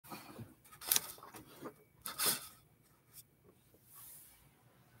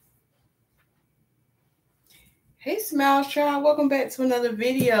Hey Smile Tribe, welcome back to another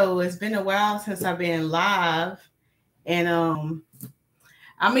video. It's been a while since I've been live, and I'm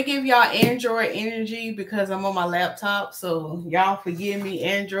gonna give y'all Android energy because I'm on my laptop. So y'all forgive me,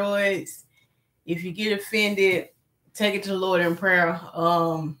 Androids. If you get offended, take it to the Lord in prayer.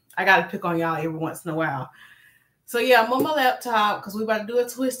 I gotta pick on y'all every once in a while. So yeah, I'm on my laptop because we're about to do a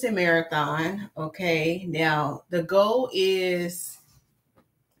twisted marathon. Okay, now the goal is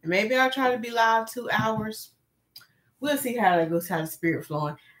maybe I'll try to be live 2 hours. We'll see how that goes, how the spirit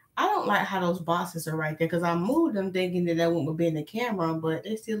flowing. I don't like how those boxes are right there because I moved them thinking that that wouldn't be in the camera, but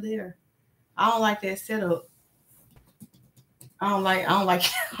they're still there. I don't like that setup. I don't like I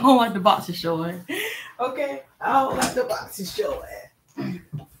don't like the boxes showing. Okay. I don't like the boxes showing.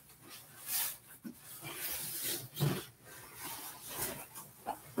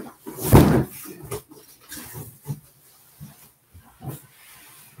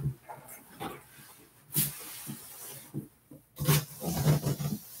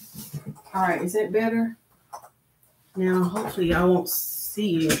 All right, is that better? Now, hopefully I won't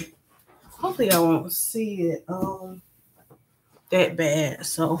see it. Hopefully I won't see it that bad.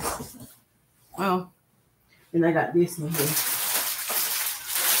 So, well, and I got this in here.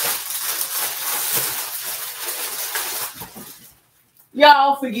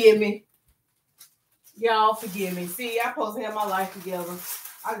 Y'all forgive me. Y'all forgive me. See, I'm supposed to have my life together.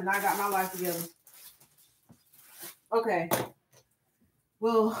 I did not got my life together. Okay.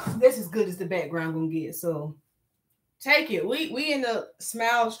 Well, this is as good as the background gonna get. So take it. We in the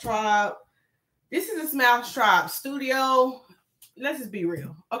Smilez tribe. This is the Smilez tribe studio. Let's just be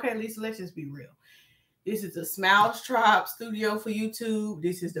real. Okay, Lisa, let's just be real. This is the Smilez tribe studio for YouTube.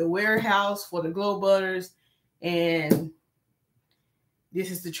 This is the warehouse for the Glow Butters. And this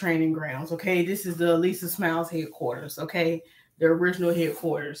is the training grounds. Okay, this is the Lisa Smilez headquarters. Okay, the original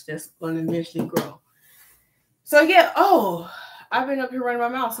headquarters that's going to eventually grow. So yeah, I've been up here running my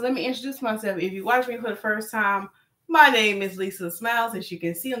mouth. So let me introduce myself. If you watch me for the first time, my name is Lisa Smilez, as you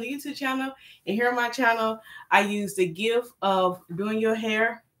can see on the YouTube channel. And here on my channel, I use the gift of doing your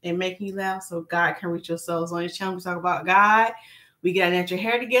hair and making you laugh so God can reach your souls. On this channel, we talk about God. We get our natural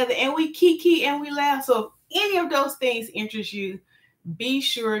hair together and we kiki and we laugh. So if any of those things interest you, be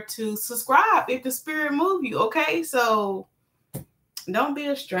sure to subscribe if the spirit move you. Okay, so don't be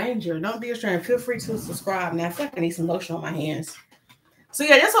a stranger. Don't be a stranger. Feel free to subscribe. Now I feel like I need some lotion on my hands. So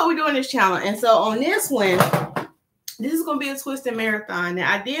yeah, that's what we do on this channel. And so on this one, this is gonna be a twisted marathon.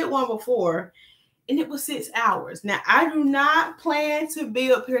 Now I did one before and it was 6 hours. Now I do not plan to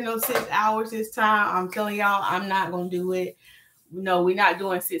be up here no 6 hours this time. I'm telling y'all, I'm not gonna do it. No, we're not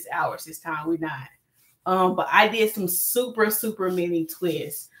doing 6 hours this time. We're not. But I did some super mini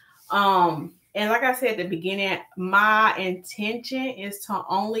twists. And like I said at the beginning, my intention is to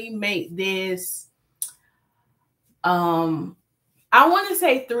only make this, I want to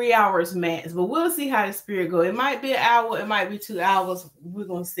say 3 hours max, but we'll see how the spirit goes. It might be an hour, it might be 2 hours. We're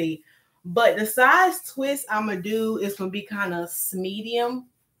gonna see. But the size twist I'm gonna do is gonna be kind of medium,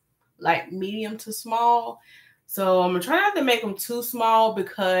 like medium to small. So I'm gonna try not to make them too small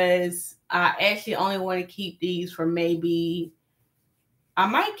because I actually only want to keep these for maybe, I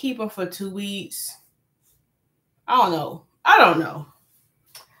might keep them for 2 weeks. I don't know.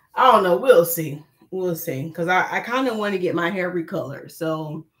 We'll see. We'll see. Because I kind of want to get my hair recolored.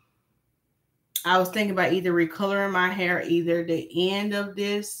 So I was thinking about either recoloring my hair either the end of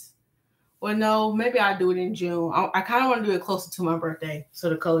this, or no, maybe I'll do it in June. I kind of want to do it closer to my birthday so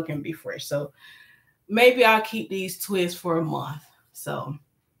the color can be fresh. So maybe I'll keep these twists for a month. So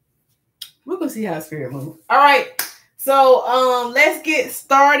we're gonna see how the spirit moves. All right. So let's get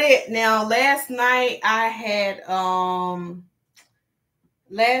started. Now last night I had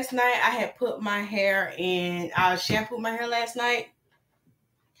put my hair in, I shampooed my hair last night.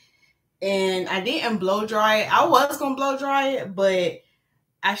 And I didn't blow dry it. I was gonna blow dry it, but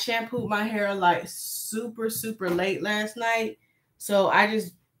I shampooed my hair like super late last night. So I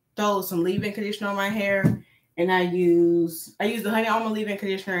just throw some leave-in conditioner on my hair, and I use the Honey Almond leave-in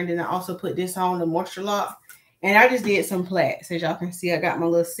conditioner, and then I also put this on, the Moisture Lock, and I just did some plaits. As y'all can see, I got my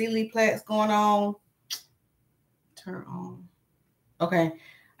little Sealy plaits going on. Turn on. Okay,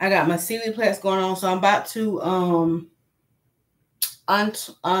 I got my Sealy plaits going on, so I'm about to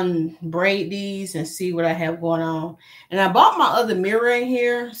unbraid these and see what I have going on. And I bought my other mirror in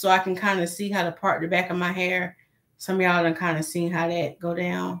here so I can kind of see how to part the back of my hair. Some of y'all done kind of seen how that go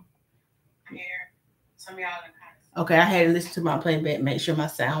down here. Some of y'all done kind of. Okay, I had to listen to my playback, make sure my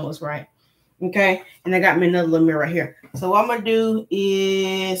sound was right. Okay, and I got me another little mirror right here. So what I'm gonna do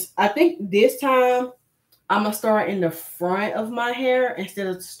is, I think this time I'm gonna start in the front of my hair instead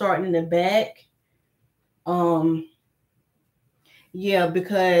of starting in the back. Yeah,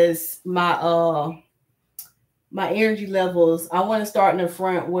 because my energy levels, I want to start in the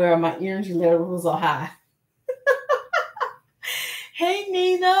front where my energy levels are high. Hey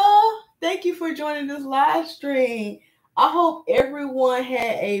Nina, thank you for joining this live stream. I hope everyone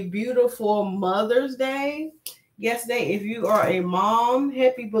had a beautiful Mother's Day yesterday. If you are a mom,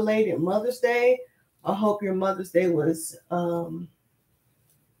 happy belated Mother's Day. I hope your Mother's Day was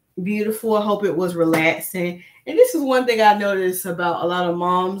beautiful. I hope it was relaxing. And this is one thing I noticed about a lot of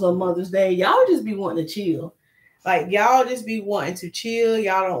moms on Mother's Day. Y'all just be wanting to chill. Like y'all just be wanting to chill.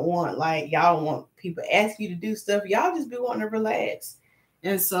 Y'all don't want people ask you to do stuff. Y'all just be wanting to relax.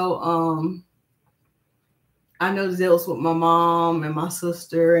 And so I noticed that was with my mom and my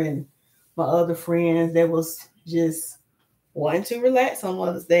sister and my other friends that was just wanting to relax on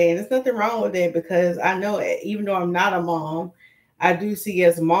Mother's Day. And there's nothing wrong with that because I know even though I'm not a mom, I do see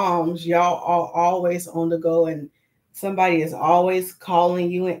as moms, y'all are always on the go and somebody is always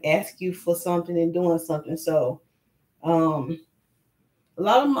calling you and ask you for something and doing something. So a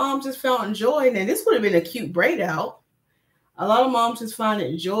lot of moms just found joy, and this would have been a cute braid out. A lot of moms just find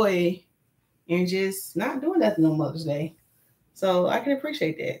it joy in just not doing nothing on Mother's Day. So I can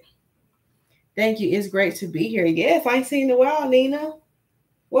appreciate that. Thank you. It's great to be here. Yes, I ain't seen you in a while, Nina.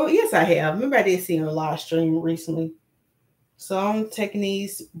 Well, yes, I have. Remember, I did see you on a live stream recently. So I'm taking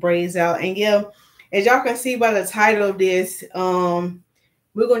these braids out. And yeah, as y'all can see by the title of this,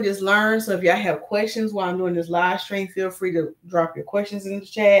 we're going to just learn. So if y'all have questions while I'm doing this live stream, feel free to drop your questions in the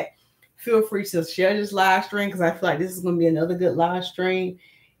chat. Feel free to share this live stream because I feel like this is going to be another good live stream.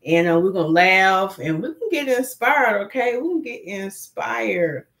 And we're going to laugh and we can get inspired, okay? We can get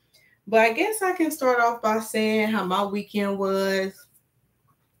inspired. But I guess I can start off by saying how my weekend was.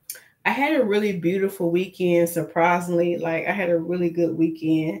 I had a really beautiful weekend, surprisingly. Like, I had a really good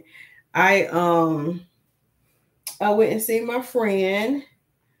weekend. I went and see my friend.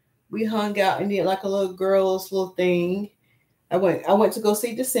 We hung out and did like a little girls little thing. I went to go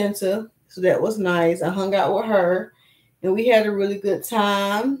see the center, so that was nice. I hung out with her and we had a really good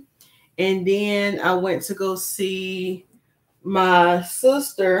time. And then I went to go see my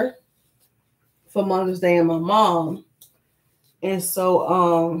sister for Mother's Day and my mom. And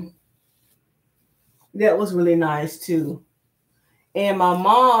so that was really nice too. And my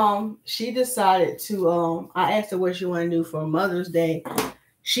mom, she decided to I asked her what she wanted to do for Mother's Day.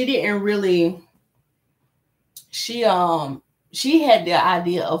 She didn't really she had the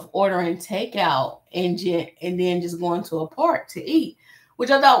idea of ordering takeout and then just going to a park to eat,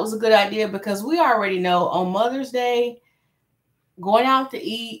 which I thought was a good idea because we already know on Mother's Day, going out to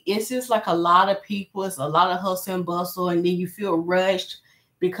eat, it's just like a lot of people. It's a lot of hustle and bustle, and then you feel rushed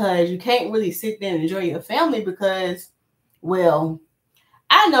because you can't really sit there and enjoy your family because, well,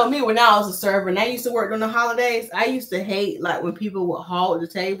 I know me when I was a server and I used to work during the holidays, I used to hate like when people would hog the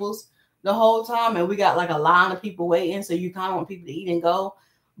tables the whole time and we got like a line of people waiting, so you kind of want people to eat and go.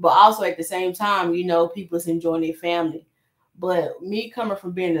 But also at the same time, you know, people's enjoying their family. But me coming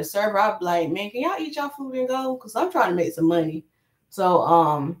from being a server, I'd be like, man, can y'all eat y'all food and go? Because I'm trying to make some money.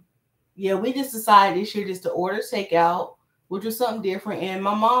 So, yeah, we just decided this year just to order takeout, which was something different. And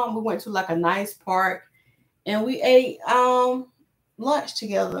my mom, we went to like a nice park and we ate lunch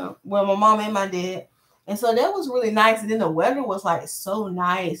together. Well, my mom and my dad. And so that was really nice. And then the weather was like so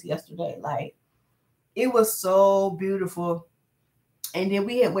nice yesterday. Like it was so beautiful. And then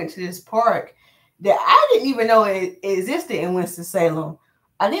we had went to this park that I didn't even know it existed in Winston Salem.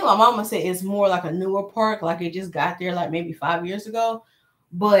 I think my mama said it's more like a newer park, like it just got there like maybe 5 years ago.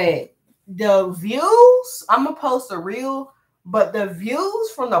 But the views, I'm gonna post a reel, but the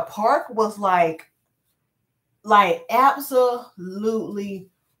views from the park was like absolutely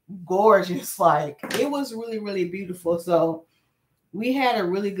gorgeous. Like it was really, really beautiful. So we had a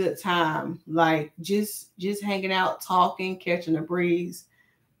really good time, like just hanging out, talking, catching a breeze.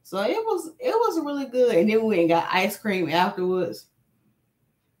 So it was really good. And then we went and got ice cream afterwards,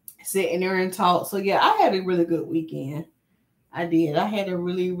 sitting there and talk. So yeah, I had a really good weekend. I did. I had a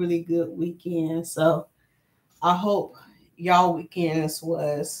really, really good weekend. So I hope y'all weekends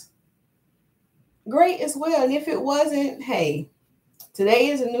was great as well. And if it wasn't, hey, today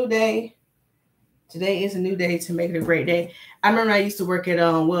is a new day. Today is a new day to make it a great day. I remember I used to work at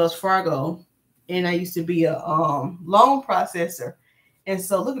Wells Fargo, and I used to be a loan processor. And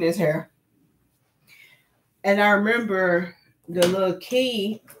so look at this hair. And I remember the little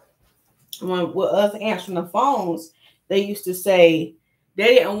key with us answering the phones, they used to say,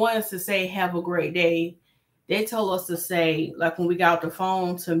 they didn't want us to say, have a great day. They told us to say, like when we got off the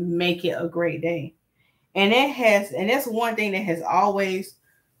phone, to make it a great day. And that's one thing that has always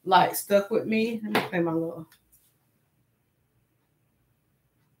like stuck with me. Let me play my little.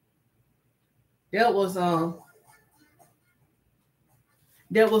 There was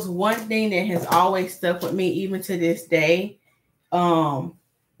one thing that has always stuck with me even to this day.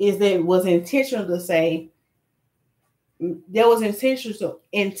 Is that it was intentional to say, there was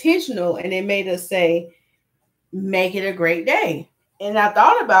intentional, and it made us say, make it a great day. And I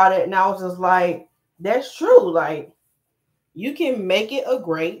thought about it and I was just like, that's true. Like, you can make it a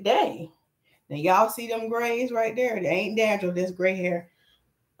great day. Now y'all see them grays right there. They ain't natural, that's gray hair.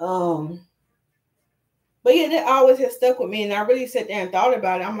 But yeah, that always has stuck with me. And I really sat there and thought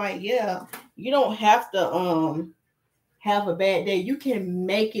about it. I'm like, yeah, you don't have to have a bad day. You can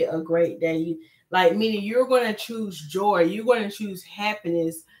make it a great day. Like, meaning you're going to choose joy. You're going to choose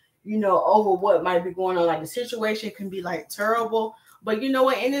happiness, over what might be going on. Like, the situation can be like terrible, but you know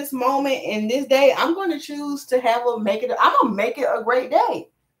what? In this moment, in this day, I'm going to choose to I'm going to make it a great day.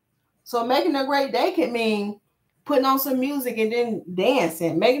 So making a great day can mean putting on some music and then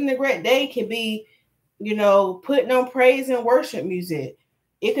dancing. Making a great day can be, putting on praise and worship music.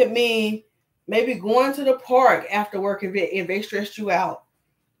 It could mean maybe going to the park after work if they stressed you out.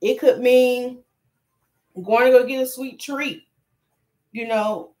 It could mean going to go get a sweet treat.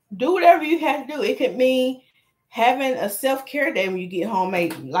 Do whatever you have to do. It could mean having a self-care day when you get home,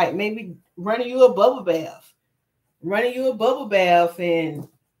 maybe running you a bubble bath and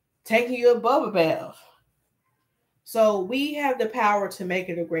taking you a bubble bath. So we have the power to make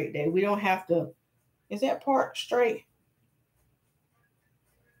it a great day. We don't have to. Is that part straight?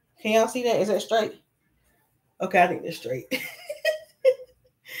 Can y'all see that? Is that straight? Okay, I think that's straight.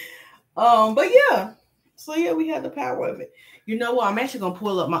 But yeah. So yeah, we have the power of it. You know what? I'm actually gonna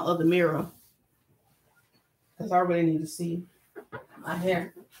pull up my other mirror because I really need to see my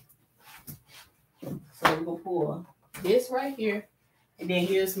hair. So we're gonna pull this right here, and then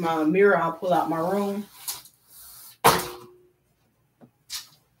here's my mirror. I'll pull out my room.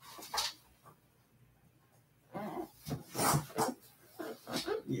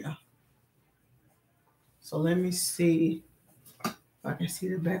 Yeah. So let me see if I can see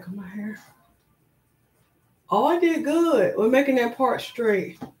the back of my hair. Oh, I did good. We're making that part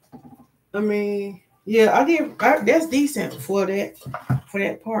straight. I mean, yeah, I did. That's decent for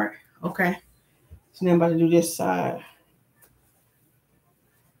that part. Okay. So now I'm about to do this side.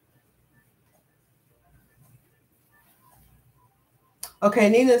 Okay,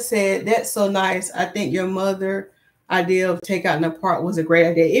 Nina said, that's so nice. I think your mother idea of takeout in the park was a great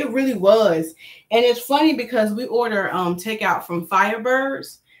idea. It really was. And it's funny because we order takeout from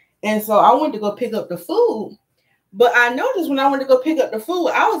Firebirds. And so I went to go pick up the food. But I noticed when I went to go pick up the food,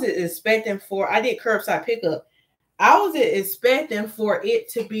 I did curbside pickup. I was expecting for it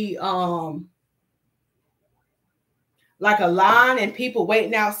to be like a line and people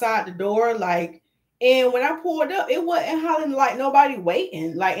waiting outside the door. And when I pulled up, it wasn't hollering like nobody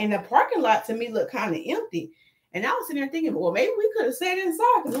waiting. Like, in the parking lot to me looked kind of empty. And I was sitting there thinking, well, maybe we could have sat inside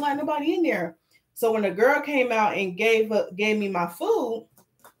because there's like nobody in there. So when the girl came out and gave me my food,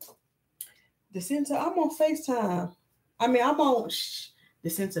 the center, I'm on FaceTime. I mean, I'm on the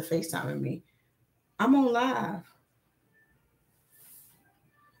center FaceTiming me. I'm on live.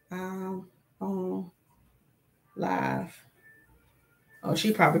 On live. Oh,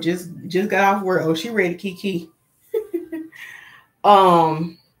 she probably just got off work. Oh, she ready to kiki.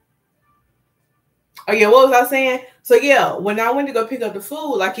 Oh yeah, what was I saying? So yeah, when I went to go pick up the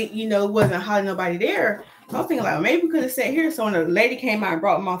food, like it wasn't hardly nobody there. I was thinking like maybe we could have sat here. So when the lady came out and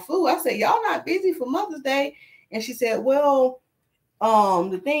brought my food, I said, y'all not busy for Mother's Day? And she said, well,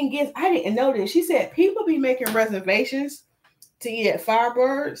 the thing is, I didn't know this. She said people be making reservations to eat at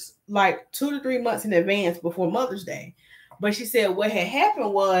Firebirds like 2 to 3 months in advance before Mother's Day. But she said what had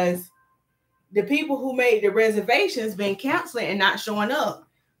happened was the people who made the reservations been canceling and not showing up.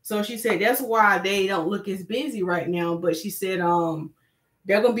 So she said that's why they don't look as busy right now. But she said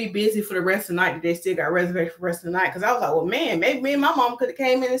they're gonna be busy for the rest of the night. They still got reservations for the rest of the night. Because I was like, well, man, maybe me and my mom could have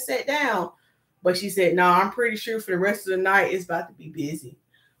came in and sat down. But she said, no, I'm pretty sure for the rest of the night it's about to be busy.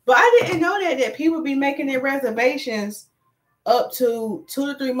 But I didn't know that people be making their reservations up to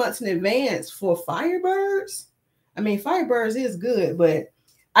 2 to 3 months in advance for Firebirds. I mean, Firebirds is good, but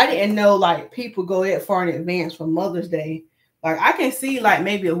I didn't know like people go that far in advance for Mother's Day. Like, I can see like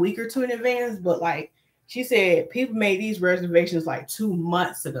maybe a week or two in advance, but like she said, people made these reservations like 2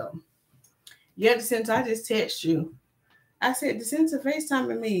 months ago. Yeah, since I just text you, I said, since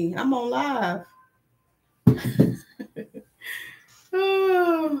FaceTiming me, I'm on live.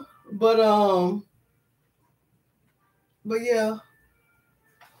 But yeah,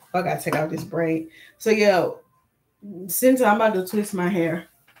 I gotta take out this braid. So yeah, since I'm about to twist my hair,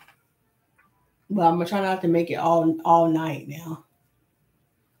 But I'm gonna try not to make it all night now.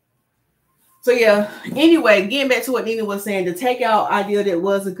 So yeah, anyway, getting back to what Nina was saying, the takeout idea, that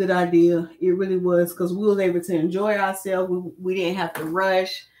was a good idea. It really was, because we was able to enjoy ourselves. We didn't have to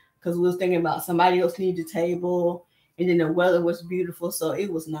rush, because we was thinking about somebody else needed the table, and then the weather was beautiful, so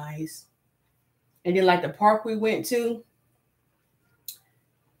it was nice. And then like the park we went to,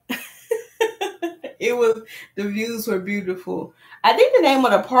 the views were beautiful. I think the name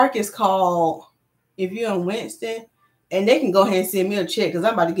of the park is called, if you're in Winston, and they can go ahead and send me a check because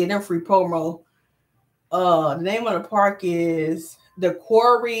I'm about to get them free promo. The name of the park is the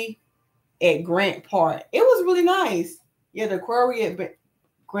Quarry at Grant Park. It was really nice. Yeah, the Quarry at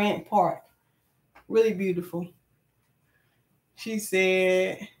Grant Park. Really beautiful. She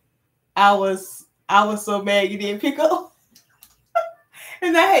said, I was so mad you didn't pick up.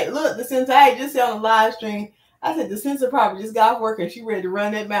 And look, the sensor, I just said on the live stream, I said the sensor probably just got off work and she ready to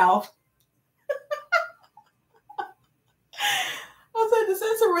run that mouth. I said the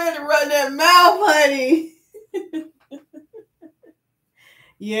sensor ready to run that mouth, honey.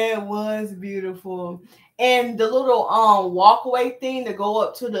 Yeah, it was beautiful. And the little walkway thing to go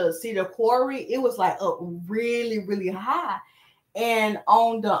up to see the quarry, it was like up really, really high. And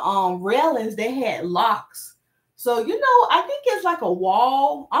on the railings, they had locks. So, you know, I think it's like a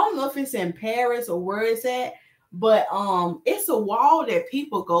wall. I don't know if it's in Paris or where it's at, but it's a wall that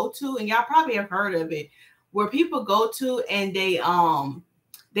people go to, and y'all probably have heard of it, where people go to and they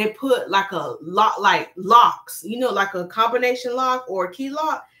put like a lock, like locks, you know, like a combination lock or a key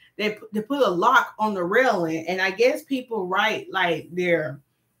lock. They put a lock on the railing, and I guess people write like their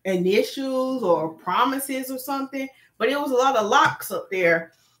initials or promises or something. But it was a lot of locks up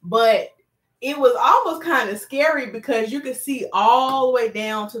there. But it was almost kind of scary because you could see all the way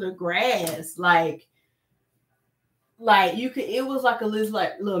down to the grass. Like you could, it was like a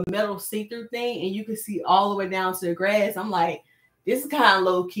little metal see-through thing, and you could see all the way down to the grass. I'm like, this is kind of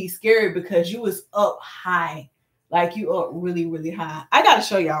low-key scary because you was up high. Like you up really, really high. I gotta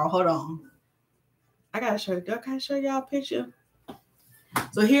show y'all. Hold on. I gotta show you. Can I show y'all a picture?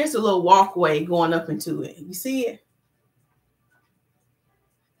 So here's the little walkway going up into it. You see it?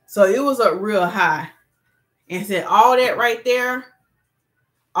 So it was up real high. And said all that right there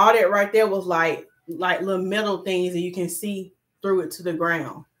was like little metal things that you can see through it to the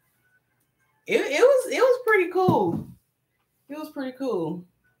ground. It was pretty cool. It was pretty cool.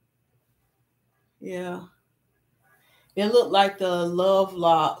 Yeah. It looked like the love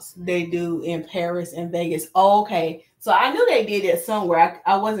locks they do in Paris and Vegas. Oh, okay. So I knew they did it somewhere.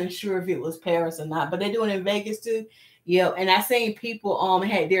 I wasn't sure if it was Paris or not, but they're doing it in Vegas too. Yeah. And I seen people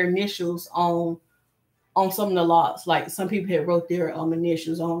had their initials on some of the locks. Like some people had wrote their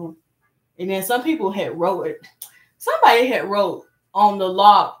initials on them. And then some people had wrote it. Somebody had wrote on the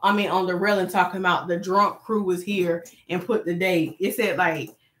lock, on the railing, talking about the drunk crew was here and put the date. It said like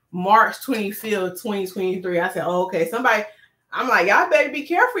March 25th, 2023. I said, oh, okay. Somebody, I'm like, y'all better be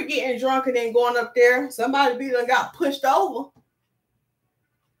careful getting drunk and then going up there. Somebody done got pushed over.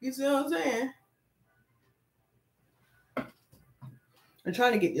 You see what I'm saying? I'm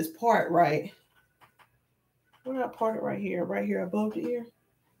trying to get this part right. Where did I part it? Right here above the ear.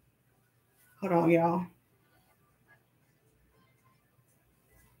 Hold on, y'all.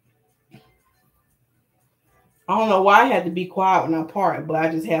 I don't know why I had to be quiet when I part, but I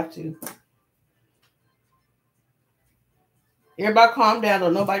just have to. Everybody calm down.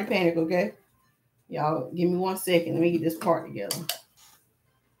 Don't nobody panic, okay? Y'all, give me 1 second. Let me get this part together.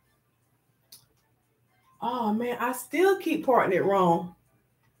 Oh, man, I still keep parting it wrong.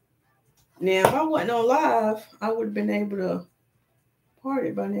 Now, if I wasn't on live, I would have been able to part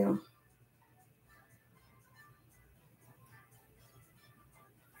it by now.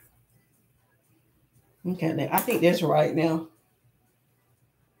 Okay, I think that's right now.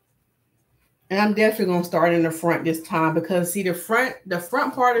 And I'm definitely going to start in the front this time because, see, the front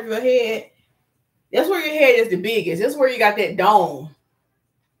part of your head, that's where your head is the biggest. That's where you got that dome.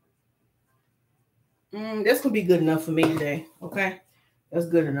 That's going to be good enough for me today, okay? That's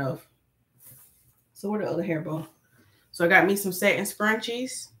good enough. So where the other hair bone? So I got me some satin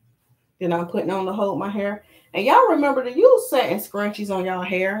scrunchies. Then I'm putting on to hold my hair. And y'all remember to use satin scrunchies on y'all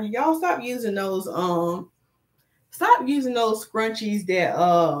hair. Y'all stop using those scrunchies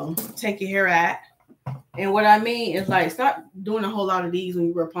that take your hair out. And what I mean is like stop doing a whole lot of these when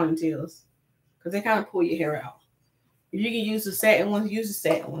you wear ponytails. Because they kind of pull your hair out. If you can use the satin ones, use the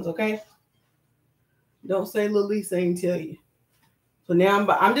satin ones, okay? Don't say Lil Lisa ain't tell you. So now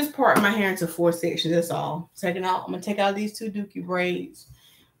I'm just parting my hair into 4 sections. That's all. I'm gonna take out these 2 dookie braids.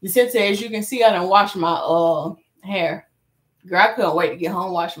 The sense, as you can see, I done washed my hair. Girl, I couldn't wait to get home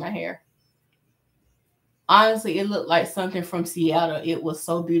and wash my hair. Honestly, it looked like something from Seattle. It was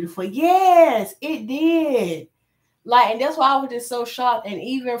so beautiful. Yes, it did. Like, and that's why I was just so shocked. And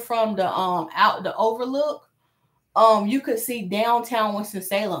even from the out the overlook, you could see downtown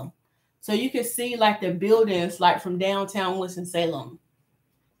Winston-Salem. So you could see like the buildings like from downtown Winston-Salem.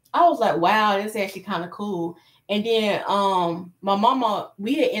 I was like, wow, that's actually kind of cool. And then my mama,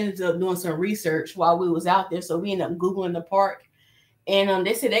 we had ended up doing some research while we was out there. So we ended up Googling the park. And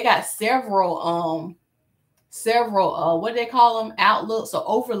they said they got several what do they call them, outlooks or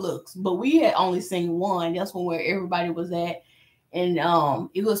overlooks, but we had only seen one. That's one where everybody was at. And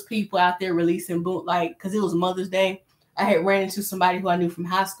it was people out there releasing boot, like, because it was Mother's Day. I had ran into somebody who I knew from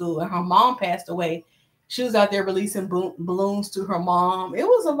high school, and her mom passed away. She was out there releasing balloons to her mom. It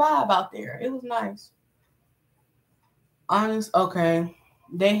was a vibe out there. It was nice. Honest, okay.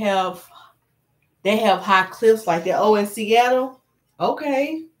 They have high cliffs like that. Oh, in Seattle?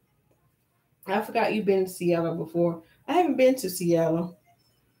 Okay. I forgot you've been to Seattle before. I haven't been to Seattle.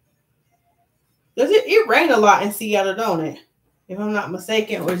 Does it rain a lot in Seattle, don't it? If I'm not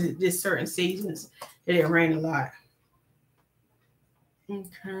mistaken, or is it just certain seasons that it rain a lot?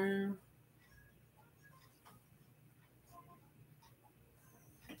 Okay.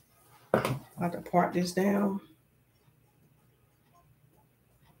 I have to part this down.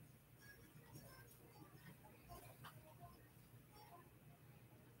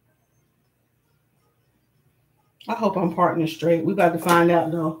 I hope I'm parting it straight. We about to find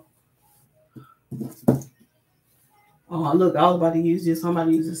out though. Oh, look, I was about to use this. I'm about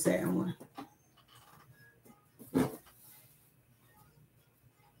to use the second one.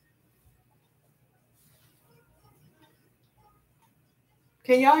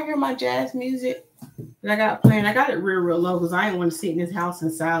 Can y'all hear my jazz music that I got playing? I got it real low because I didn't want to sit in this house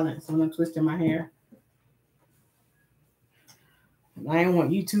in silence when I'm twisting my hair. I didn't want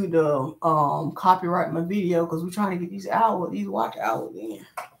YouTube to copyright my video because we're trying to get these watch hours in.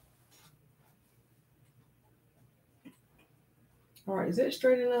 All right, is that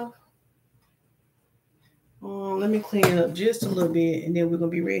straight enough? Let me clean it up just a little bit, and then we're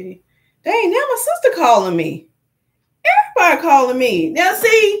gonna be ready. Dang, now my sister calling me. Everybody calling me. Now,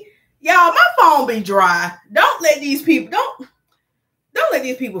 see, y'all, my phone be dry. Don't let these people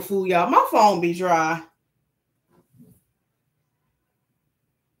fool y'all. My phone be dry.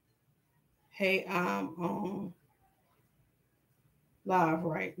 Hey, I'm on live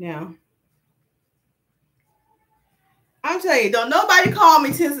right now. I'm telling you, don't nobody call me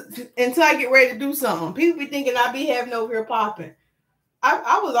until I get ready to do something. People be thinking I be having over here popping.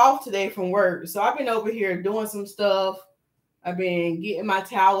 I was off today from work, so I've been over here doing some stuff. I've been getting my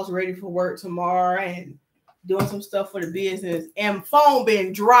towels ready for work tomorrow and doing some stuff for the business. And phone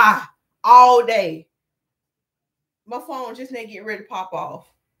been dry all day. My phone just ain't getting ready to pop off.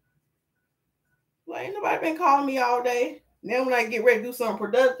 Well, ain't nobody been calling me all day. Then when I get ready to do something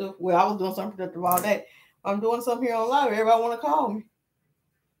productive, well, I was doing something productive all day. I'm doing something here online. Everybody want to call me.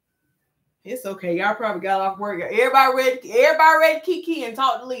 It's okay. Y'all probably got off work. Everybody ready to kiki and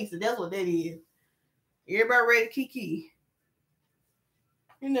talk to Lisa. That's what that is. Everybody ready to kiki.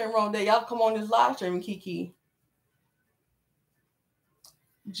 Ain't nothing wrong with that. Y'all come on this live stream and kiki.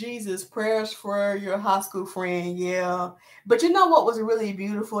 Jesus, prayers for your high school friend. Yeah. But you know what was really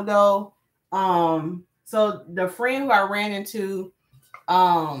beautiful though? So the friend who I ran into,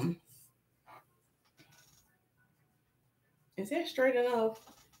 is that straight enough?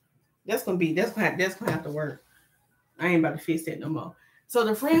 That's gonna have to work. I ain't about to fix that no more. So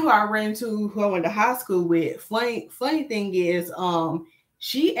the friend who I ran into, who I went to high school with, funny thing is,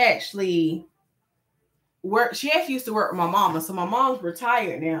 she actually used to work with my mama. So my mom's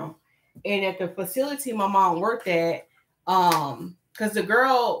retired now. And at the facility my mom worked at, because the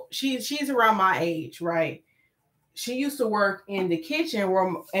girl, she's around my age, right? She used to work in the kitchen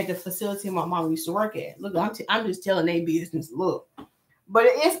at the facility my mom used to work at. Look, I'm just telling their business. Look, but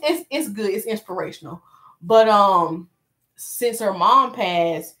it's good. It's inspirational. But since her mom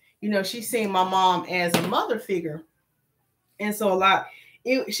passed, she's seen my mom as a mother figure, and so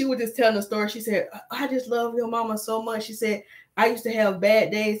she was just telling the story. She said, "I just love your mama so much." She said, "I used to have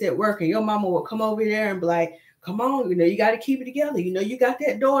bad days at work, and your mama would come over there and be like, come on, you got to keep it together. You got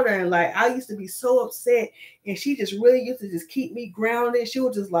that daughter." And like, I used to be so upset. And she just really used to just keep me grounded. She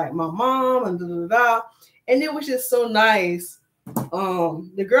was just like my mom and da-da-da. And it was just so nice.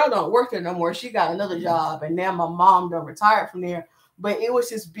 The girl don't work there no more. She got another job. And now my mom done retired from there. But it was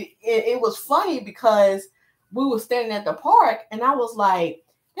just, it was funny because we were standing at the park and I was like,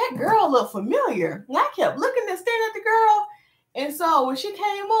 that girl looked familiar. And I kept looking and staring at the girl. And so when she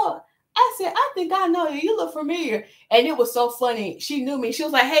came up, I said, I think I know you. You look familiar. And it was so funny. She knew me. She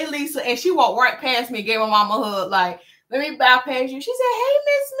was like, hey, Lisa. And she walked right past me and gave my mom a hug. Like, let me bypass you. She said, hey,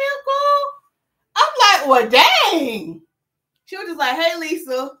 Miss Mickle. I'm like, well, dang. She was just like, hey,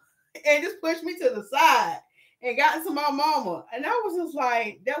 Lisa. And just pushed me to the side and got to my mama. And I was just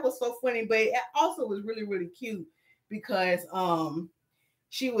like, that was so funny. But it also was really, really cute because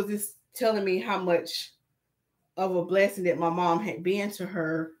she was just telling me how much of a blessing that my mom had been to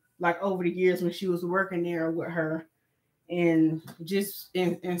her, like over the years when she was working there with her and just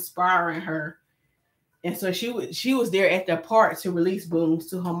inspiring her. And so she was there at the park to release blooms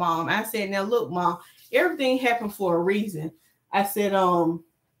to her mom. I said, now look, Mom, everything happened for a reason. I said,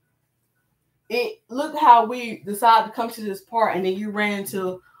 look how we decided to come to this park, and then you ran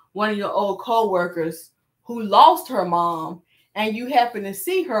into one of your old co-workers who lost her mom, and you happened to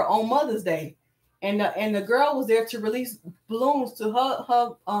see her on Mother's Day. And the girl was there to release balloons to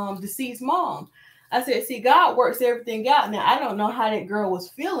her deceased mom. I said, see, God works everything out. Now, I don't know how that girl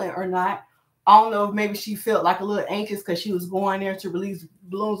was feeling or not. I don't know if maybe she felt like a little anxious because she was going there to release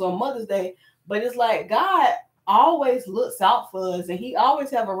balloons on Mother's Day. But it's like God always looks out for us, and he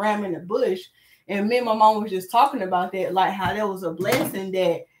always have a ram in the bush. And me and my mom was just talking about that, like how there was a blessing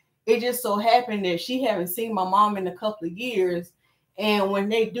that it just so happened that she haven't seen my mom in a couple of years. And when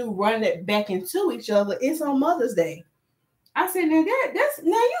they do run it back into each other, it's on Mother's Day. I said, now you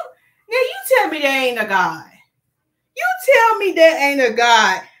tell me that ain't a God. You tell me that ain't a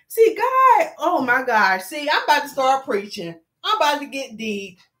God. See, God, oh my gosh. See, I'm about to start preaching. I'm about to get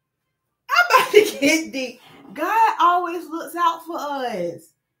deep. God always looks out for us.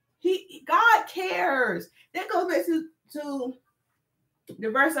 God cares. That goes back to the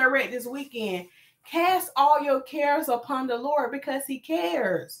verse I read this weekend. Cast all your cares upon the Lord because he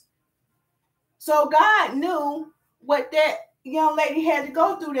cares. So God knew what that young lady had to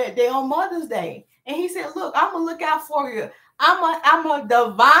go through that day on Mother's Day. And he said, look, I'm going to look out for you. I'm going to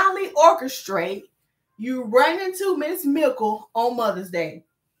divinely orchestrate you run into Miss Mickle on Mother's Day.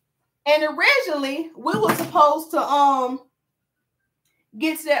 And originally, we were supposed to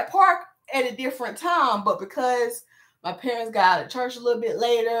get to that park at a different time. But because my parents got out of church a little bit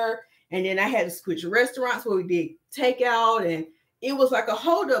later, and then I had to switch restaurants where we did takeout, and it was like a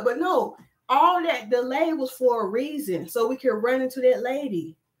holdup. But no, all that delay was for a reason, so we could run into that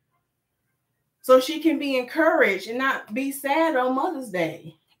lady, so she can be encouraged and not be sad on Mother's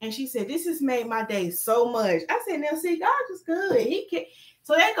Day. And she said, "This has made my day so much." I said, "Now see, God is good. He can."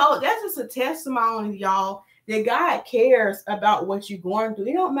 So that's just a testimony, y'all, that God cares about what you're going through.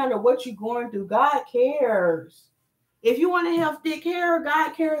 It don't matter what you're going through. God cares. If you want to have thick hair,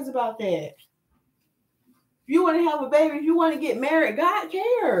 God cares about that. If you want to have a baby, if you want to get married, God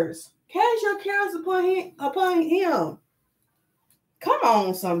cares. Cast your cares upon him. Come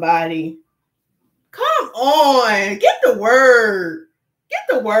on, somebody. Come on. Get the word. Get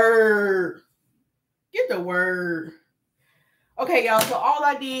the word. Get the word. Okay, y'all. So all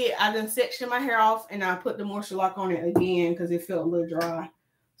I did, I done sectioned my hair off and I put the moisture lock on it again because it felt a little dry.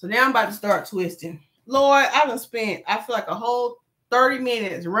 So now I'm about to start twisting. Lord, I done spent, I feel like a whole 30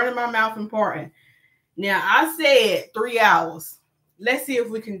 minutes running my mouth and parting. Now, I said 3 hours. Let's see if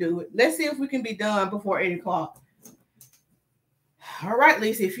we can do it. Let's see if we can be done before 8 o'clock. All right,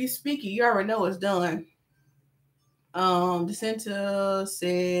 Lisa, if you speak it, you already know it's done. The center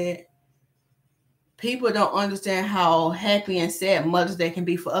said, people don't understand how happy and sad Mother's Day can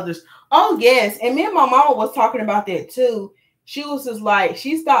be for others. Oh, yes. And me and my mama was talking about that, too. She was just like,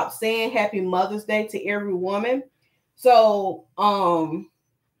 she stopped saying Happy Mother's Day to every woman. So, I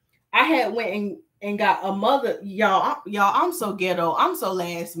had went and got a mother. Y'all, I'm so ghetto. I'm so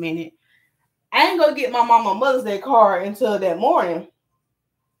last minute. I ain't gonna get my mama Mother's Day card until that morning.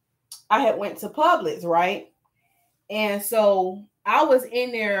 I had went to Publix, right? And so I was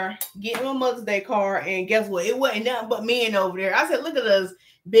in there getting my Mother's Day card, and guess what? It wasn't nothing but men over there. I said, look at us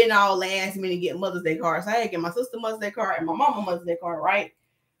being all last minute getting Mother's Day cards. So I had to get my sister Mother's Day card and my mama Mother's Day card, right?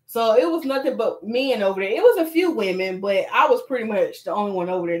 So it was nothing but men over there. It was a few women, but I was pretty much the only one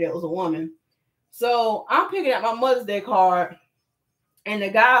over there that was a woman. So I'm picking up my Mother's Day card, and the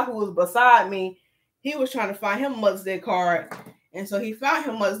guy who was beside me, he was trying to find him a Mother's Day card. And so he found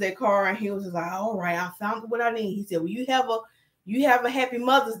him Mother's Day card, and he was just like, all right, I found what I need. He said, well, you have a happy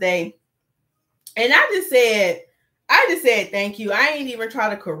Mother's Day. And I just said, thank you. I ain't even try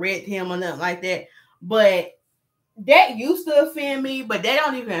to correct him or nothing like that. But that used to offend me, but that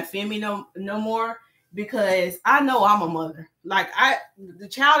don't even offend me no more, because I know I'm a mother. Like the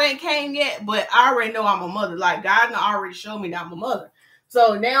child ain't came yet, but I already know I'm a mother. Like God already showed me that I'm a mother.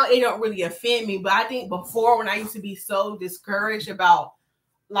 So now it don't really offend me. But I think before, when I used to be so discouraged about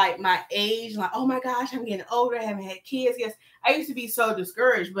like my age, like, oh my gosh, I'm getting older, I haven't had kids. Yes, I used to be so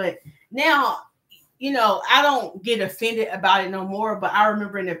discouraged, but now, you know, I don't get offended about it no more. But I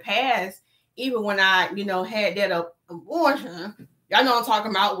remember in the past, even when I, you know, had that abortion, y'all know I'm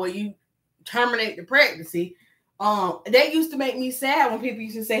talking about where you terminate the pregnancy. That used to make me sad when people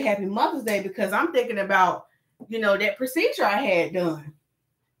used to say Happy Mother's Day, because I'm thinking about, you know, that procedure I had done.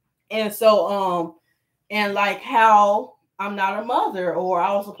 And so, and like how I'm not a mother, or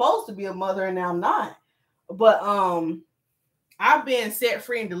I was supposed to be a mother and now I'm not. But I've been set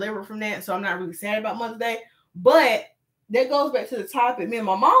free and delivered from that, so I'm not really sad about Mother's Day. But that goes back to the topic me and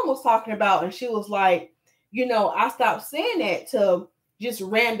my mom was talking about, and she was like, you know, I stopped saying that to just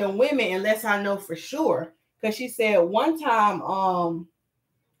random women unless I know for sure. Because she said one time,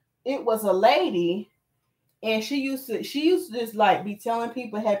 it was a lady, and she used to just like be telling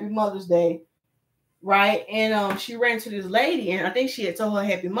people Happy Mother's Day, right? And she ran to this lady, and I think she had told her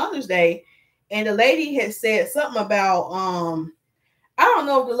Happy Mother's Day, and the lady had said something about I don't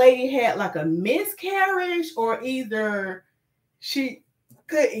know if the lady had like a miscarriage, or either she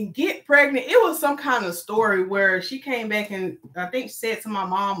couldn't get pregnant. It was some kind of story where she came back and I think said to my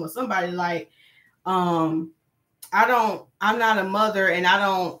mom or somebody like, I'm not a mother, and I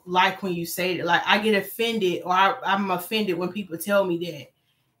don't like when you say that. Like, I get offended, or I'm offended when people tell me that.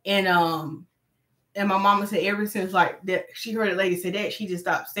 And my mama said ever since like that, she heard a lady say that, she just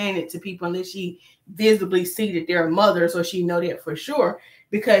stopped saying it to people unless she visibly see that they're a mother, so she know that for sure.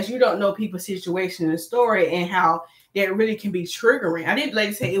 Because you don't know people's situation and story, and how that really can be triggering. I did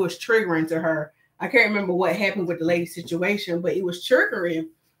lady say it was triggering to her. I can't remember what happened with the lady's situation, but it was triggering.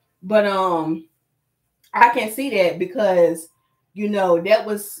 But I can see that, because you know that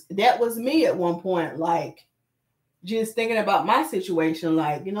was me at one point, like just thinking about my situation,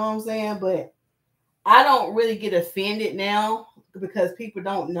 like, you know what I'm saying. But I don't really get offended now because people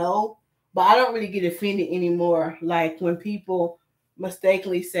don't know, but I don't really get offended anymore. Like when people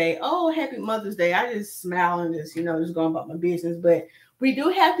mistakenly say, "Oh, Happy Mother's Day," I just smile and just, you know, just going about my business. But we do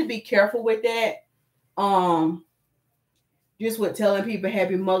have to be careful with that. Just with telling people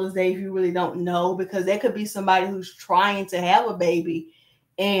Happy Mother's Day if you really don't know, because there could be somebody who's trying to have a baby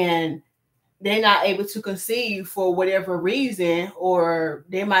and they're not able to conceive for whatever reason, or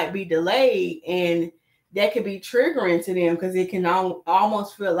they might be delayed, and that could be triggering to them, because it can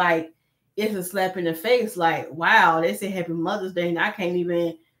almost feel like it's a slap in the face. Like, wow, they say Happy Mother's Day and I can't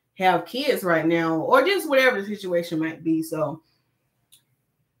even have kids right now, or just whatever the situation might be. So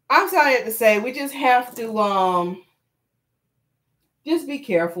I'm sorry to say, we just have to just be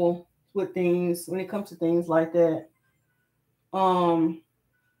careful with things when it comes to things like that.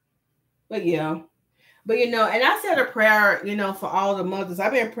 But yeah. But, you know, and I said a prayer, you know, for all the mothers.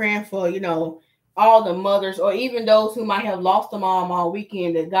 I've been praying for, you know, all the mothers, or even those who might have lost a mom all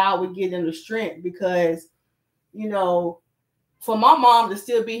weekend, that God would give them the strength. Because, you know, for my mom to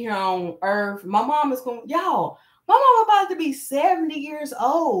still be here on earth, my mom is going, y'all, my mom about to be 70 years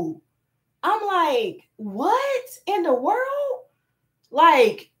old. I'm like, what in the world?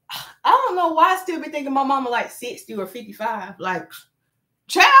 Like, I don't know why I still be thinking my mama like 60 or 55. Like,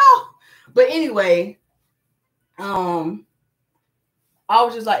 child. But anyway, I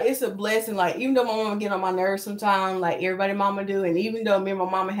was just like, it's a blessing. Like, even though my mama get on my nerves sometimes, like everybody mama do, and even though me and my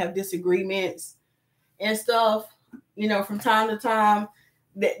mama have disagreements and stuff, you know, from time to time,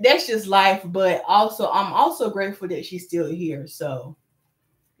 that's just life. But also, I'm also grateful that she's still here. So,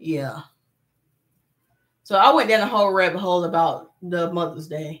 yeah. So I went down a whole rabbit hole about the Mother's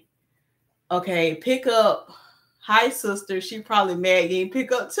Day. Okay, pick up. Hi, sister. She probably mad you didn't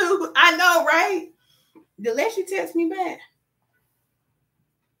pick up too. I know, right? Did she text me back?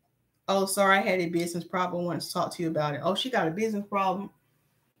 Oh, sorry, I had a business problem. I wanted to talk to you about it. Oh, she got a business problem.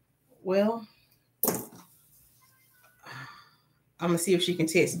 Well, I'm gonna see if she can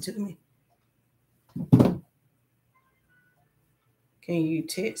text it to me. Can you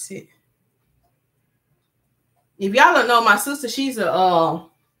text it? If y'all don't know, my sister, she's a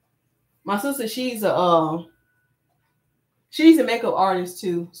she's a makeup artist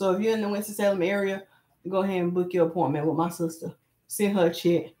too. So if you're in the Winston Salem area, go ahead and book your appointment with my sister. Send her a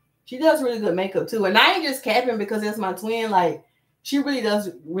check. She does really good makeup too. And I ain't just capping because that's my twin. Like, she really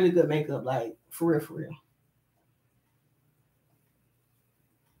does really good makeup. Like, for real, for real.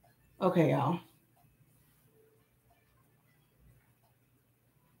 Okay, y'all.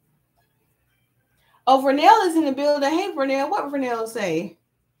 Oh, Vernell is in the building. Hey, Vernell. What Vernell say?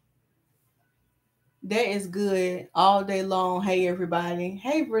 That is good all day long. Hey, everybody.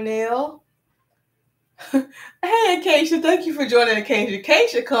 Hey, Vernell. Hey, Acacia. Thank you for joining Acacia.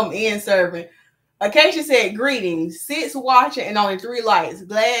 Acacia come in serving. Acacia said, greetings. 6 watching and only 3 likes.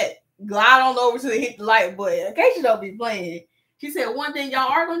 Glide on over to hit the like button. Acacia don't be playing. She said, one thing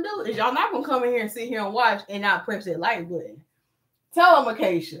y'all are going to do is y'all not going to come in here and sit here and watch and not press that like button. Tell them,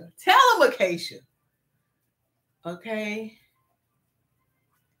 Acacia. Tell them, Acacia. Okay.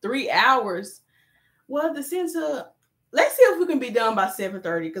 3 hours. Well, the sense of, let's see if we can be done by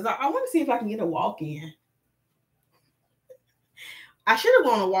 7:30 because I want to see if I can get a walk in. I should have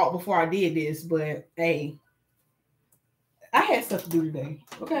gone a walk before I did this, but hey, I had stuff to do today.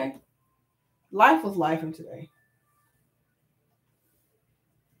 Okay. Life was lifing today.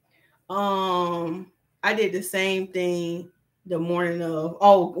 I did the same thing the morning of.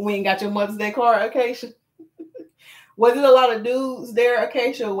 Oh, we ain't got your Mother's Day card, Acacia. Was it a lot of dudes there,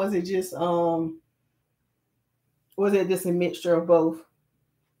 Acacia, or was it just a mixture of both?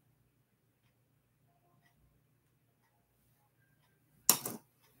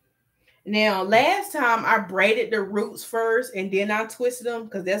 Now, last time I braided the roots first and then I twisted them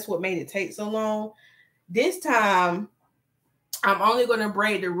because that's what made it take so long. This time, I'm only going to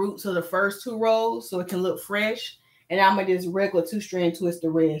braid the roots of the first 2 rows so it can look fresh. And I'm going to just regular 2-strand twist the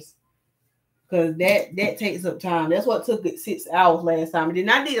rest. Because that takes up time. That's what took it 6 hours last time. And then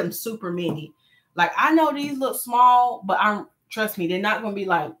I did them super mini. Like, I know these look small, but trust me, they're not going to be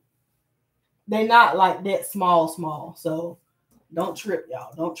like, they're not like that small. So, don't trip,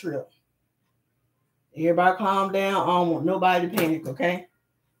 y'all. Don't trip. Everybody calm down. I don't want nobody to panic, okay?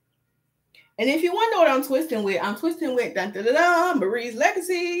 And if you want to know what I'm twisting with Marie's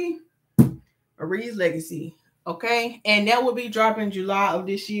Legacy. Marie's Legacy, okay? And that will be dropping July of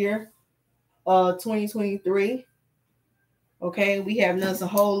this year, 2023. Okay, we having us a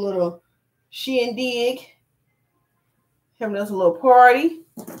whole little shindig. Having us a little party.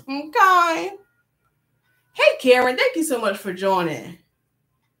 Okay. Hey, Karen, thank you so much for joining.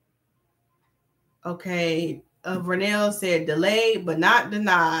 Okay, Vernell said delayed but not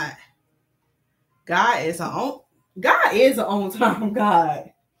denied. God is an on-time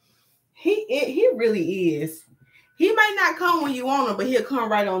God. He really is. He might not come when you want him, but he'll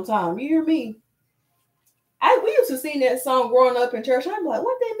come right on time. You hear me? We used to sing that song growing up in church. I'm like,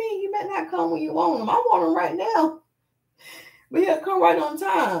 what they mean? He might not come when you want him. I want him right now. But he'll come right on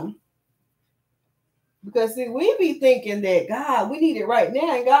time. Because see, we be thinking that, God, we need it right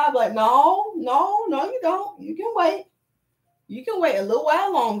now. And God be like, no, you don't. You can wait. You can wait a little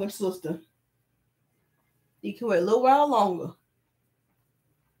while longer, sister. You can wait a little while longer.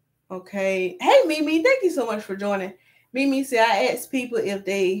 Okay. Hey, Mimi, thank you so much for joining. Mimi said, I asked people if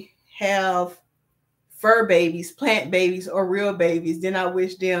they have fur babies, plant babies, or real babies. Then I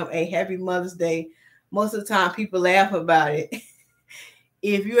wish them a happy Mother's Day. Most of the time, people laugh about it.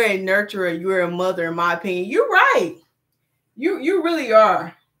 If you're a nurturer, you're a mother, in my opinion. You're right. You really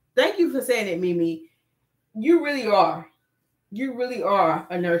are. Thank you for saying it, Mimi. You really are. You really are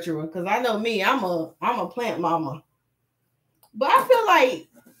a nurturer. Because I know me, I'm a plant mama. But I feel like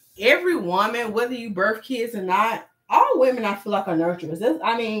every woman, whether you birth kids or not, all women I feel like are nurturers.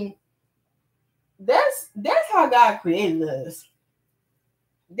 That's how God created us.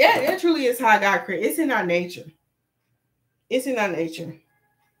 That truly is how God created. It's in our nature. It's in our nature.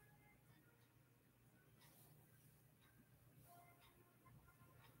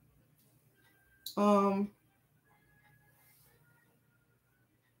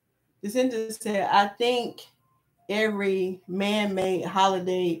 The sentence said, I think every man-made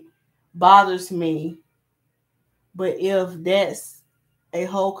holiday bothers me, but if that's a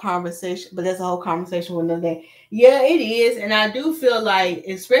whole conversation, with another day. Yeah, it is. And I do feel like,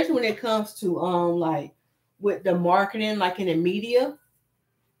 especially when it comes to like with the marketing, like in the media.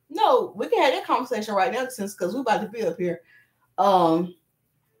 No, we can have that conversation right now since because we're about to be up here.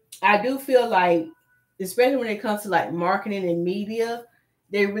 I do feel like, especially when it comes to like marketing and media,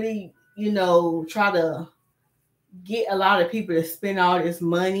 they really, try to get a lot of people to spend all this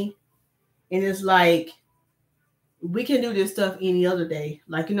money. And it's like, we can do this stuff any other day.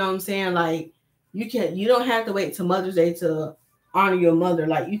 Like, you know what I'm saying? Like, you don't have to wait till Mother's Day to honor your mother.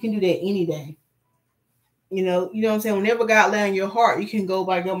 Like, you can do that any day. You know what I'm saying? Whenever God lay on your heart, you can go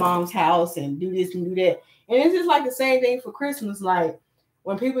by your mom's house and do this and do that. And it's just like the same thing for Christmas. Like,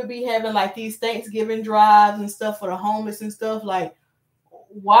 when people be having like these Thanksgiving drives and stuff for the homeless and stuff, like,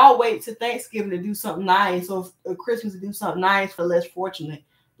 why wait to Thanksgiving to do something nice or Christmas to do something nice for less fortunate?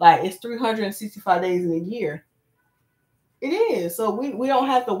 Like, it's 365 days in a year. It is. So we don't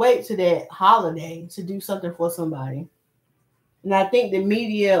have to wait to that holiday to do something for somebody. And I think the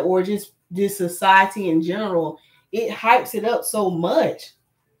media or just this society in general, it hypes it up so much.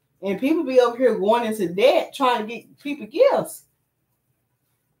 And people be over here going into debt trying to get people gifts.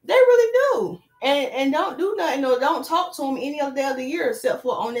 They really do. and don't do nothing or don't talk to them any other day of the year except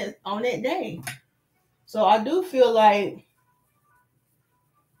for on that day. So I do feel like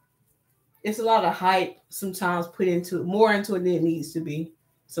it's a lot of hype sometimes put into more into it than it needs to be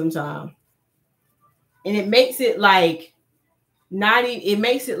sometimes. And it makes it like it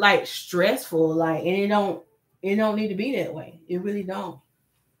makes it like stressful, like, and it don't need to be that way. It really don't.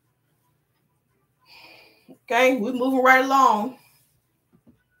 Okay, we're moving right along.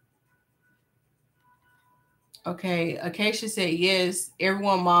 Okay, Acacia said yes,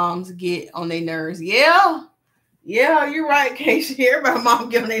 everyone moms get on their nerves. Yeah, you're right, Acacia. Everybody mom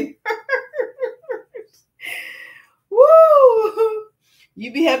get on their nerves. Woo!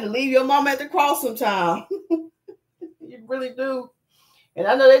 You be having to leave your mom at the cross sometime. You really do. And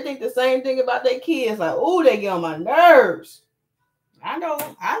I know they think the same thing about their kids. Like, oh, they get on my nerves. I know,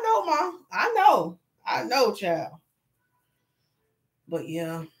 Mom. I know, child. But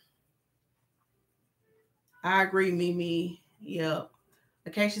yeah, I agree, Mimi. Yep.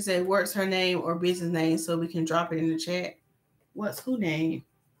 Acacia said, what's her name or business name so we can drop it in the chat? What's who name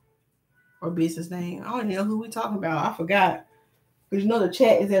or business name? I don't know who we talking about. I forgot. Because you know the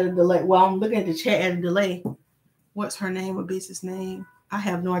chat is at a delay. Well, I'm looking at the chat at a delay. What's her name or business name? I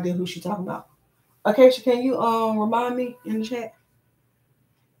have no idea who she's talking about. Acacia, can you remind me in the chat?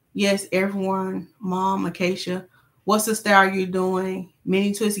 Yes, everyone. Mom, Acacia. What's the style you're doing?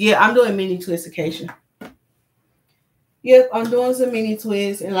 Mini twist? Yeah, I'm doing mini twist, Acacia. Yep, I'm doing some mini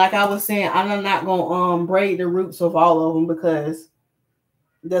twists. And like I was saying, I'm not going to braid the roots of all of them because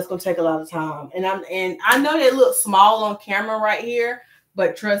that's going to take a lot of time. And I know they look small on camera right here,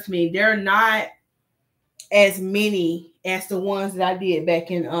 but trust me, they're not as many as the ones that I did back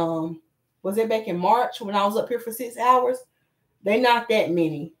in, was it back in March when I was up here for 6 hours? They're not that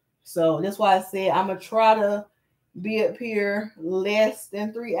many. So that's why I said I'm going to try to be up here less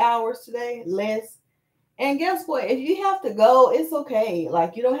than 3 hours today. Less. And guess what? If you have to go, it's okay.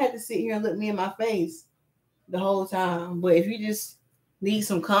 Like, you don't have to sit here and look me in my face the whole time. But if you just need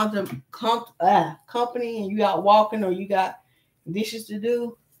some company and you out walking or you got dishes to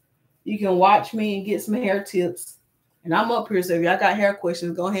do, you can watch me and get some hair tips. And I'm up here, so if y'all got hair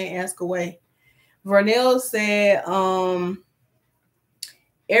questions, go ahead and ask away. Vernell said,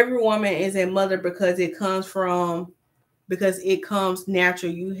 every woman is a mother because it comes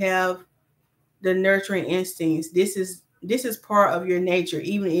natural. You have the nurturing instincts. This is part of your nature,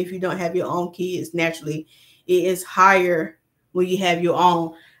 even if you don't have your own kids. Naturally, it is higher when you have your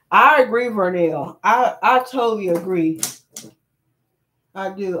own. I agree, Vernell. I totally agree.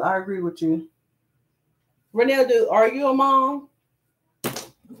 I do. I agree with you. Vernell, are you a mom?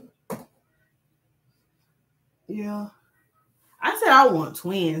 Yeah. I said I want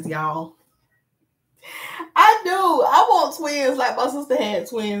twins, y'all. I do. I want twins like my sister had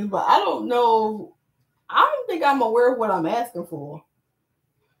twins, but I don't know. I don't think I'm aware of what I'm asking for.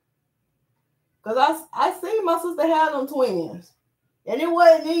 Because I seen my sister had them twins. And it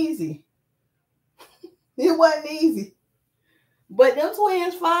wasn't easy. It wasn't easy. But them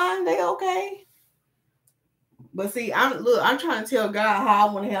twins fine. They okay. But see, I'm trying to tell God how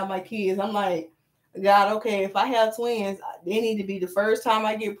I want to have my kids. I'm like, God, okay, if I have twins, they need to be the first time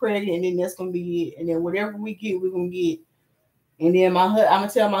I get pregnant, and then that's gonna be it. And then whatever we get, we're gonna get. And then I'm gonna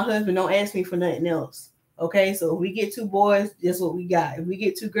tell my husband, don't ask me for nothing else. Okay, so if we get 2 boys, that's what we got. If we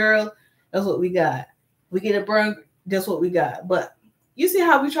get 2 girls, that's what we got. If we get a burn, that's what we got. But you see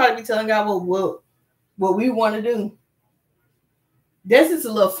how we try to be telling God what we want to do. That's just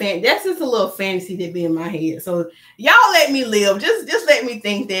a little fantasy that be in my head. So y'all let me live. Just let me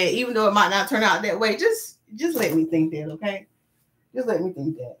think that, even though it might not turn out that way. Just let me think that, okay? Just let me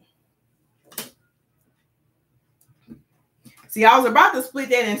think that. See, I was about to split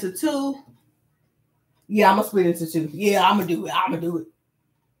that into 2. Yeah, I'm gonna split it into 2. Yeah, I'm gonna do it. I'm gonna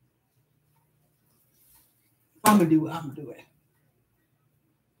do it.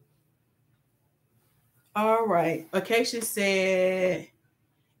 All right. Acacia said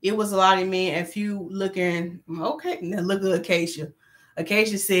it was a lot of men and few looking. Okay, now look at Acacia.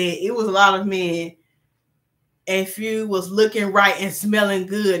 Acacia said it was a lot of men and few was looking right and smelling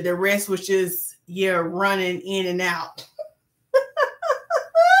good. The rest was just, running in and out.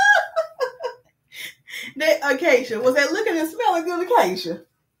 Acacia, was that looking and smelling good, Acacia?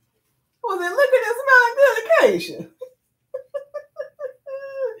 Was it looking and smelling good, Acacia?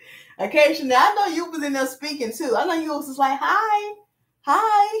 Acacia, now I know you was in there speaking too. I know you was just like, hi.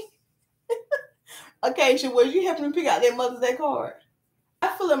 Acacia, was you helping them pick out their Mother's Day card? I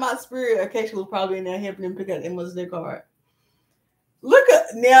feel in my spirit, Acacia was probably in there helping them pick out their Mother's Day card. Look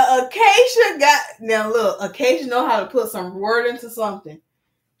at now, Acacia know how to put some word into something.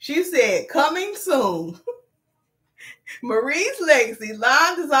 She said, coming soon. Marie's Legacy,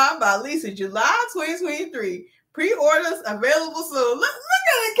 line designed by Lisa, July 2023. Pre-orders available soon. Look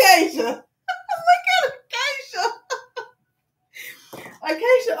at Acacia. Look at Acacia.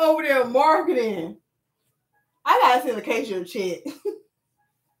 Acacia over there marketing. I gotta send Acacia a check.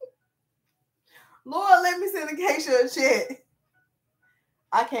 Lord, let me send Acacia a check.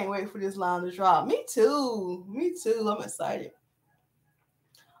 I can't wait for this line to drop. Me too. Me too. I'm excited.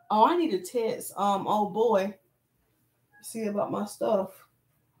 Oh, I need to text oh boy. See about my stuff.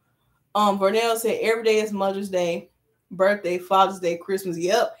 Vernell said every day is Mother's Day, birthday, Father's Day, Christmas.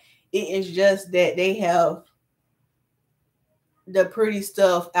 Yep. It is just that they have the pretty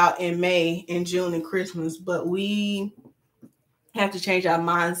stuff out in May and June and Christmas, but we have to change our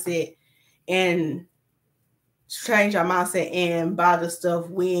mindset and buy the stuff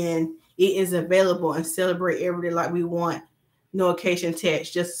when it is available and celebrate every day like we want. No occasion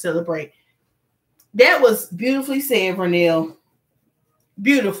text, just celebrate. That was beautifully said, Vernell.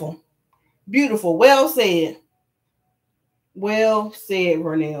 Beautiful. Beautiful. Well said. Well said,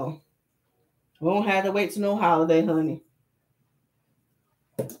 Vernell. We don't have to wait till no holiday, honey.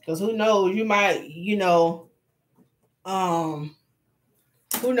 Because who knows? You might,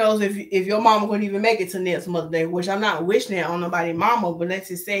 who knows if your mama couldn't even make it to next Mother's Day, which I'm not wishing it on nobody's mama, but let's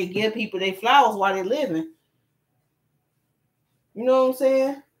just say give people their flowers while they're living. You know what I'm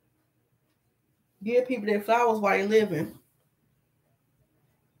saying? Give people their flowers while they're living.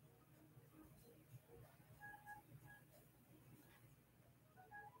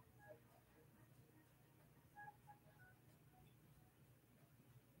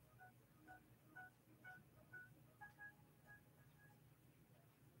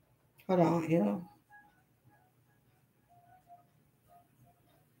 Hold on, yeah.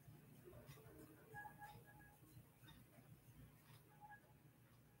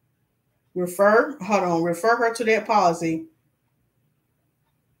 Refer her to that policy.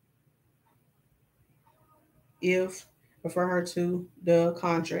 Refer her to the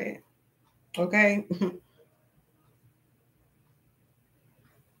contract. Okay?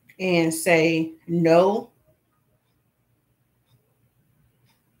 And say no.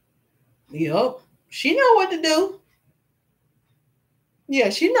 Yep. She know what to do. Yeah,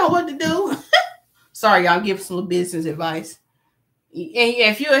 she know what to do. Sorry, y'all, give some business advice. And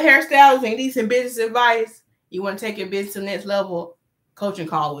if you're a hairstylist and need some business advice, you want to take your business to the next level, coaching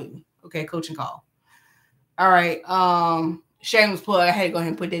call with me. Okay, coaching call. All right. Shameless plug. I had to go ahead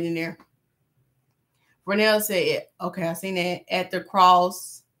and put that in there. Renelle said, okay, I seen that at the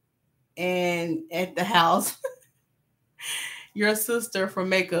cross and at the house. Your sister from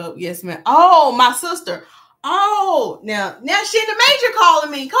makeup. Yes, ma'am. Oh, my sister. Oh, now Sheena Major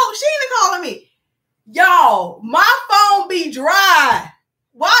calling me. Coach Sheena calling me. Y'all, my phone be dry.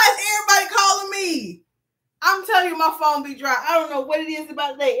 Why is everybody calling me? I'm telling you, my phone be dry. I don't know what it is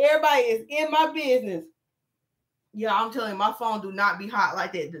about today. Everybody is in my business. Yeah, I'm telling you, my phone do not be hot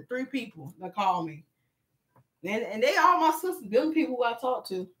like that. The 3 people that call me. And they all my sisters, them people who I talk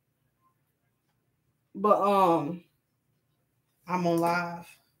to. But I'm on live.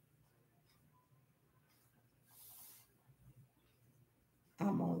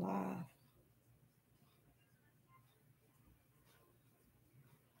 I'm on live.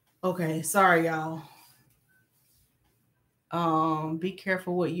 Okay, sorry, y'all. Be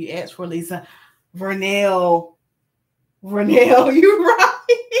careful what you ask for, Lisa. Vernell, you right.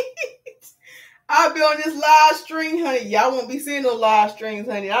 I'll be on this live stream, honey. Y'all won't be seeing no live streams,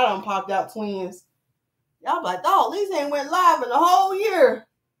 honey. I done popped out twins. Y'all like, oh, Lisa ain't went live in the whole year.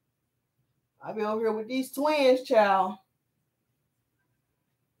 I'll be over here with these twins, child.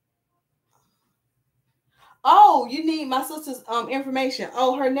 Oh, you need my sister's information.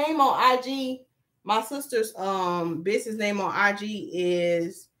 Oh, her name on IG. My sister's business name on IG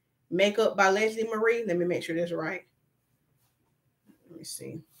is Makeup by Leslie Marie. Let me make sure that's right. Let me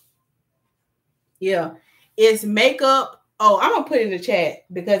see. Yeah, it's makeup. Oh, I'm gonna put it in the chat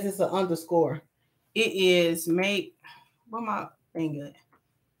because it's an underscore. It is where my thing at?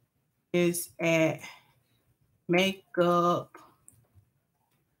 It's at makeup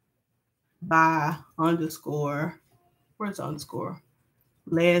by underscore. Where's the underscore?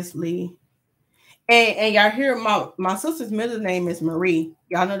 Leslie. And y'all hear my sister's middle name is Marie.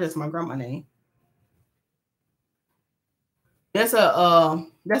 Y'all know that's my grandma name. That's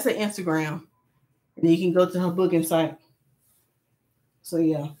an Instagram. And you can go to her booking site. So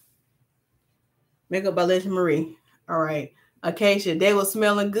yeah. Makeup by Leslie Marie. All right. Acacia, they were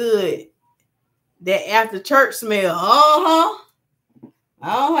smelling good. That after church smell.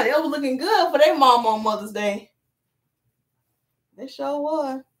 They were looking good for their mom on Mother's Day. They sure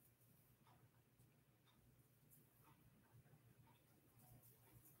was.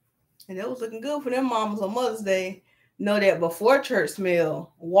 And it was looking good for them mamas on Mother's Day. Know that before church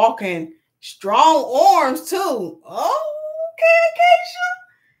smell, walking strong arms too. Oh, okay, Acacia.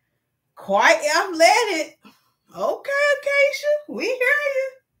 Quite athletic. Okay, Acacia. We hear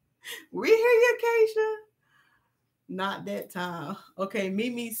you. We hear you, Acacia. Not that time. Okay,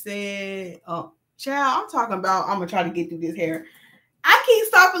 Mimi said, child, I'm talking about, I'm going to try to get through this hair. I keep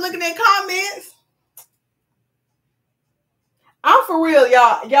stopping looking at comments. I'm for real,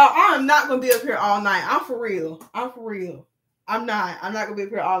 y'all. I am not going to be up here all night. I'm for real. I'm not going to be up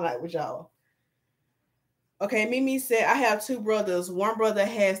here all night with y'all. Okay, Mimi said, I have 2 brothers. One brother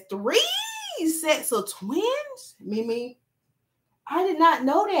has 3 sets of twins. Mimi, I did not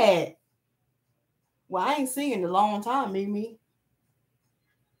know that. Well, I ain't seen you in a long time, Mimi.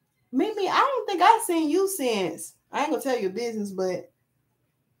 Mimi, I don't think I've seen you since. I ain't going to tell your business, but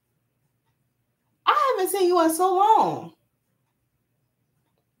I haven't seen you in so long.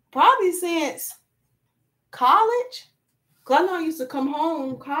 Probably since college. Because I know I used to come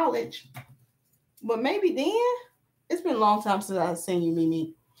home college. But maybe then. It's been a long time since I've seen you,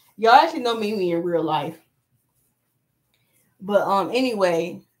 Mimi. Y'all actually know Mimi in real life. But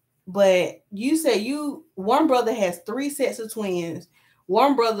anyway, but you say one brother has 3 sets of twins.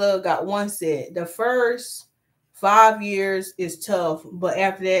 One brother got 1 set. The first 5 years is tough, but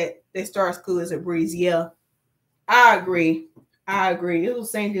after that, they start school as a breeze. Yeah, I agree. It was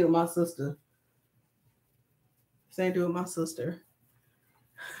the same deal with my sister.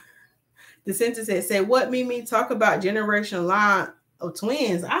 The sentence said, what Mimi talk about generational line of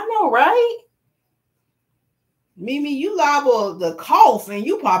twins? I know, right? Mimi, you liable the cough and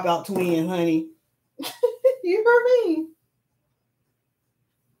you pop out twins, honey. You heard me.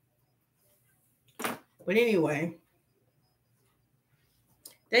 But anyway.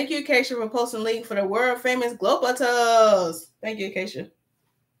 Thank you, Acacia, for posting a link for the world famous glow butters. Thank you, Acacia.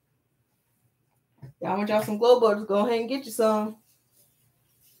 Y'all want y'all some glow butters? Go ahead and get you some.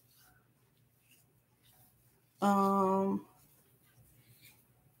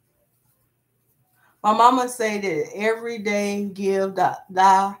 My mama say that every day give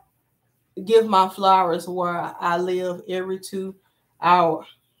my flowers where I live every 2 hours.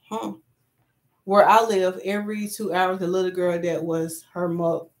 Where I live every 2 hours. The little girl, that was her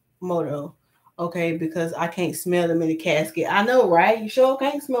motto. Okay, because I can't smell them in the casket. I know, right? You sure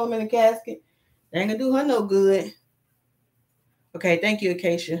can't smell them in the casket. They ain't gonna do her no good. Okay, thank you,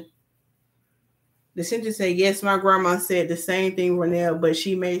 Acacia. The sentence said, yes, my grandma said the same thing, Renelle, but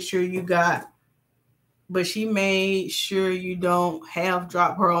she made sure you don't have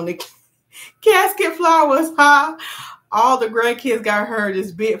drop her on the casket flowers, huh? All the grandkids got her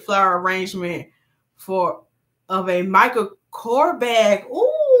this big flower arrangement of a Michael Kors bag.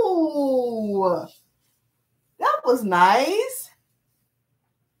 Ooh, that was nice.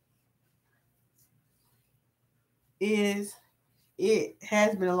 It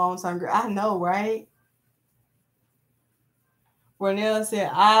has been a long time, girl. I know, right? Renelle said,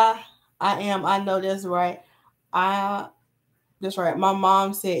 I know that's right. That's right. My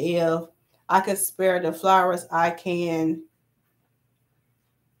mom said if I could spare the flowers, I can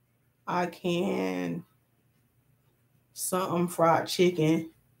something fried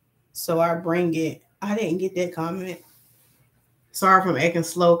chicken. So I bring it. I didn't get that comment. Sorry if I'm acting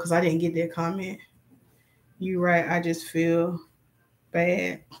slow because I didn't get that comment. You right. I just feel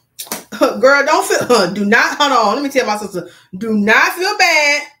bad. Girl, don't feel. Do not. Hold on. Let me tell my sister. Do not feel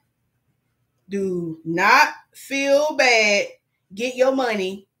bad. Do not feel bad. Get your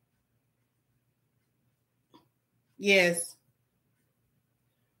money. Yes.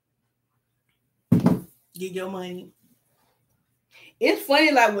 Get your money. It's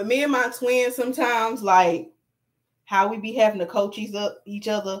funny, like with me and my twins, sometimes, like how we be having to coach each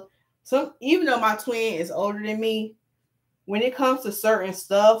other. Even though my twin is older than me, when it comes to certain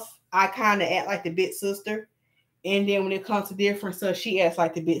stuff, I kind of act like the big sister. And then when it comes to different stuff, she acts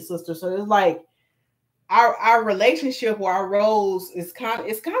like the big sister. So it's like our relationship or our roles is kind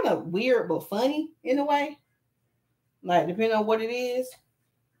of weird but funny in a way. Like depending on what it is.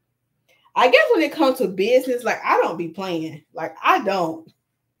 I guess when it comes to business, like I don't be playing. Like I don't.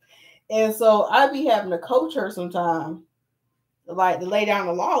 And so I be having to coach her sometimes, like to lay down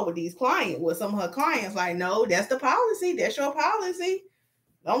the law with some of her clients. Like, no, that's the policy. That's your policy.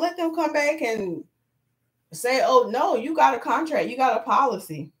 Don't let them come back and say, oh, no, you got a contract. You got a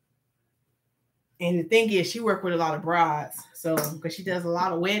policy. And the thing is, she worked with a lot of brides. So, because she does a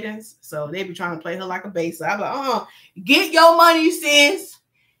lot of weddings. So, they be trying to play her like a base. So, I'm like, get your money, sis.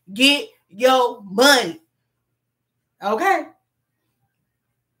 Get your money. Okay.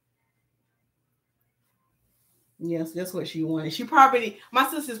 Yes, that's what she wanted. She probably, my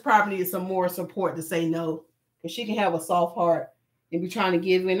sister's probably needs some more support to say no. Because she can have a soft heart and be trying to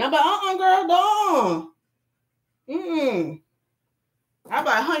give in. I'm like, girl, don't. I'm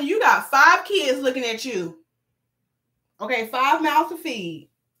like, honey, you got 5 kids looking at you. Okay, 5 mouths to feed.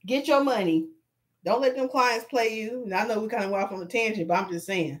 Get your money. Don't let them clients play you. And I know we kind of went off on a tangent, but I'm just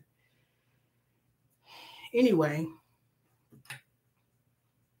saying. Anyway.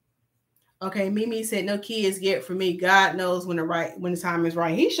 Okay, Mimi said no kids yet for me. God knows when the time is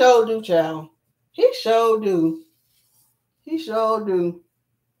right. He sure do, child. He sure do. He sure do.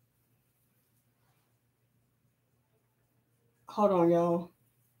 Hold on, y'all.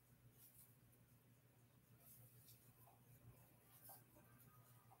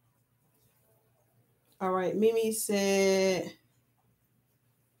 All right, Mimi said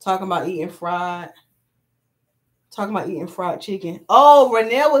talking about eating fried chicken. Oh,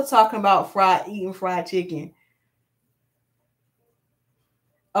 Renelle was talking about eating fried chicken.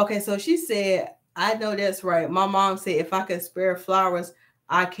 Okay, so she said, I know that's right. My mom said if I can spare flowers,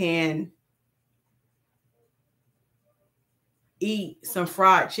 I can eat some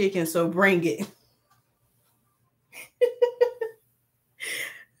fried chicken, so bring it.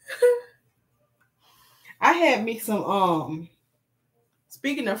 I had me some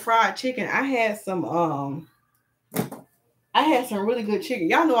speaking of fried chicken, I had some really good chicken.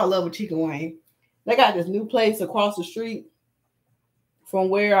 Y'all know I love a chicken wing. They got this new place across the street from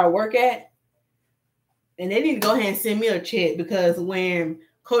where I work at. And they need to go ahead and send me a check because when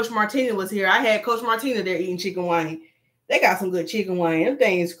Coach Martina was here, I had Coach Martina there eating chicken wing. They got some good chicken wing. Them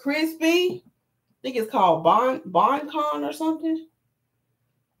things crispy. I think it's called Bon or something.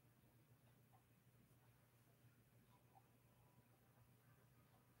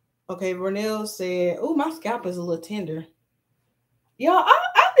 Okay, Vernell said, "Oh, my scalp is a little tender." Y'all,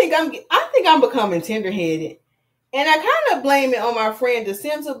 I think I'm becoming tender-headed. And I kind of blame it on my friend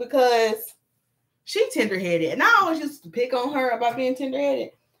DeCenza because she tender-headed. And I always used to pick on her about being tender-headed.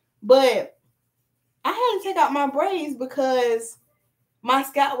 But I had to take out my braids because my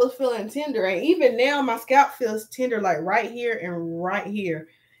scalp was feeling tender. And even now, my scalp feels tender like right here and right here.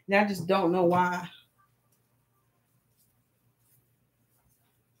 And I just don't know why.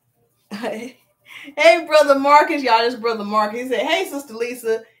 Hey, Brother Marcus. Y'all, this Brother Marcus. He said, hey, Sister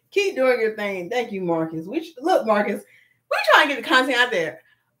Lisa, keep doing your thing. Thank you, Marcus. Look, Marcus, we're trying to get the content out there.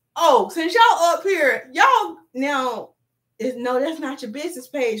 Oh, since y'all up here, y'all now, no, that's not your business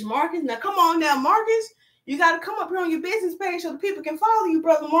page, Marcus. Now, come on now, Marcus. You got to come up here on your business page so the people can follow you,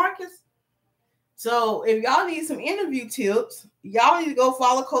 Brother Marcus. So if y'all need some interview tips, y'all need to go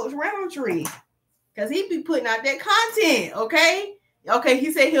follow Coach Roundtree because he be putting out that content, okay? Okay,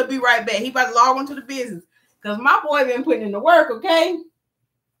 he said he'll be right back. He about to log onto the business because my boy been putting in the work, okay?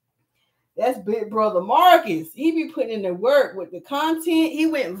 That's big brother Marcus. He be putting in the work with the content. He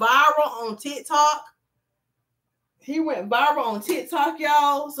went viral on TikTok.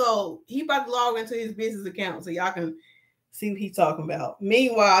 Y'all. So he about to log into his business account so y'all can see what he's talking about.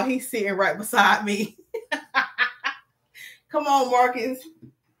 Meanwhile, he's sitting right beside me. Come on, Marcus.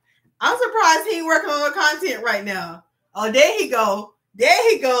 I'm surprised he ain't working on the content right now. Oh, there he go.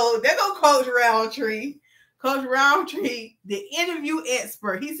 There go Coach Roundtree. Coach Roundtree, the interview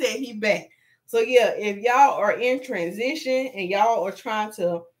expert. He said he back. So yeah, if y'all are in transition and y'all are trying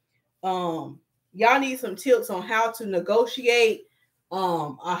to y'all need some tips on how to negotiate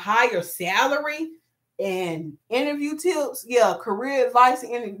a higher salary and interview tips. Yeah, career advice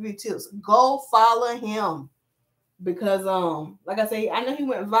and interview tips. Go follow him. Because like I say, I know he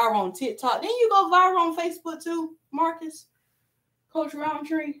went viral on TikTok. Didn't you go viral on Facebook too, Marcus? Coach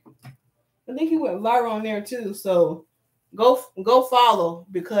Roundtree? I think he went viral on there too. So go follow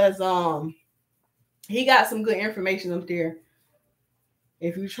because he got some good information up there.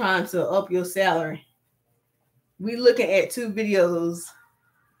 If you're trying to up your salary. We looking at 2 videos.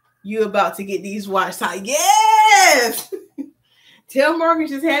 You about to get these watch time. Yes! Tell Marcus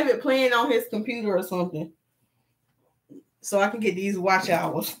just have it playing on his computer or something. So I can get these watch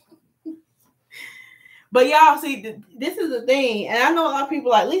hours. But y'all see, this is the thing. And I know a lot of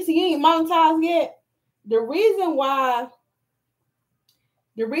people like, Lisa, you ain't monetized yet. The reason why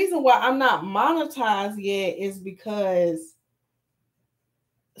I'm not monetized yet is because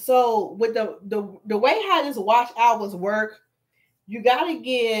so with the way how this watch hours work, you gotta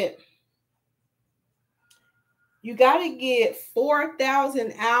get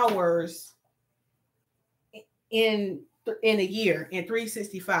 4,000 hours in a year in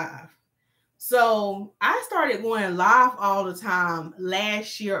 365. So I started going live all the time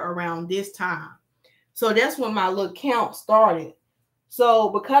last year around this time. So that's when my little count started. So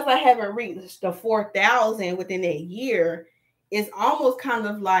because I haven't reached the 4,000 within that year, it's almost kind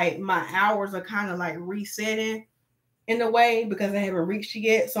of like my hours are kind of like resetting in a way because I haven't reached it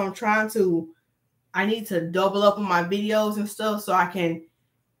yet. So I need to double up on my videos and stuff so I can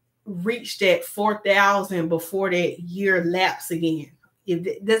reach that 4,000 before that year lapse again.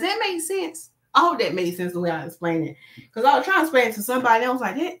 Does that make sense? I hope that made sense the way I explained it. Because I was trying to explain it to somebody else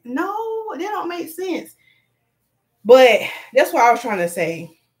like, no, that don't make sense. But that's what I was trying to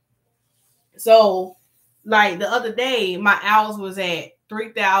say. So, like the other day, my hours was at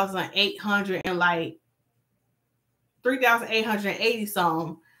 3,800 and like 3,880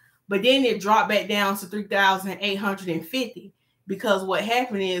 some. But then it dropped back down to 3,850 because what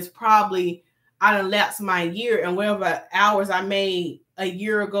happened is probably I done lapsed my year and whatever hours I made a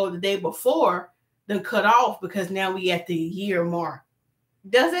year ago, the day before, then cut off because now we at the year mark.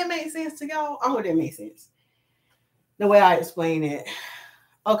 Does that make sense to y'all? I hope that makes sense. The way I explain it.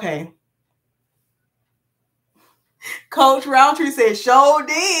 Okay. Coach Roundtree said, "Show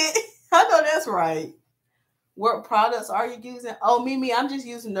did." I know that's right. What products are you using? Oh, Mimi, I'm just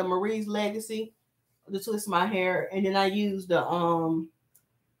using the Marie's Legacy to twist my hair. And then I use the,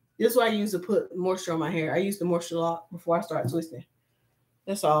 this is what I use to put moisture on my hair. I use the moisture lock before I start twisting.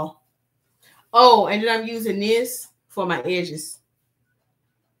 That's all. Oh, and then I'm using this for my edges.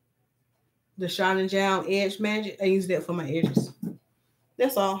 The Shine and Jam Edge Magic. I use that for my edges.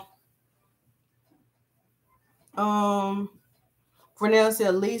 That's all. Fernell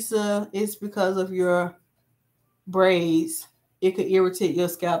said, Lisa, it's because of your braids. It could irritate your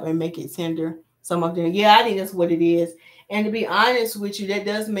scalp and make it tender. Some of them. Yeah, I think that's what it is. And to be honest with you, that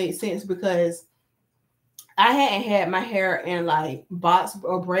does make sense because I hadn't had my hair in like box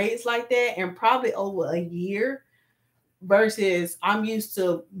or braids like that in probably over a year versus I'm used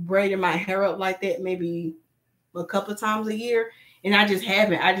to braiding my hair up like that maybe a couple of times a year. And I just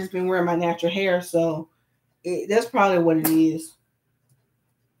haven't. I just been wearing my natural hair. So that's probably what it is.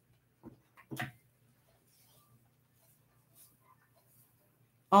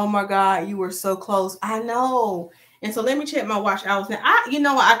 Oh my God, you were so close. I know. And so let me check my watch hours. Now,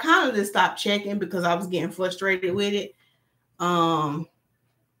 I kind of just stopped checking because I was getting frustrated with it. I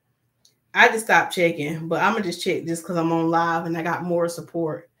just stopped checking, but I'm gonna just check just because I'm on live and I got more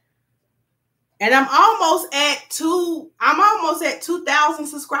support. And I'm almost at 2,000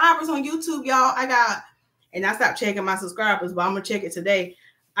 subscribers on YouTube, y'all. And I stopped checking my subscribers, but I'm gonna check it today.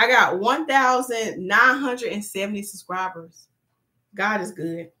 I got 1,970 subscribers. God is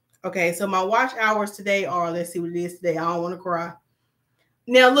good. Okay, so my watch hours today are, let's see what it is today. I don't want to cry.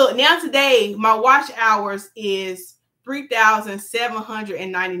 Now, look, today, my watch hours is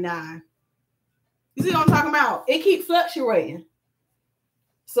 3,799. You see what I'm talking about? It keeps fluctuating.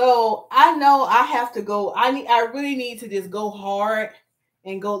 So I know I have to go. I really need to just go hard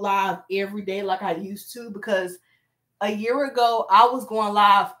and go live every day like I used to, because a year ago, I was going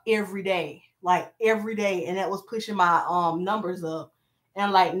live every day, like every day. And that was pushing my numbers up.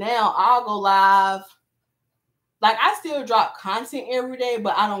 And like now I'll go live. Like I still drop content every day,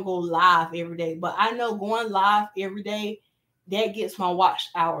 but I don't go live every day. But I know going live every day, that gets my watch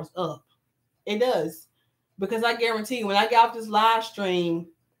hours up. It does. Because I guarantee you, when I get off this live stream,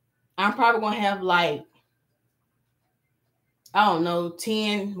 I'm probably going to have like, I don't know,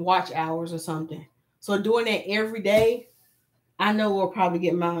 10 watch hours or something. So doing that every day, I know we'll probably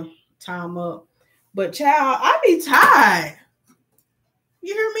get my time up. But child, I be tired.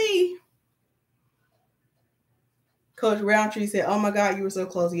 You hear me? Coach Roundtree said, oh my God, you were so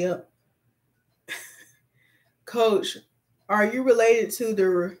close. Yep. Coach, are you related to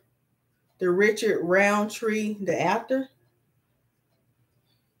the Richard Roundtree, the actor?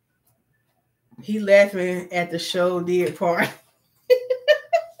 He laughing at the show did part.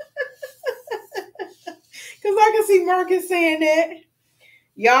 Because I can see Marcus saying that.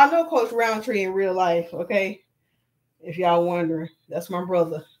 Y'all know Coach Roundtree in real life, okay? If y'all wondering, that's my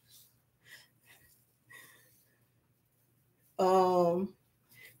brother.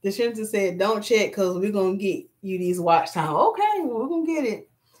 The Shinta said, don't check because we're going to get you these watch time. Okay, well, we're going to get it.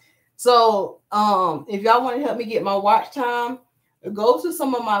 So if y'all want to help me get my watch time, go to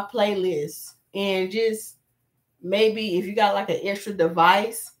some of my playlists and just maybe if you got like an extra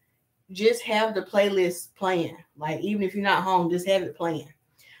device, just have the playlist playing. Like even if you're not home, just have it playing.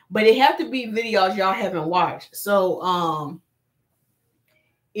 But it have to be videos y'all haven't watched. So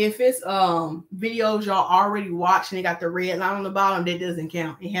if it's videos y'all already watched and they got the red line on the bottom, that doesn't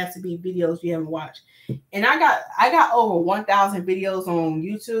count. It has to be videos you haven't watched. And I got over 1,000 videos on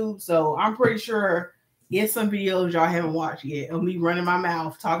YouTube, so I'm pretty sure it's some videos y'all haven't watched yet of me running my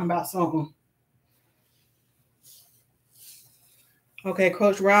mouth talking about something. Okay,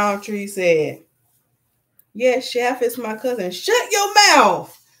 Coach Roundtree said, yes, Chef, it's my cousin. Shut your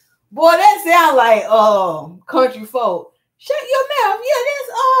mouth. Boy, that sound like country folk. Shut your mouth. Yeah, that's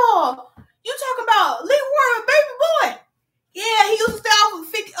you talk about Lee Warren, baby boy. Yeah, he used to stay off of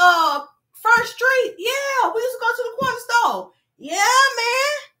 50 First Street. Yeah, we used to go to the corner store. Yeah,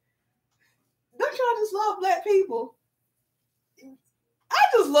 man. Don't y'all just love black people? I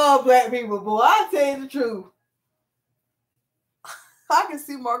just love black people, boy. I tell you the truth. I can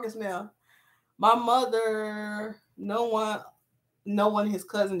see Marcus now. My mother, no one, his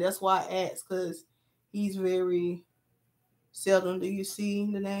cousin. That's why I asked, because he's very seldom. Do you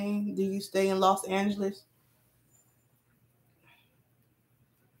see the name? Do you stay in Los Angeles?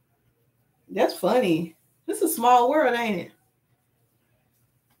 That's funny. This is a small world, ain't it?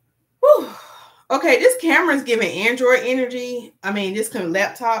 Whew. Okay, this camera's giving Android energy. I mean, this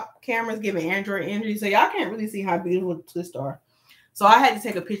laptop camera's giving Android energy, so y'all can't really see how beautiful the twists are. So I had to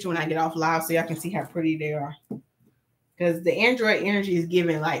take a picture when I get off live so y'all can see how pretty they are. Because the Android energy is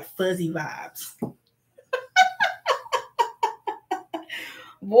giving like fuzzy vibes.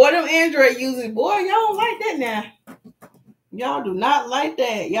 Boy, them Android users, boy, y'all don't like that now. Y'all do not like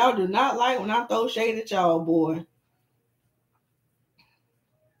that. Y'all do not like when I throw shade at y'all, boy.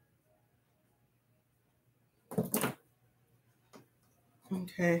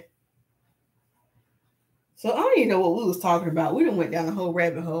 Okay. So I don't even know what we was talking about. We done went down the whole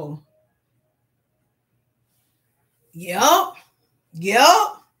rabbit hole. Yup.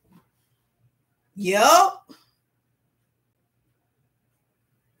 Yup. Yup.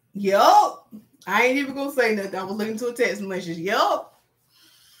 Yup. I ain't even gonna say nothing. I was looking to a text message. Yup.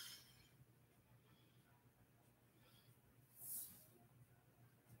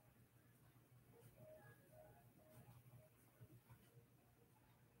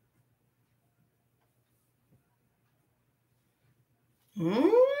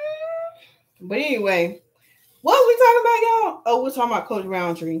 But anyway, what was we talking about, y'all? Oh, we're talking about Coach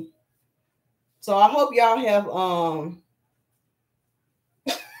Roundtree. So I hope y'all have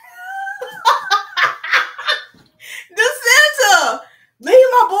DeCenta, leave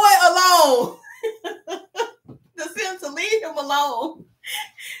my boy alone. DeCenta, leave him alone.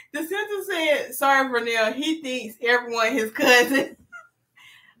 DeCenta said, sorry, Vernell, he thinks everyone his cousin.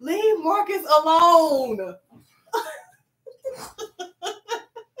 Leave Marcus alone.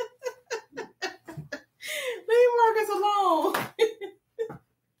 Leave Marcus alone.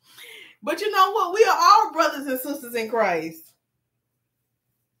 But you know what? We are all brothers and sisters in Christ.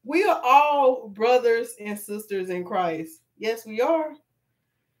 We are all brothers and sisters in Christ. Yes, we are.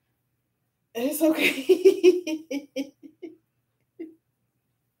 It's okay.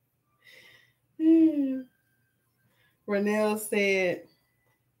 Renelle said,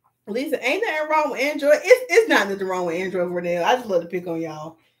 Lisa, ain't nothing wrong with Android. It's not nothing wrong with Android, Renelle. I just love to pick on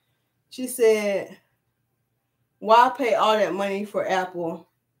y'all. She said, why pay all that money for Apple?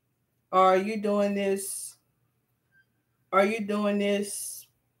 Are you doing this? Are you doing this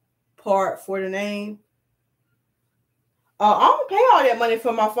part for the name? I don't pay all that money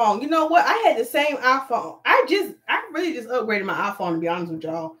for my phone. You know what? I had the same iPhone. I really just upgraded my iPhone, to be honest with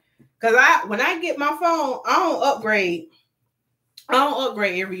y'all. Because when I get my phone, I don't upgrade. I don't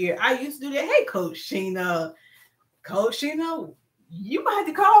upgrade every year. I used to do that. Hey, Coach Sheena. Coach Sheena, you might have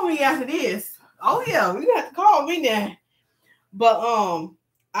to call me after this. Oh yeah, you have to call me now. But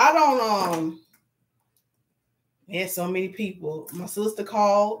I don't there's so many people. My sister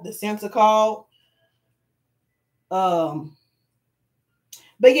called, the center called. But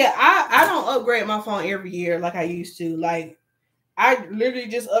yeah, I don't upgrade my phone every year like I used to. Like I literally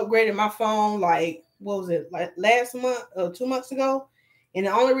just upgraded my phone like, what was it, like last month or 2 months ago? And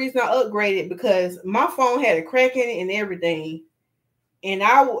the only reason I upgraded because my phone had a crack in it and everything. And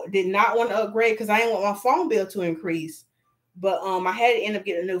I did not want to upgrade because I didn't want my phone bill to increase. But I had to end up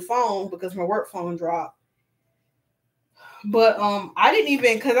getting a new phone because my work phone dropped. But I didn't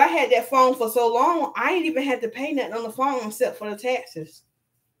even, because I had that phone for so long, I didn't even have to pay nothing on the phone except for the taxes.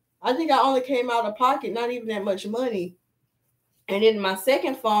 I think I only came out of pocket, not even that much money. And then my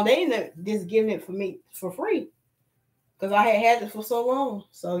second phone, they ended up just giving it for me for free because I had it for so long.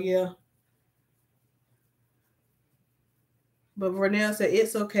 So yeah. But Vernell said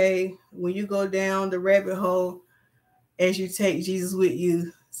it's okay when you go down the rabbit hole as you take Jesus with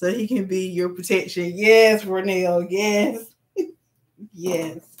you so he can be your protection. Yes, Vernell. Yes.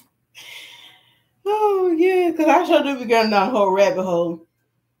 Yes. Oh, yeah. Because I sure do be going down the whole rabbit hole.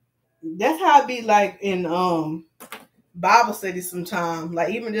 That's how I be like in Bible study sometimes. Like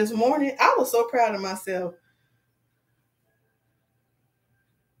even this morning, I was so proud of myself.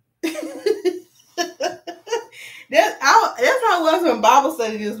 That's how it was in Bible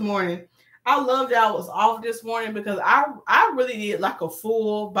study this morning. I love that I was off this morning because I really did like a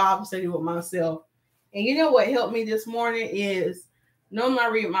full Bible study with myself. And you know what helped me this morning is normally I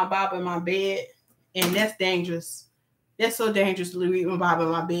read my Bible in my bed, and that's dangerous. That's so dangerous to read my Bible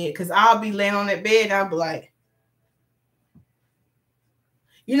in my bed because I'll be laying on that bed and I'll be like,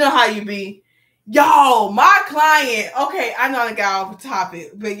 you know how you be. Y'all, my client, okay, I know I got off the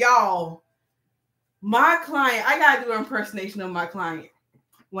topic, but y'all, my client, I got to do an impersonation of my client.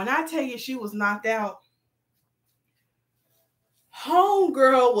 When I tell you she was knocked out,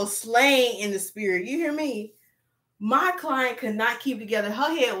 homegirl was slain in the spirit. You hear me? My client could not keep together.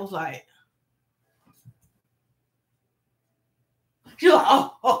 Her head was like, she was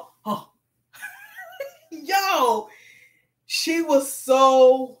like, oh. Yo, she was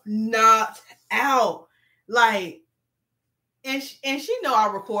so knocked out. Like, and she know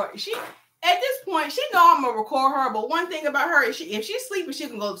I record. She at this point, she know I'm gonna record her. But one thing about her is if she's sleeping, she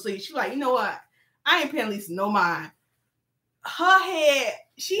can go to sleep. She's like, you know what? I ain't paying Lisa no mind. Her head,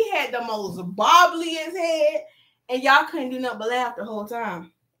 she had the most bobbliest head, and y'all couldn't do nothing but laugh the whole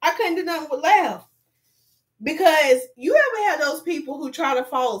time. I couldn't do nothing but laugh. Because you ever have those people who try to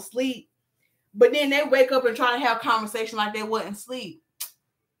fall asleep, but then they wake up and try to have conversation like they wasn't asleep.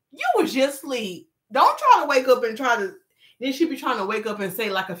 You was just asleep. Don't try to wake up and then she be trying to wake up and say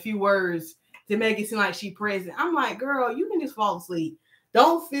like a few words to make it seem like she present. I'm like, girl, you can just fall asleep.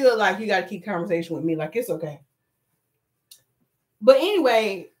 Don't feel like you got to keep conversation with me. Like, it's okay. But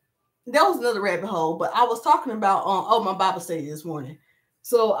anyway, that was another rabbit hole. But I was talking about my Bible study this morning.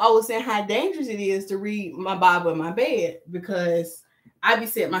 So I was saying how dangerous it is to read my Bible in my bed because I be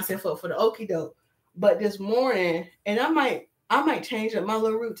setting myself up for the okie doke. But this morning, and I might change up my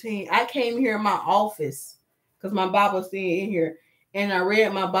little routine. I came here in my office because my Bible's still in here, and I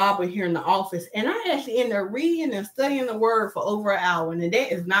read my Bible here in the office. And I actually ended up reading and studying the Word for over an hour, and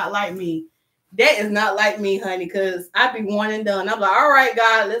that is not like me. That is not like me, honey, because I be one and done. I'm like, all right,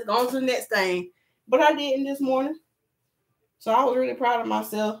 God, let's go on to the next thing. But I didn't this morning. So I was really proud of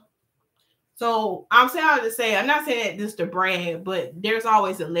myself. So I'm saying to say, I'm not saying that just to brag, but there's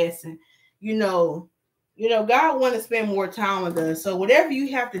always a lesson. You know, God want to spend more time with us. So whatever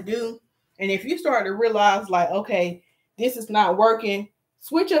you have to do, and if you start to realize like, okay, this is not working,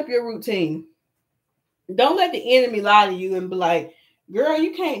 switch up your routine. Don't let the enemy lie to you and be like, girl,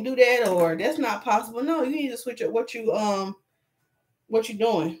 you can't do that, or that's not possible. No, you need to switch up what you're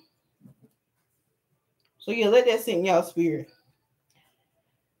doing. So yeah, let that sit in y'all spirit.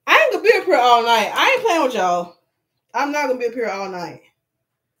 I ain't gonna be up here all night. I ain't playing with y'all. I'm not gonna be up here all night.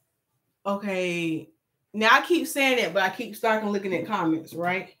 Okay. Now I keep saying it, but I keep starting looking at comments,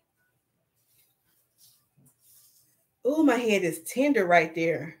 right? Oh, my head is tender right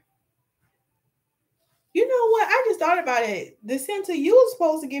there. You know what? I just thought about it. The center, you were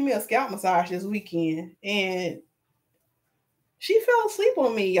supposed to give me a scalp massage this weekend, and she fell asleep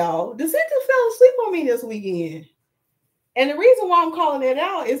on me, y'all. The center fell asleep on me this weekend. And the reason why I'm calling it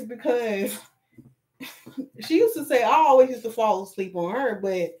out is because she used to say I always used to fall asleep on her,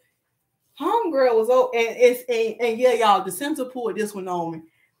 but homegirl was and yeah, y'all, the center pulled this one on me.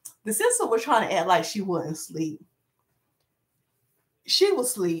 The center was trying to act like she wasn't asleep. She was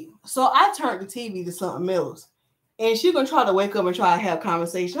asleep. So I turned the TV to something else. And she gonna try to wake up and try to have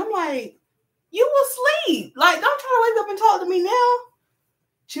conversation. I'm like, you asleep. Like, don't try to wake up and talk to me now.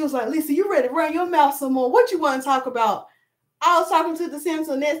 She was like, Lisa, you ready to run your mouth some more? What you want to talk about? I was talking to the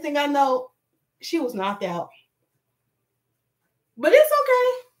center. Next thing I know, she was knocked out. But it's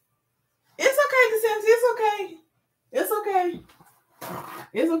okay. It's okay, the center. It's okay. It's okay.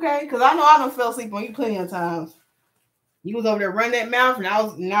 It's okay. Because I know I done fell asleep on you plenty of times. You was over there running that mouth, and I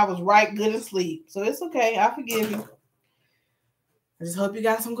was right good asleep. So it's okay. I forgive you. I just hope you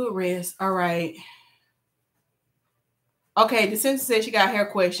got some good rest. All right. Okay, the center said she got a hair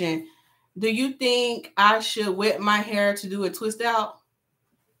question. Do you think I should wet my hair to do a twist out?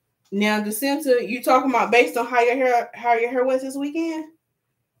 Now, the center, you talking about based on how your hair was this weekend?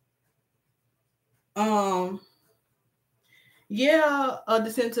 Yeah,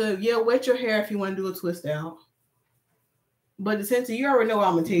 the center, yeah, wet your hair if you want to do a twist out. But the center, you already know what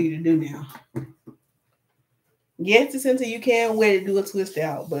I'm gonna tell you to do now. Yes, the center, you can wet it, do a twist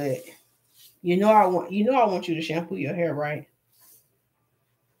out, but I want you to shampoo your hair, right?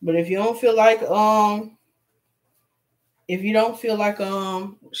 But if you don't feel like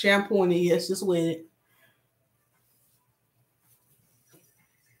shampooing it, yes, just wet it.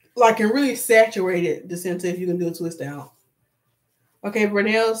 Like, and really saturate it, the center, if you can do a twist out. Okay,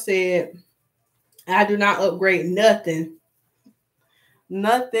 Brunel said, I do not upgrade nothing.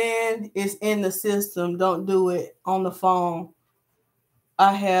 Nothing is in the system. Don't do it on the phone.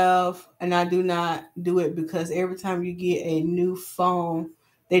 I have, and I do not do it because every time you get a new phone,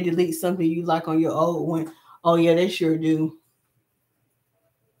 they delete something you like on your old one. Oh yeah, they sure do.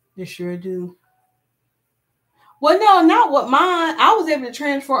 They sure do. Well, no, not what mine. I was able to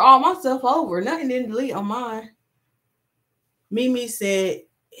transfer all my stuff over. Nothing didn't delete on mine. Mimi said,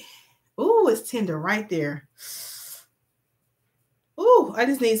 "Ooh, it's tender right there. Ooh, I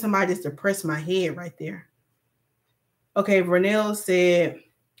just need somebody just to press my head right there." Okay, Vernell said,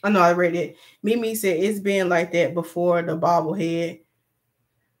 "I know I read it." Mimi said, "It's been like that before the bobblehead.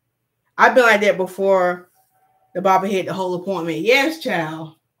 I've been like that before the bobblehead the whole appointment." Yes,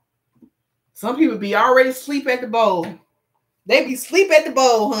 child. Some people be already asleep at the bowl. They be asleep at the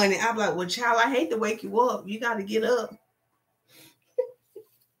bowl, honey. I'm like, well, child, I hate to wake you up. You got to get up.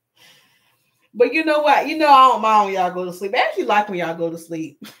 But you know what? You know I don't mind when y'all go to sleep. I actually like when y'all go to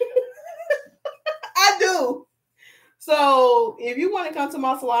sleep. I do. So if you want to come to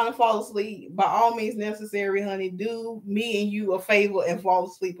my salon and fall asleep, by all means necessary, honey, do me and you a favor and fall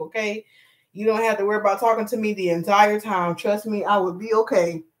asleep, okay? You don't have to worry about talking to me the entire time. Trust me, I would be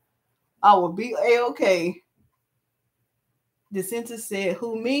okay. I would be okay. The center said,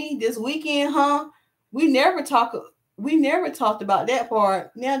 "Who, me? This weekend, huh? We never talked about that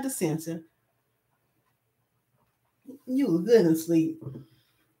part." Now the center. You was good in sleep.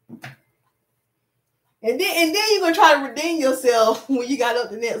 And then you're gonna try to redeem yourself when you got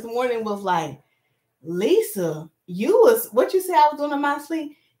up the next morning and was like, "Lisa, you was what you said I was doing in my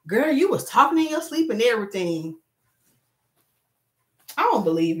sleep? Girl, you was talking in your sleep and everything." I don't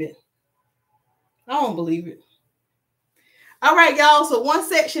believe it. I don't believe it. All right, y'all. So one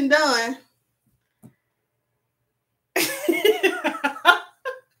section done.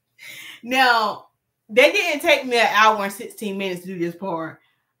 Now, they didn't take me an hour and 16 minutes to do this part.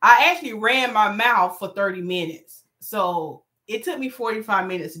 I actually ran my mouth for 30 minutes. So it took me 45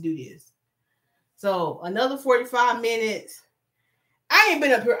 minutes to do this. So another 45 minutes. I ain't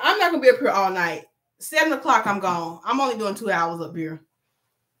been up here. I'm not going to be up here all night. 7 o'clock, I'm gone. I'm only doing 2 hours up here.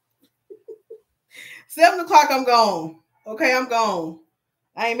 7 o'clock, I'm gone. Okay, I'm gone.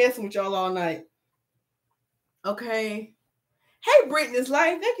 I ain't messing with y'all all night. Okay. Hey, Brittany's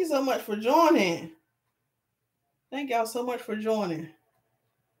Life. Thank you so much for joining. Thank y'all so much for joining.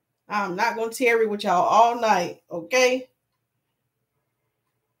 I'm not going to tarry with y'all all night. Okay.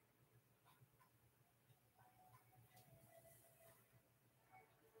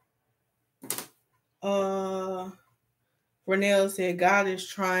 Renelle said, God is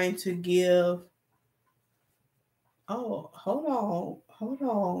trying to give. Oh, hold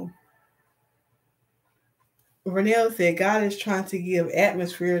on. Renelle said, God is trying to give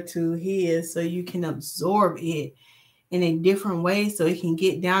atmosphere to his so you can absorb it in a different way so it can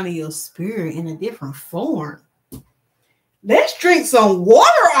get down to your spirit in a different form. Let's drink some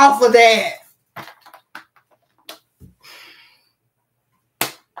water off of that.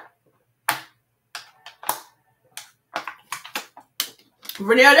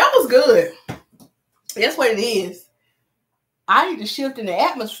 Renelle, that was good. That's what it is. I need to shift in the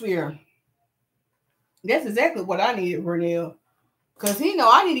atmosphere. That's exactly what I needed, Renelle. Because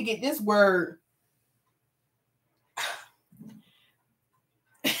I need to get this word.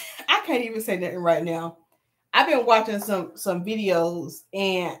 I can't even say nothing right now. I've been watching some videos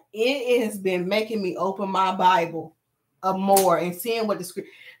and it has been making me open my Bible more and seeing what the script.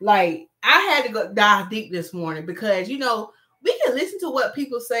 Like, I had to go dive deep this morning because we can listen to what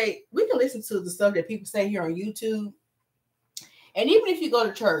people say. We can listen to the stuff that people say here on YouTube. And even if you go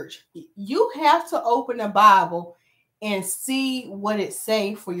to church, you have to open the Bible and see what it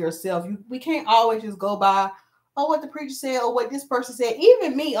say for yourself. We can't always just go by, what the preacher said or what this person said.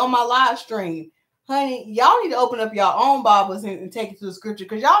 Even me on my live stream, honey, y'all need to open up your own Bibles and take it to the scripture.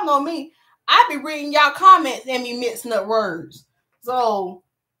 Because y'all know me, I be reading y'all comments and be mixing up words. So,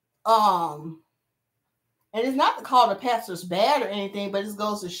 and it's not to call the pastors bad or anything, but it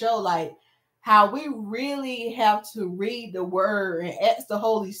goes to show like how we really have to read the word and ask the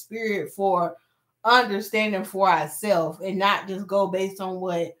Holy Spirit for understanding for ourselves and not just go based on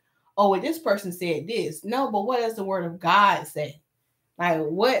what this person said this. No, but what does the word of God say? Like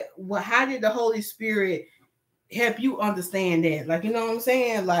how did the Holy Spirit help you understand that? Like, you know what I'm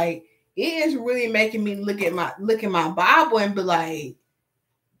saying? Like, it is really making me look at my Bible and be like,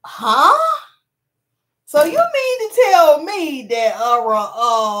 huh? So you mean to tell me that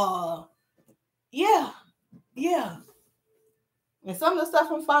yeah. And some of the stuff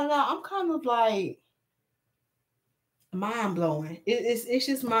I'm finding out, I'm kind of like mind blowing. It's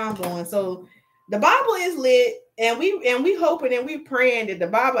just mind blowing. So the Bible is lit, And we hoping and we praying that the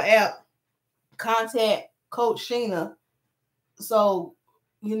Bible app contact Coach Sheena, so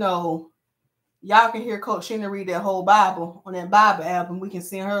y'all can hear Coach Sheena read that whole Bible on that Bible app, and we can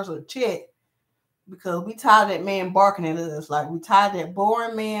send her a check, because we tired of that man barking at us. Like, we tired of that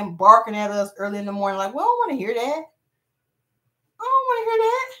boring man barking at us early in the morning. Like, we don't want to hear that. I don't want to hear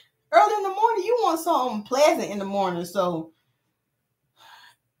that. Early in the morning, you want something pleasant in the morning. So,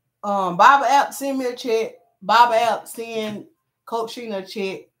 Bible app, send me a check. Bible app, send Coach Sheena a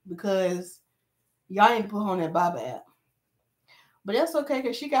check, because y'all need to put her on that Bible app. But that's okay,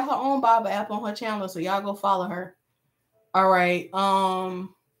 because she got her own Bible app on her channel, so y'all go follow her. All right.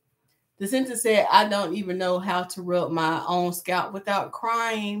 The sentence said, I don't even know how to rub my own scalp without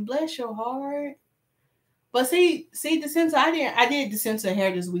crying. Bless your heart. But see, the sentence, I did the sentence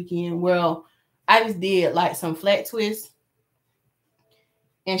hair this weekend. Well, I just did like some flat twists,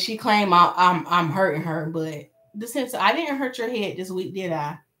 and she claimed I'm hurting her. But the sentence, I didn't hurt your head this week, did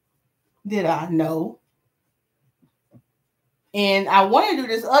I? Did I? No. And I want to do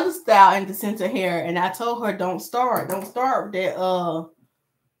this other style in the center hair, and I told her don't start that.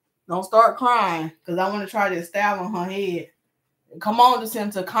 Don't start crying, because I want to try this style on her head. Come on, the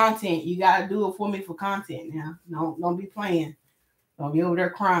center content. You gotta do it for me for content now. Don't be playing. Don't be over there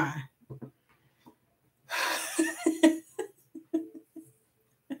crying.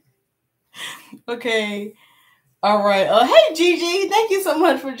 Okay. All right. Hey Gigi, thank you so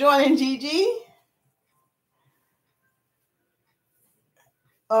much for joining, Gigi.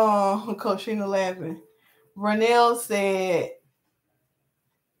 Coach Sheena laughing. Renelle said,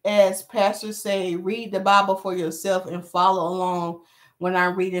 as pastors say, read the Bible for yourself and follow along when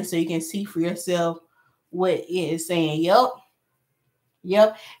I'm reading, so you can see for yourself what it is saying. Yep.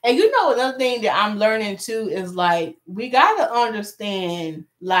 And another thing that I'm learning too is, like, we got to understand,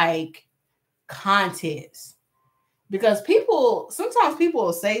 like, context. Because sometimes people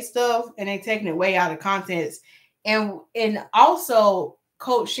will say stuff and they taking it way out of context. And also,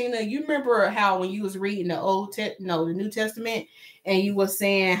 Coach Sheena, you remember how when you was reading the New Testament, and you were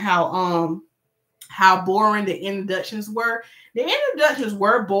saying how boring the introductions were. The introductions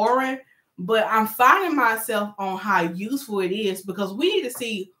were boring, but I'm finding myself on how useful it is, because we need to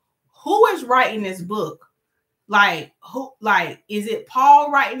see who is writing this book. Like, is it Paul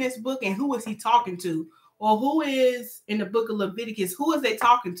writing this book, and who is he talking to? Or who is in the book of Leviticus? Who is they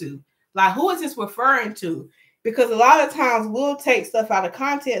talking to? Like, who is this referring to? Because a lot of times we'll take stuff out of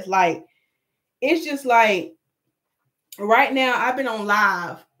context. Like, it's just like, right now I've been on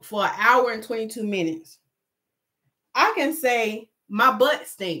live for 1 hour and 22 minutes. I can say my butt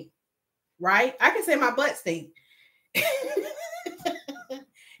stink, right? I can say my butt stink.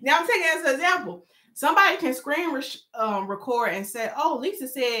 Now I'm taking it as an example. Somebody can screen record and say, oh, Lisa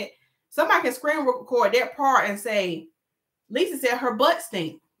said, somebody can screen record that part and say, Lisa said her butt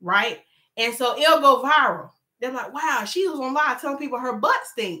stink, right? And so it'll go viral. They're like, wow, she was on live telling people her butt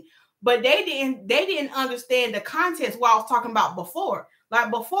stink. But they didn't understand the context what I was talking about before. Like,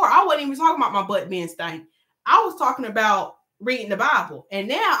 before, I wasn't even talking about my butt being stank. I was talking about reading the Bible. And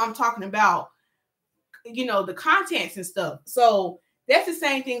now I'm talking about, the contents and stuff. So that's the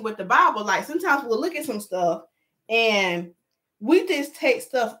same thing with the Bible. Like, sometimes we'll look at some stuff and we just take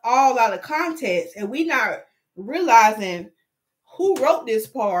stuff all out of context, and we not realizing who wrote this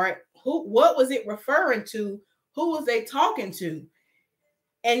part, what was it referring to, who was they talking to.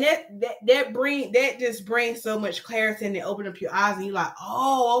 And that just brings so much clarity, and it open up your eyes, and you're like,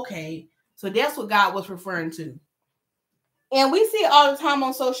 oh, okay. So that's what God was referring to. And we see it all the time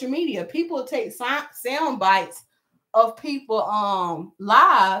on social media. People take sound bites of people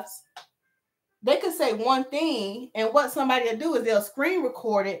lives. They could say one thing, and what somebody will do is they'll screen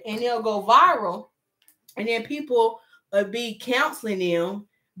record it, and they'll go viral. And then people will be counseling them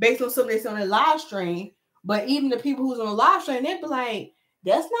based on something that's on a live stream. But even the people who's on a live stream, they'd be like,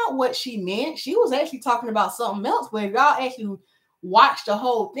 that's not what she meant. She was actually talking about something else. But if y'all actually watch the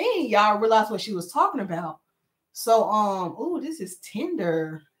whole thing, y'all realize what she was talking about. So, this is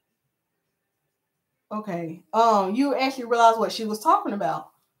tender. Okay. You actually realize what she was talking about.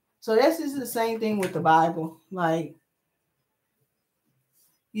 So this is the same thing with the Bible. Like,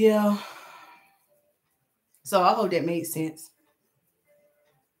 yeah. So I hope that made sense.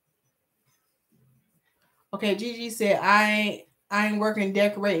 Okay, Gigi said, I ain't working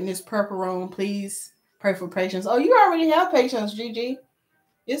decorating this purple room. Please pray for patience. Oh, you already have patience, Gigi.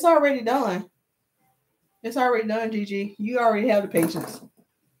 It's already done. It's already done, Gigi. You already have the patience.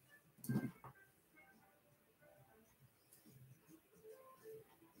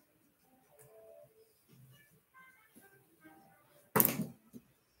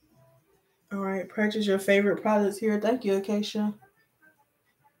 All right, purchase your favorite products here. Thank you, Acacia.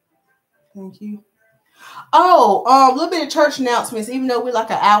 Thank you. Oh, a little bit of church announcements. Even though we're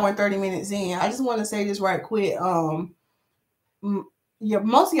like an hour and 30 minutes in, I just want to say this right quick. Yeah,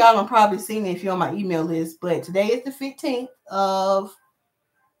 most of y'all have probably seen it if you're on my email list. But today is the 15th of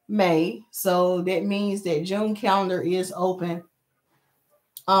May, so that means that June calendar is open.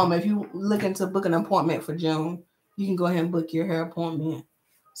 If you looking to book an appointment for June, you can go ahead and book your hair appointment.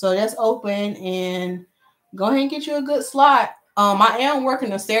 So that's open, and go ahead and get you a good slot. I am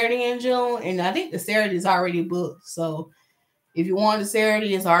working a Saturday in June, and I think the Saturday is already booked. So if you want the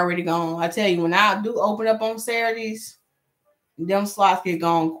Saturday, it's already gone. I tell you, when I do open up on Saturdays, them slots get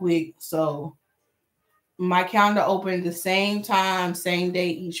gone quick. So my calendar open the same time, same day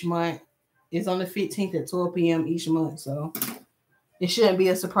each month. It's on the 15th at 12 p.m. each month. So it shouldn't be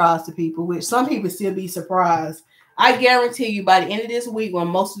a surprise to people, which some people still be surprised. I guarantee you by the end of this week, when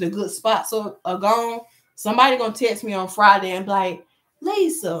most of the good spots are gone, somebody going to text me on Friday and be like,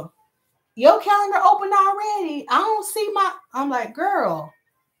 Lisa, your calendar open already. I don't see my... I'm like, girl,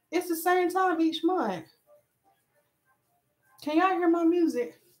 it's the same time each month. Can y'all hear my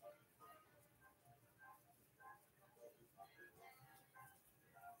music?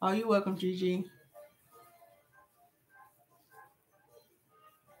 Oh, you're welcome, Gigi.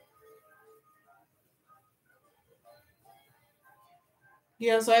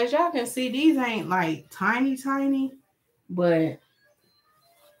 Yeah, so as y'all can see, these ain't like tiny, but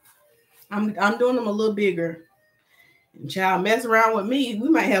I'm doing them a little bigger. And child, mess around with me, we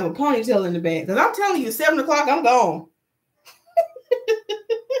might have a ponytail in the back. Because I'm telling you, 7 o'clock, I'm gone.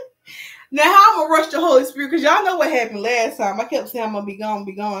 Now, how I'm going to rush the Holy Spirit? Because y'all know what happened last time. I kept saying I'm going to be gone.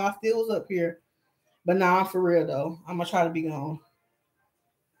 I still was up here. But now I'm for real, though. I'm going to try to be gone.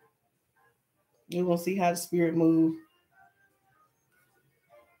 We're going to see how the Spirit moves.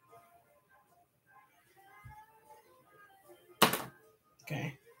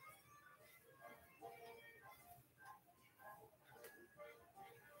 Okay.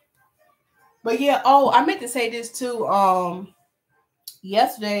 But yeah, I meant to say this too.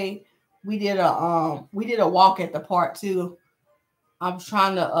 Yesterday we did a walk at the park too. I'm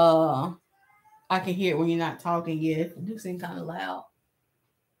trying to I can hear it when you're not talking yet. It do seem kind of loud.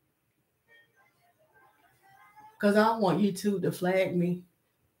 Cause I want YouTube to flag me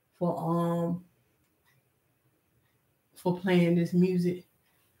for playing this music.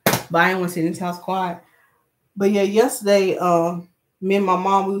 But I didn't want to sit in this house quiet. But yeah, yesterday, me and my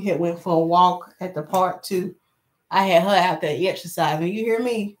mom, we had went for a walk at the park too. I had her out there exercising. You hear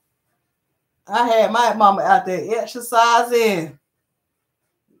me? I had my mama out there exercising.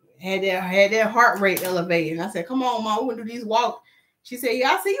 Had that heart rate elevating. I said, "Come on, mom, we're gonna do these walks." She said,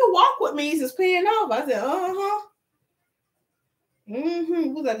 "Yeah, I see you walk with me. It's paying off." I said, "Uh-huh."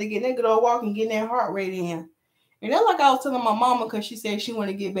 We got to get that good old walk and getting that heart rate in. And that's like I was telling my mama, because she said she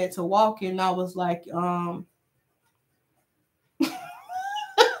wanted to get back to walking. And I was like, I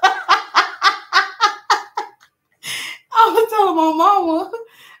was telling my mama,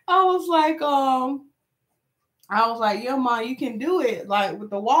 I was like, yeah, ma, you can do it, like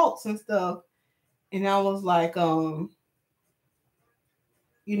with the walks and stuff. And I was like,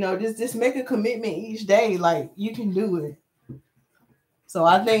 just make a commitment each day, like you can do it. So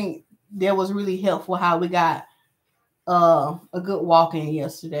I think that was really helpful how we got a good walk in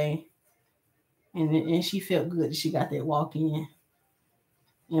yesterday. And she felt good that she got that walk in.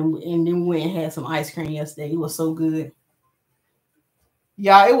 And then we went and had some ice cream yesterday. It was so good.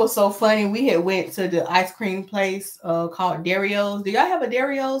 Y'all, it was so funny. We had went to the ice cream place called Dario's. Do y'all have a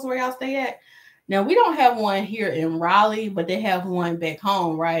Dario's where y'all stay at? Now, we don't have one here in Raleigh, but they have one back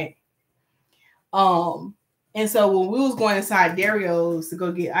home, right? And so when we was going inside Dario's to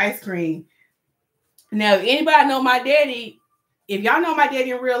go get ice cream, now, if anybody know my daddy, if y'all know my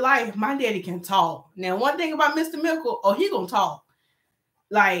daddy in real life, my daddy can talk. Now, one thing about Mr. Mickle, he gonna talk.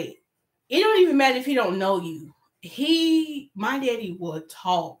 Like, it don't even matter if he don't know you. My daddy will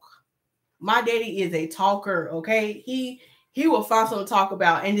talk. My daddy is a talker, okay? He will find something to talk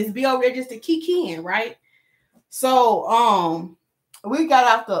about and just be over there just to kick in, right? So, we got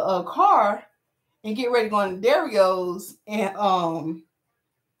out the car and get ready to go on Dario's, and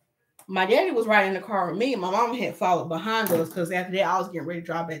my daddy was riding in the car with me, and my mom had followed behind us because after that I was getting ready to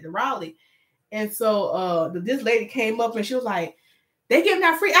drive back to Raleigh. And so this lady came up and she was like, "They giving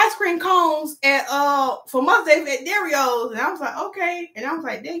out free ice cream cones at for Mother's Day at Dario's." And I was like, "Okay." And I was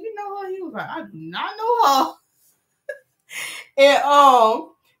like, "Dad, you know her?" He was like, "I do not know her." And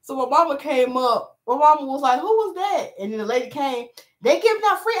so my mama came up. My mama was like, "Who was that?" And then the lady came. "They giving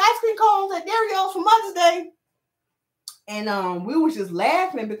out free ice cream cones at Dario's for Mother's Day." And we was just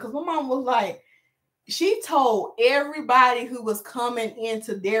laughing because my mom was like, she told everybody who was coming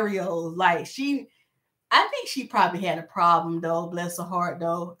into Dario's, like I think she probably had a problem though, bless her heart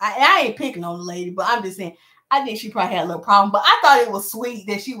though. I ain't picking on the lady, but I'm just saying, I think she probably had a little problem. But I thought it was sweet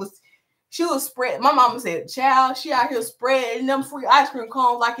that she was spread. My mama said, child, she out here spreading them free ice cream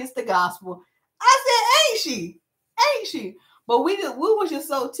cones like it's the gospel. I said, ain't she? Ain't she? But we was just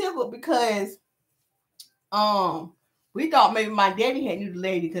so tickled because we thought maybe my daddy had knew the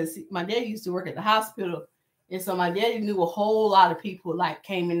lady because my daddy used to work at the hospital. And so my daddy knew a whole lot of people like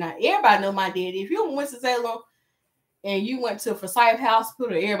came in. Now, everybody know my daddy. If you went to Salem and you went to Forsyth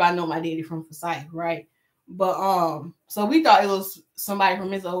Hospital, everybody know my daddy from Forsyth, right? But so we thought it was somebody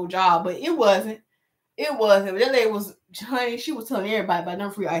from his old job, but it wasn't. It wasn't. That lady was, honey, she was telling everybody about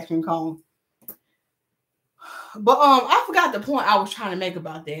them free ice cream cones. But I forgot the point I was trying to make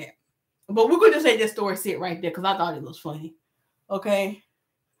about that. But we're going to say this story sit right there because I thought it was funny. Okay?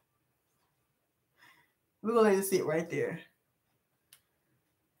 We're going to let it sit right there.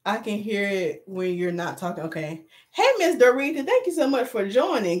 I can hear it when you're not talking. Okay. Hey, Miss Dorita, thank you so much for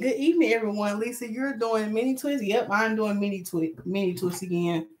joining. Good evening, everyone. Lisa, you're doing mini twists. Yep, I'm doing mini twists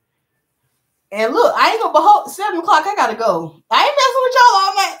again. And look, I ain't gonna behold 7 o'clock. I gotta go. I ain't messing with y'all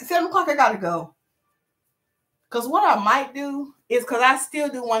all night. 7 o'clock, I gotta go. Cause what I might do is because I still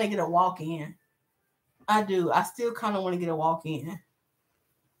do want to get a walk in. I do. I still kind of want to get a walk in.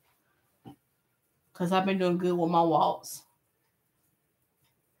 Because I've been doing good with my walks.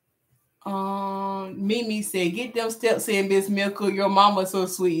 Mimi said, get them steps in, Miss Milka. Your mama's so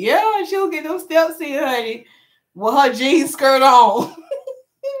sweet. Yeah, she'll get them steps in, honey. With her jeans skirt on.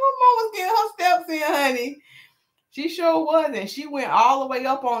 My mama's getting her steps in, honey. She sure wasn't. She went all the way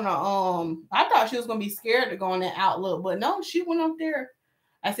up on the I thought she was gonna be scared to go on that outlook, but no, she went up there.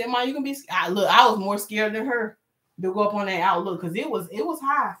 I said, Mom, you gonna be scared? Look, I was more scared than her to go up on that outlook because it was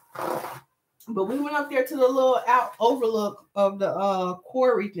high. But we went up there to the little overlook of the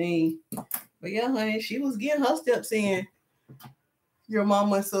quarry thing. But yeah, honey, she was getting her steps in. Your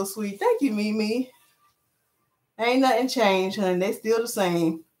mama's so sweet. Thank you, Mimi. Ain't nothing changed, honey. They still the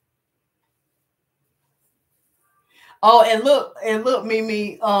same. Oh, and look,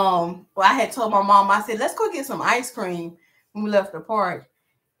 Mimi. Well, I had told my mom, I said, let's go get some ice cream when we left the park.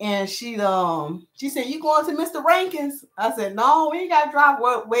 And she said, you going to Mr. Rankin's? I said, no, we ain't got to drive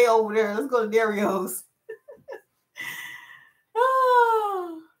way over there. Let's go to Dario's.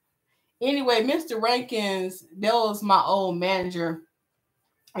 Anyway, Mr. Rankin's, that was my old manager.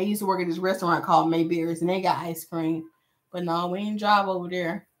 I used to work at this restaurant called Mayberry's, and they got ice cream. But no, we ain't drive over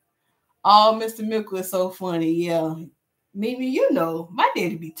there. Oh, Mr. Milk was so funny. Yeah. Mimi, you know, my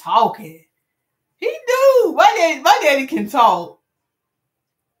daddy be talking. He do. My daddy can talk.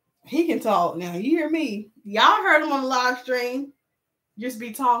 He can talk now. You hear me? Y'all heard him on the live stream. Just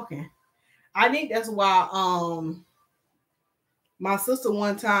be talking. I think that's why my sister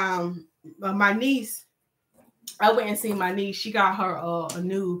one time, my niece, I went and seen my niece. She got her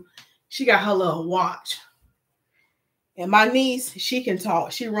she got her little watch. And my niece, she can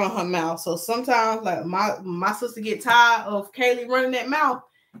talk. She run her mouth. So sometimes, like my sister get tired of Kaylee running that mouth.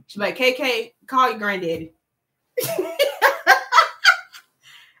 She's like, KK, call your granddaddy.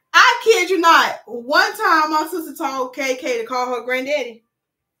 I kid you not. One time, my sister told KK to call her granddaddy.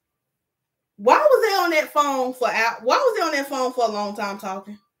 Why was they on that phone for? Why was they on that phone for a long time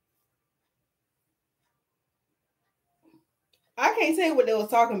talking? I can't tell you what they was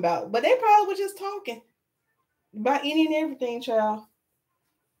talking about, but they probably were just talking about any and everything, child.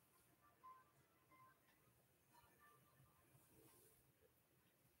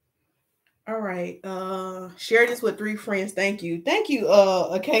 All right. Share this with 3 friends. Thank you. Thank you,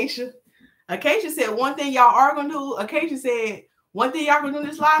 Acacia. Acacia said one thing y'all are gonna do. Acacia said one thing y'all gonna do in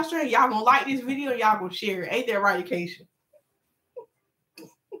this live stream. Y'all gonna like this video. Y'all gonna share it. Ain't that right, Acacia?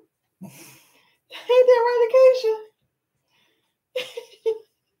 Ain't that right, Acacia?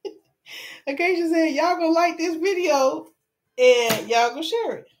 Acacia said y'all gonna like this video and y'all gonna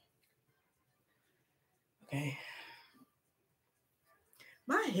share it. Okay.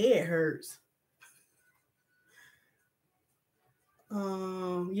 My head hurts.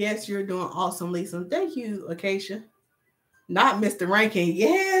 Yes, you're doing awesome, Lisa. Thank you, Acacia. Not Mr. Rankin.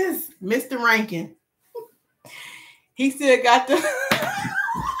 Yes, Mr. Rankin. He still got the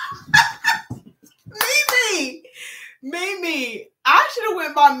Mimi. I should have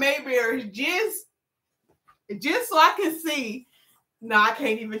went by Mayberry's just so I can see. No, I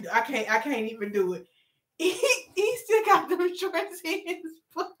can't even do it. He still got them shorts in his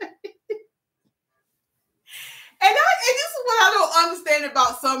foot. And this is what I don't understand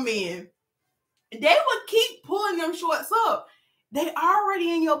about some men. They would keep pulling them shorts up. They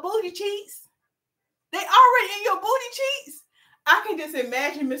already in your booty cheeks. They already in your booty cheeks. I can just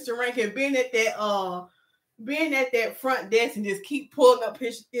imagine Mr. Rankin being at that front desk and just keep pulling up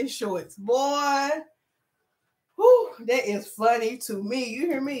his shorts. Boy, whew, that is funny to me. You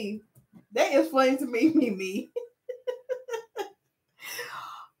hear me? That is funny to me.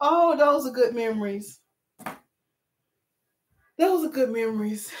 Oh, those are good memories. Those are good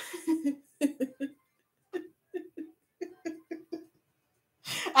memories.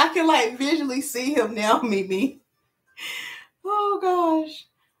 I can like visually see him now, Mimi. Oh gosh.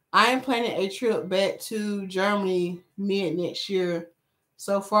 I am planning a trip back to Germany mid next year.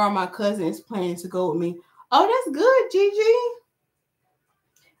 So far, my cousin is planning to go with me. Oh, that's good, Gigi.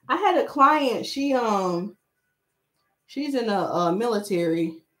 I had a client. She's in a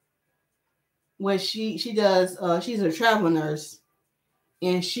military. Where she does. She's a travel nurse,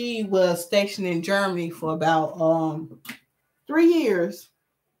 and she was stationed in Germany for about 3 years,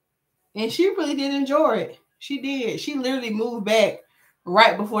 and she really did enjoy it. She did. She literally moved back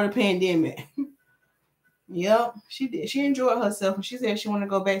right before the pandemic. Yep, she did. She enjoyed herself, and she said she wanted to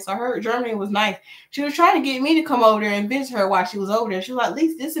go back. So I heard Germany was nice. She was trying to get me to come over there and visit her while she was over there. She was like,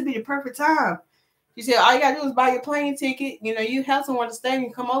 "Lisa, this would be the perfect time." She said, "All you gotta do is buy your plane ticket. You know, you have somewhere to stay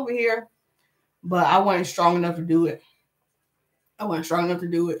and come over here." But I wasn't strong enough to do it.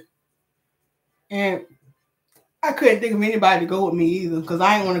 And I couldn't think of anybody to go with me either, because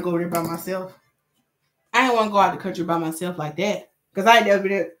I didn't want to go there by myself. I didn't want to go out the country by myself like that, because I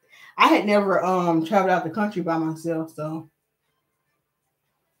had never traveled out the country by myself. So,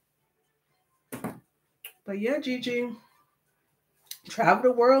 but yeah, Gigi, travel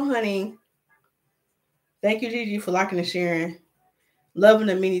the world, honey. Thank you, Gigi, for liking and sharing. Loving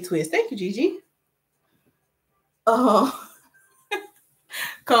the mini twist. Thank you, Gigi.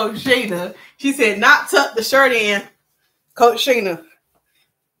 Coach Sheena, she said, "Not tuck the shirt in." Coach Sheena.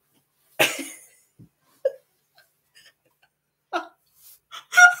 Coach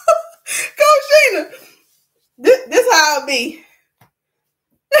Sheena, this how it be.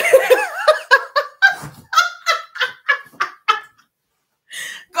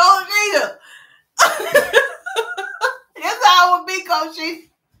 Coach Sheena. That's how it would be, Coach Sheena.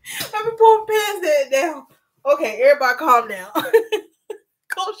 Let me pull the pants down. Okay, everybody calm down.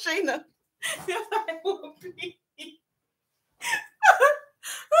 Coach Sheena. That's how it would be.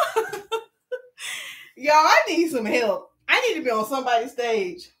 Y'all, I need some help. I need to be on somebody's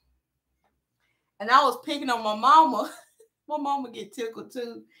stage. And I was picking on my mama. My mama get tickled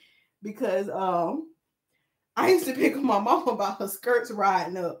too, because I used to pick on my mama about her skirts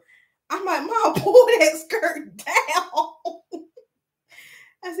riding up. I'm like, "Mom, pull that skirt down."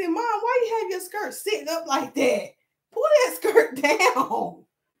 I said, "Mom, why you have your skirt sitting up like that? Pull that skirt down.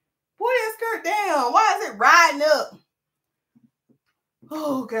 Pull that skirt down. Why is it riding up?"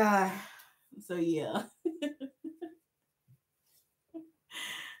 Oh God. So yeah.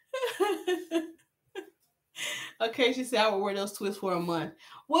 Acacia said, "I will wear those twists for a month."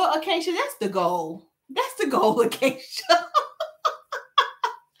 Well, Acacia, that's the goal. That's the goal, Acacia.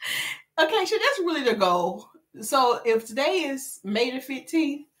 Acacia, that's really the goal. So if today is May the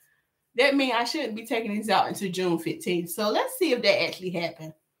 15th, that means I shouldn't be taking these out until June 15th. So let's see if that actually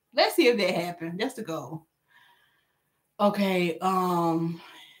happened. Let's see if that happened. That's the goal. Okay.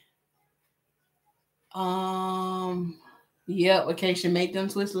 Yep, Acacia, make them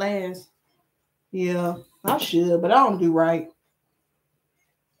twists last. Yeah, I should, but I don't do right.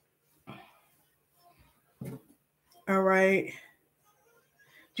 All right.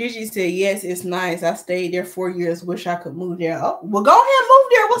 Gigi said, "Yes, it's nice. I stayed there 4 years. Wish I could move there." Oh, well, go ahead and move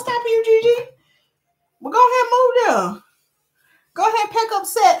there. What's stopping you, Gigi? Well, go ahead and move there. Go ahead and pick up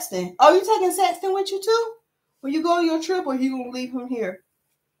Sexton. Oh, you taking Sexton with you too? When you go on your trip, or you gonna leave him here?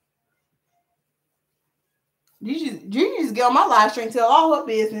 Gigi just get on my live stream and tell all her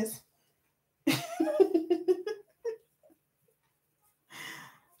business.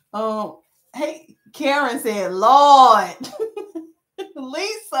 Hey, Karen said, "Lord."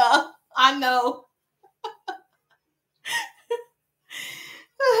 Lisa, I know.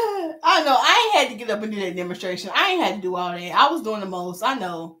 I know. I ain't had to get up and do that demonstration. I ain't had to do all that. I was doing the most. I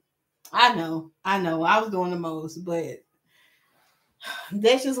know. I was doing the most, but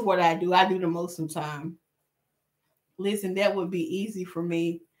that's just what I do. I do the most sometimes. Listen, that would be easy for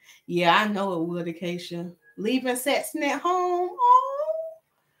me. Yeah, I know it would, Acacia. Leaving Sexton at home. Oh,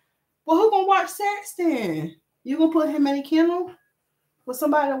 well, who gonna watch Sexton? You gonna put him in a kennel with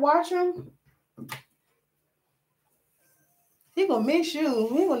somebody to watch him? He gonna miss you.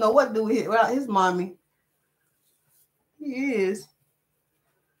 He gonna know what to do without his mommy. He is.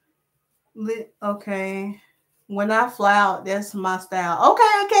 Okay. When I fly out, that's my style.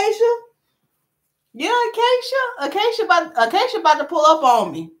 Okay, Acacia. Yeah, Acacia about to pull up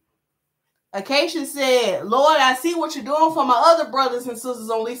on me. Acacia said, Lord, I see what you're doing for my other brothers and sisters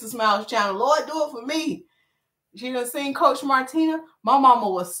on Lisa Smilez channel. Lord, do it for me. She done seen Coach Martina. My mama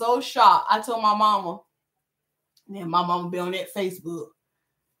was so shocked. I told my mama, and my mama be on that Facebook.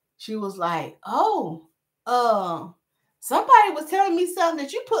 She was like, oh, somebody was telling me something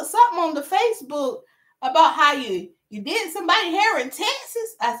that you put something on the Facebook about how you did somebody hair in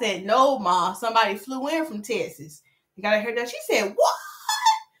Texas. I said, no, Ma, somebody flew in from Texas. You gotta hear that. She said, what?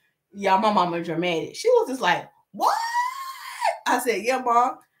 Yeah, my mama dramatic. She was just like, what? I said, yeah,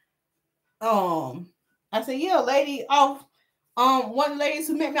 Mom. I said, yeah, lady off one of the ladies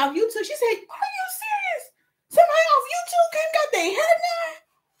who met me off YouTube. She said, are you serious? Somebody off YouTube came got their hair done?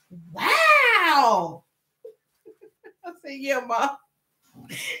 Wow. I said, yeah, Mom.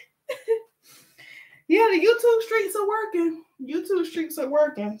 Yeah, the YouTube streets are working. YouTube streets are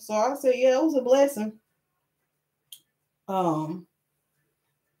working. So I said, yeah, it was a blessing.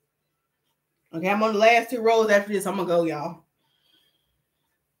 Okay, I'm on the last 2 rows. After this, I'm gonna go, y'all.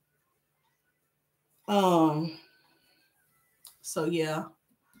 So yeah.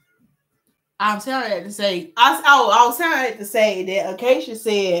 I'm telling that to say, I was telling that to say that Acacia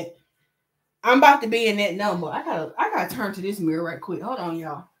said, I'm about to be in that number. I gotta turn to this mirror right quick. Hold on,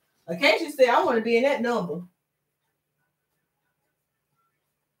 y'all. Acacia said, I want to be in that number.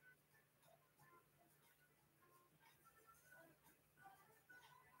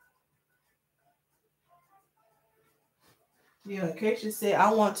 Yeah, Acacia said,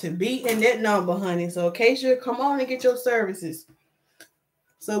 I want to be in that number, honey. So Acacia, come on and get your services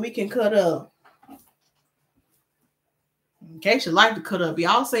so we can cut up. Acacia like to cut up.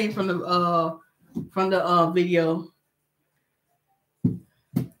 Y'all seen from the video.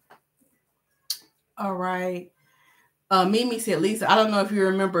 All right. Mimi said, Lisa, I don't know if you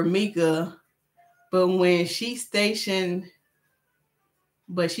remember Mika, but when she's stationed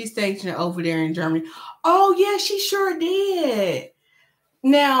over there in Germany. Oh yeah, she sure did.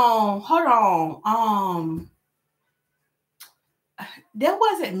 Now, hold on. That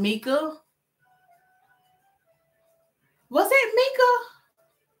wasn't Mika. Was it Mika?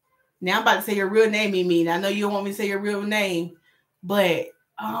 Now I'm about to say your real name, Mimi. I know you don't want me to say your real name, but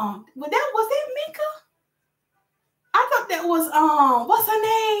was that Mika? I thought that was what's her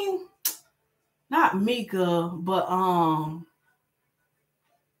name? Not Mika, but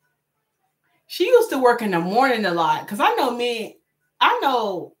she used to work in the morning a lot. Cause I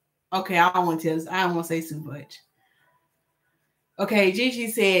know. Okay, I don't want to say too much. Okay,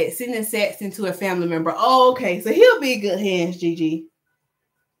 Gigi said sending Saxton to a family member. Oh, okay, so he'll be in good hands, Gigi.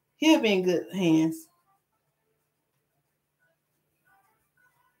 He'll be in good hands.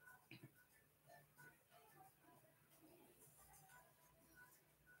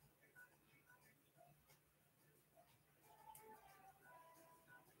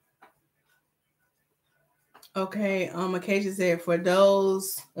 Okay, Acacia said, for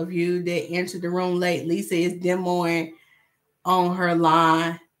those of you that entered the room late, Lisa is demoing on her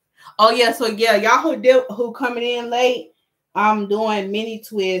line. Oh yeah, so yeah, y'all who coming in late, I'm doing mini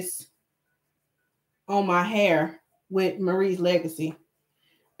twists on my hair with Marie's Legacy.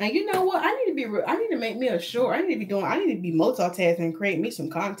 And you know what? I need to make me a short. I need to be multitasking and create me some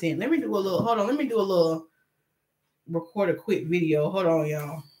content. Let me do a little record a quick video. Hold on,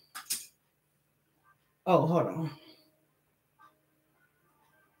 y'all. Oh, hold on.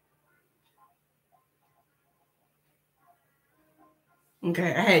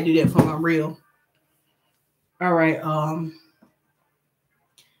 Okay, I had to do that for my reel. All right,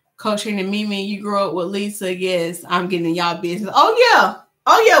 Coaching and Mimi, you grew up with Lisa. Yes, I'm getting y'all business. Oh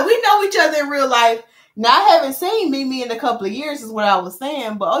yeah, we know each other in real life. Now I haven't seen Mimi in a couple of years, is what I was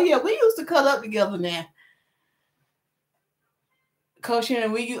saying. But oh yeah, we used to cut up together now. Coaching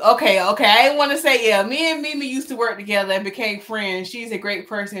and okay. I didn't want to say yeah. Me and Mimi used to work together and became friends. She's a great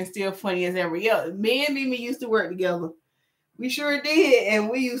person and still funny as ever. Yeah, me and Mimi used to work together. We sure did, and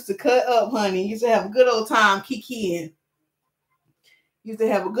we used to cut up, honey. Used to have a good old time kikiing. Used to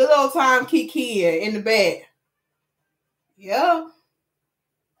have a good old time kikiing in the back. Yeah.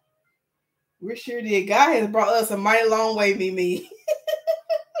 We sure did. God has brought us a mighty long way, Mimi.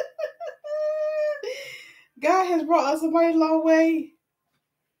 God has brought us a mighty long way.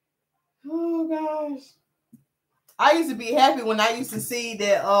 Oh gosh. I used to be happy when I used to see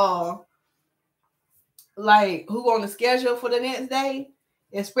that like who on the schedule for the next day.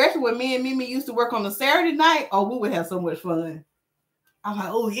 Especially when me and Mimi used to work on a Saturday night. Oh, we would have so much fun. I'm like,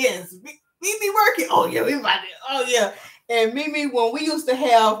 oh yes. Mimi working. Oh yeah, we about to, oh yeah. And Mimi, when we used to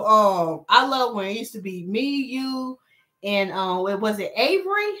have I love when it used to be me, you, and was it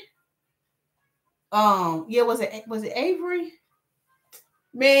Avery? Yeah, was it Avery?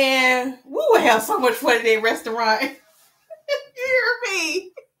 Man, we would have so much fun at that restaurant. You hear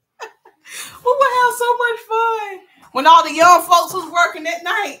me? We would have so much fun. When all the young folks was working that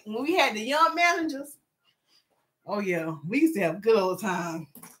night, when we had the young managers. Oh yeah, we used to have a good old time.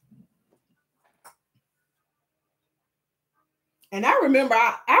 And I remember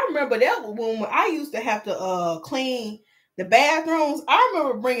that when I used to have to clean the bathrooms. I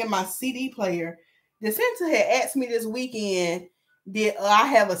remember bringing my CD player. The center had asked me this weekend, did I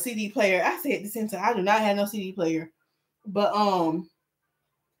have a CD player? I said, the center, I do not have no CD player. But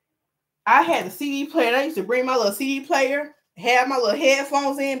I had the CD player. I used to bring my little CD player, have my little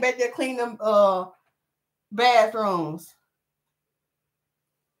headphones in back there, clean them bathrooms.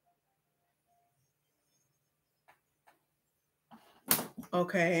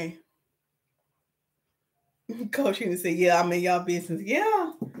 Okay. Coach used to say, yeah, I'm in y'all business.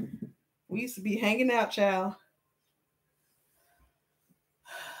 Yeah. We used to be hanging out, child.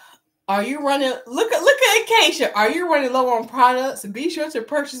 Are you running? Look at Acacia. Are you running low on products? Be sure to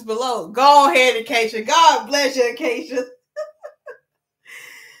purchase below. Go ahead, Acacia. God bless you, Acacia.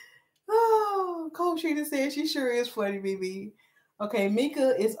 Oh, Coach Sheena said she sure is funny, baby. Okay,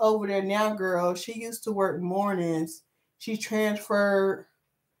 Mika is over there now, girl. She used to work mornings. She transferred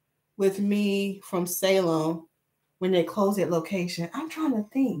with me from Salem when they closed that location. I'm trying to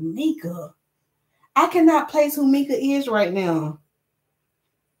think, Mika. I cannot place who Mika is right now.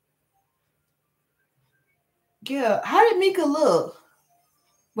 Yeah, how did Mika look?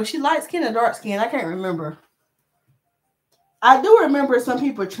 Was she light skin or dark skin? I can't remember. I do remember some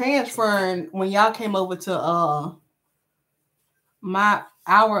people transferring when y'all came over to our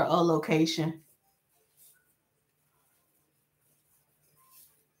location.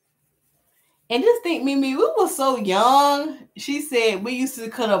 And just think, Mimi, we were so young. She said we used to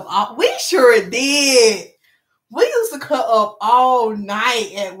cut up all, we sure did. We used to cut up all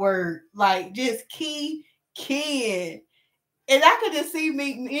night at work, like just keying. And I could just see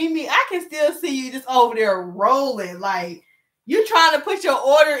me, I can still see you just over there rolling. Like you trying to put your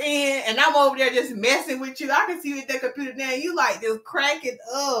order in, and I'm over there just messing with you. I can see you at the computer now. You like just cracking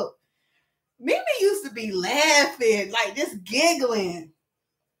up. Mimi used to be laughing, like just giggling.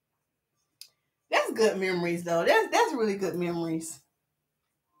 That's good memories, though. That's really good memories.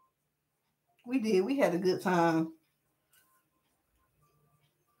 We did. We had a good time.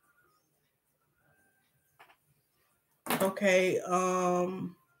 Okay.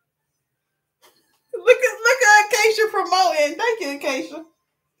 Look at Acacia promoting. Thank you, Acacia.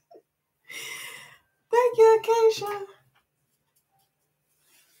 Thank you, Acacia.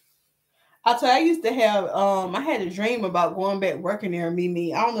 I tell you, I used to have I had a dream about going back working there,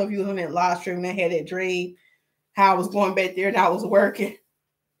 Mimi. I don't know if you was on that live stream and I had that dream how I was going back there and I was working.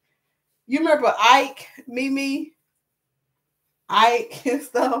 You remember Ike, Mimi? Ike and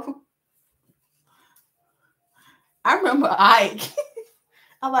stuff. I remember Ike.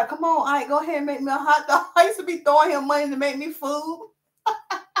 I'm like, come on, Ike, go ahead and make me a hot dog. I used to be throwing him money to make me food.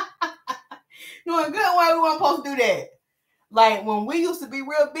 Doing good why we weren't supposed to do that. Like when we used to be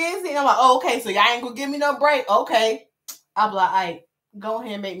real busy, I'm like, oh, okay, so y'all ain't gonna give me no break. Okay. I'm like, Ike, go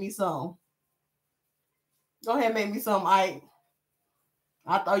ahead and make me some. Go ahead and make me some, Ike.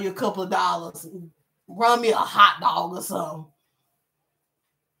 I'll throw you a couple of dollars. Run me a hot dog or something.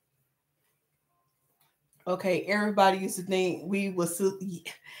 Okay, everybody used to think we was, and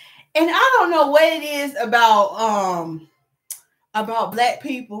I don't know what it is about black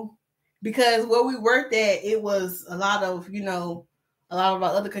people, because where we worked at, it was a lot of a lot of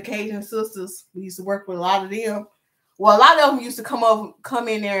our other Caucasian sisters. We used to work with a lot of them. Well, a lot of them used to come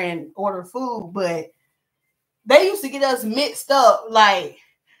in there and order food, but they used to get us mixed up. Like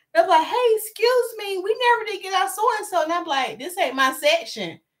they're like, "Hey, excuse me, we never did get our so and so," and I'm like, "This ain't my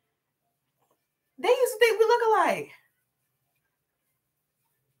section." They used to think we look alike.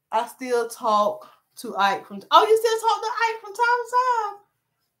 I still talk to Ike from. Oh, you still talk to Ike from time to time?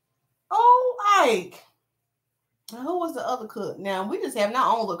 Oh, Ike. Who was the other cook? Now we just having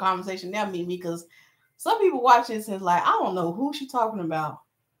our own little conversation now, Mimi, because some people watch this and like, I don't know who she's talking about.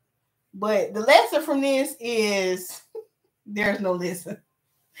 But the lesson from this is there's no lesson.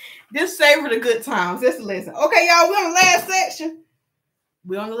 Just savor the good times. That's the lesson. Okay, y'all, we're on the last section.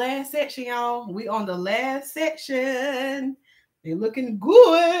 We're on the last section, y'all. We on the last section. They're looking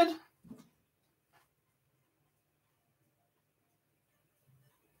good.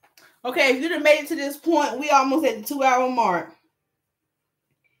 Okay, if you'd have made it to this point, we almost at the 2-hour mark.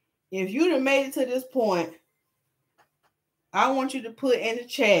 If you'd have made it to this point, I want you to put in the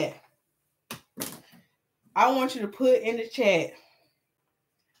chat. I want you to put in the chat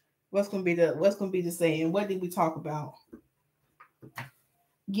what's gonna be the saying. What did we talk about?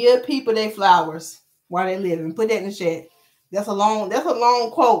 Give people their flowers while they living. Put that in the chat. That's a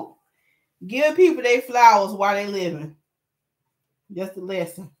long quote. Give people their flowers while they living. That's the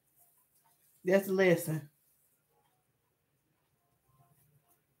lesson. That's the lesson.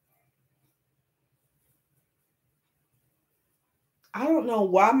 I don't know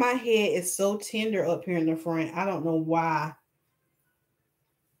why my head is so tender up here in the front. I don't know why.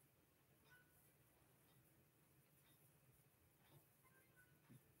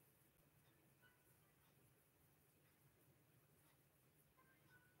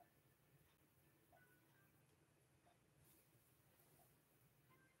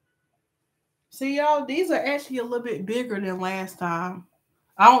 See, y'all, these are actually a little bit bigger than last time.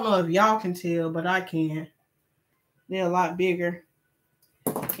 I don't know if y'all can tell, but I can. They're a lot bigger.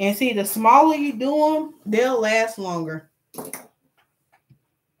 And see, the smaller you do them, they'll last longer.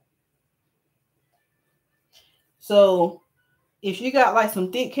 So if you got like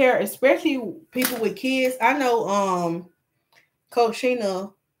some thick hair, especially people with kids, I know Coach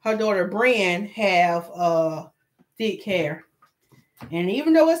Sheena, her daughter Brian, have thick hair. And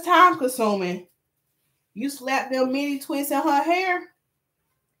even though it's time consuming, you slap them mini twists in her hair,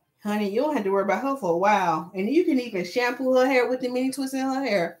 honey, you don't have to worry about her for a while. And you can even shampoo her hair with the mini twists in her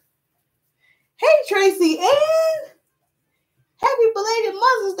hair. Hey, Tracy Ann. Happy belated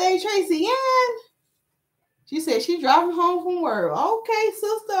Mother's Day, Tracy Ann. She said she's driving home from work. Okay,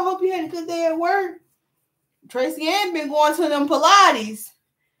 sister. I hope you had a good day at work. Tracy Ann been going to them Pilates.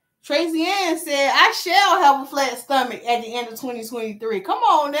 Tracy Ann said, I shall have a flat stomach at the end of 2023. Come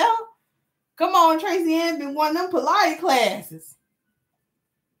on now. Come on, Tracy Ann been one of them Pilates classes.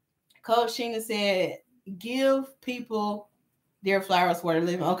 Coach Sheena said, give people their flowers where they're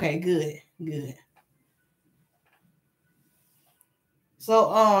living. Okay, good, good.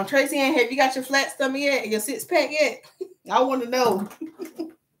 So, Tracy Ann, have you got your flat stomach yet? Your six pack yet? I want to know.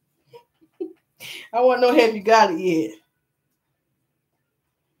 I want to know, have you got it yet?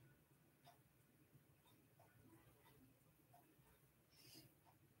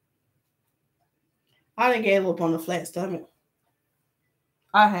 I done gave up on the flat stomach.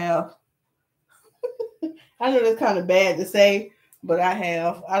 I have. I know that's kind of bad to say, but I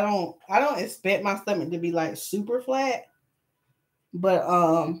have. I don't expect my stomach to be like super flat, but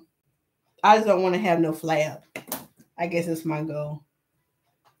I just don't want to have no flab. I guess it's my goal.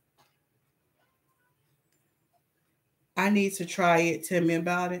 I need to try it. Tell me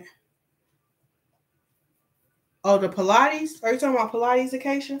about it. Oh, the Pilates? Are you talking about Pilates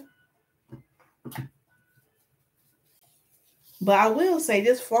occasion? But I will say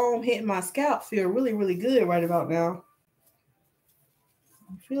this foam hitting my scalp feel really, really good right about now.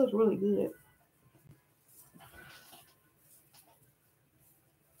 It feels really good.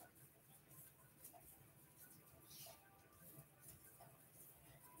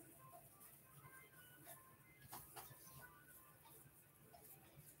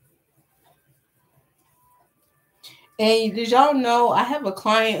 And did y'all know I have a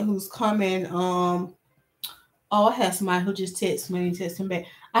client who's coming? Oh, I have somebody who just texted me and texted back.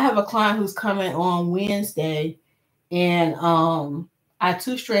 I have a client who's coming on Wednesday, and I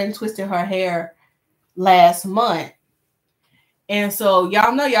two-strand twisted her hair last month. And so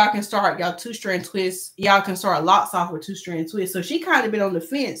y'all know y'all can start y'all two-strand twists. Y'all can start locs off with two-strand twists. So she kind of been on the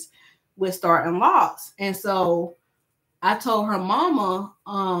fence with starting locs. And so I told her mama,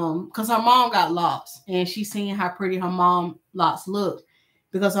 because her mom got locs, and she's seen how pretty her mom locs look,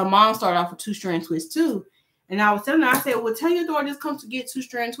 because her mom started off with two-strand twists too. And I was telling her, I said, well, tell your daughter just come to get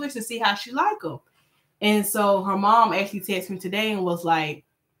two-strand twists and see how she like them. And so her mom actually texted me today and was like,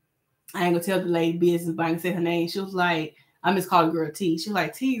 I ain't gonna tell the lady business, but I can say her name. She was like, I just called the girl T. She's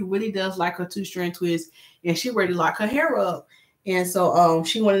like, T really does like her two-strand twist, and she ready to lock her hair up. And so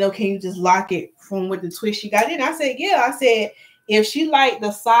she want to know, can you just lock it from with the twist she got in? I said, yeah. I said, if she liked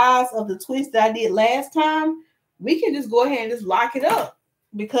the size of the twist that I did last time, we can just go ahead and just lock it up,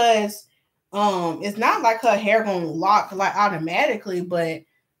 because it's not like her hair gonna lock like automatically, but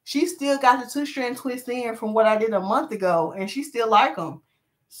she still got the two-strand twist in from what I did a month ago, and she still like them.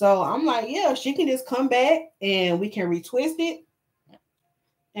 So I'm like, yeah, she can just come back and we can retwist it,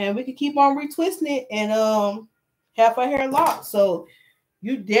 and we can keep on retwisting it and have her hair locked. So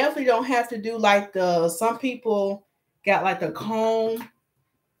you definitely don't have to do like some people got like the comb.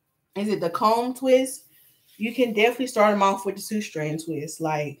 Is it the comb twist? You can definitely start them off with the two-strand twist,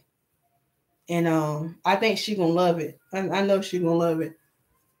 like, and I think she gonna love it. I know she gonna love it.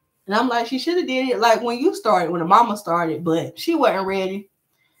 And I'm like, she should have did it like when you started, when the mama started, but she wasn't ready.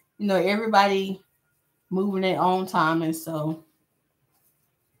 You know, everybody moving their own time. And so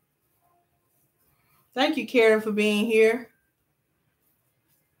thank you, Karen, for being here.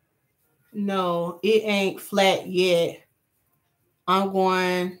 No, it ain't flat yet. I'm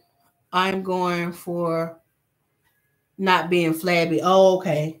going for not being flabby. Oh,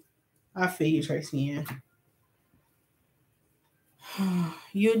 okay. I feel you, Tracy Ann.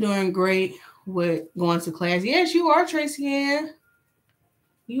 You're doing great with going to class. Yes, you are, Tracy Ann.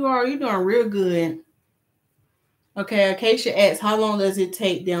 You're doing real good. Okay, Acacia asks, how long does it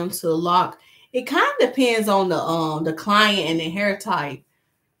take them to lock? It kind of depends on the client and the hair type.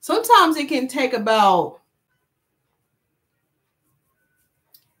 Sometimes it can take about.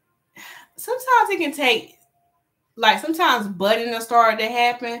 Sometimes it can take, like, sometimes budding will start to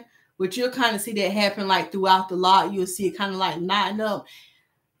happen, but you'll kind of see that happen like throughout the lot. You'll see it kind of like knotting up.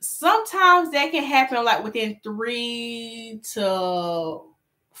 Sometimes that can happen like within 3 to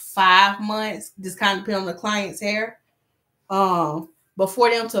 5 months. Just kind of depends on the client's hair. But for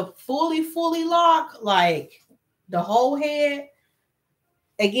them to fully lock, like the whole head,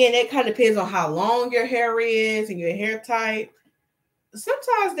 again, that kind of depends on how long your hair is and your hair type.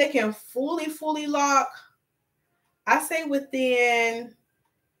 Sometimes they can fully lock, I say within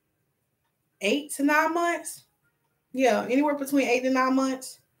 8 to 9 months. Yeah, anywhere between 8 to 9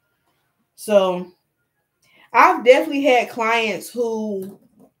 months. So I've definitely had clients who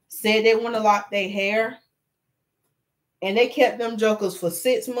said they want to lock their hair, and they kept them jokers for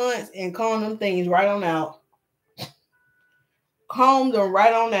 6 months and combed them things right on out. Combed them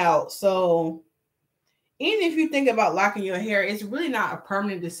right on out. So even if you think about locking your hair, it's really not a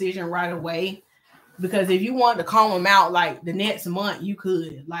permanent decision right away. Because if you want to comb them out like the next month, you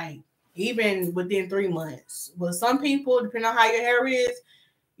could, like even within 3 months. But some people, depending on how your hair is,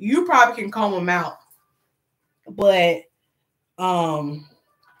 you probably can comb them out. But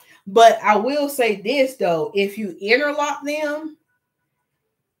I will say this though, if you interlock them,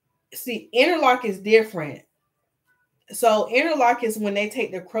 see, interlock is different. So interlock is when they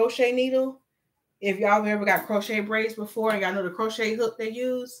take the crochet needle. If y'all have ever got crochet braids before and y'all know the crochet hook they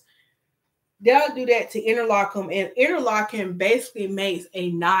use, they'll do that to interlock them. And interlocking basically makes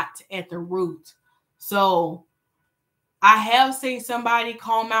a knot at the root. So I have seen somebody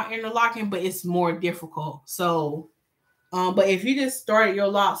comb out interlocking, but it's more difficult. So, but if you just started your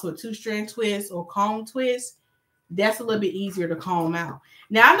locks with 2-strand twists or comb twists, that's a little bit easier to comb out.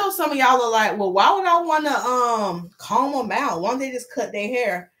 Now I know some of y'all are like, well, why would I want to comb them out? Why don't they just cut their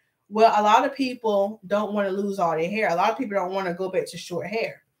hair? Well, a lot of people don't want to lose all their hair. A lot of people don't want to go back to short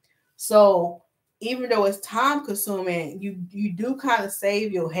hair. So even though it's time consuming, you do kind of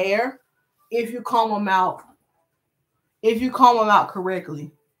save your hair if you comb them out. If you comb them out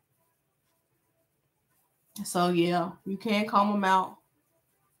correctly. So yeah, you can comb them out.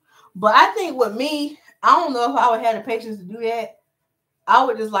 But I think with me, I don't know if I would have the patience to do that. I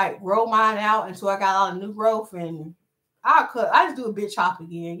would just like roll mine out until I got all the new growth, and I just do a bit chop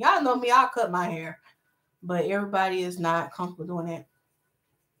again. Y'all know me, I'll cut my hair. But everybody is not comfortable doing that.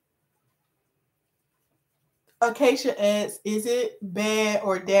 Acacia asks, is it bad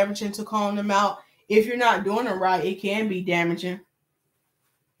or damaging to comb them out? If you're not doing it right, it can be damaging.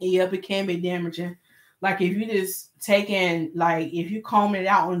 Yep, it can be damaging. Like if you just taking, like if you comb it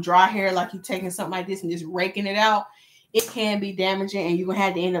out on dry hair, like you're taking something like this and just raking it out, it can be damaging and you're going to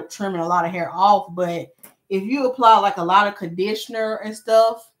have to end up trimming a lot of hair off. But if you apply like a lot of conditioner and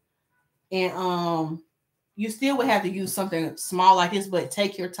stuff, and you still would have to use something small like this, but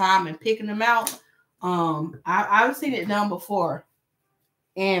take your time and picking them out. I've seen it done before,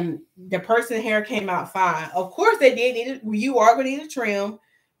 and the person's hair came out fine. Of course, they did need it. You are going to need a trim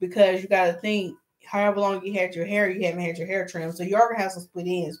because you got to think, however long you had your hair, you haven't had your hair trimmed, so you are going to have some split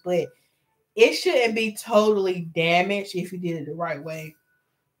ends, but it shouldn't be totally damaged if you did it the right way.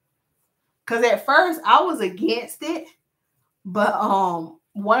 Because at first I was against it, but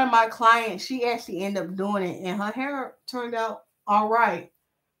one of my clients, she actually ended up doing it, and her hair turned out all right.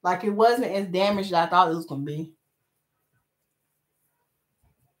 Like it wasn't as damaged as I thought it was going to be.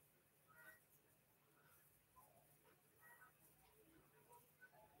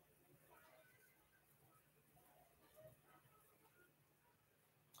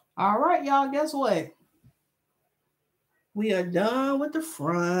 All right, y'all, guess what? We are done with the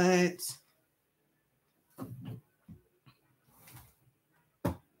front.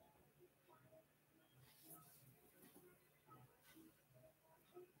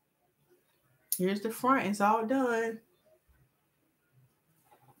 Here's the front. It's all done.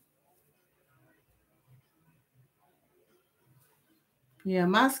 Yeah,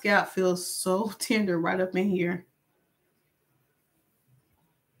 my scalp feels so tender right up in here.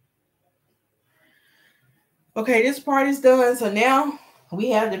 Okay, this part is done. So now we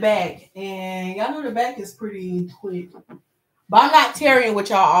have the back. And y'all know the back is pretty quick. But I'm not tarrying with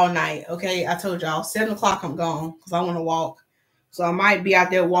y'all all night. Okay, I told y'all 7 o'clock I'm gone because I want to walk. So I might be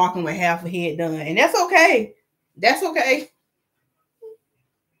out there walking with half a head done. And that's okay. That's okay.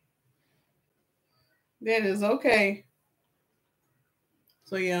 That is okay.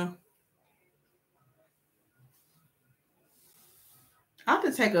 So yeah. I have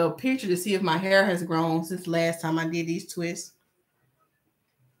to take a picture to see if my hair has grown since the last time I did these twists.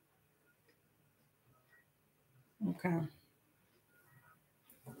 Okay.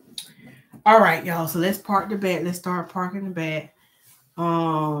 All right, y'all. So let's park the back. Let's start parking the back.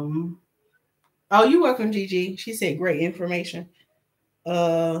 Oh, you're welcome, Gigi. She said great information.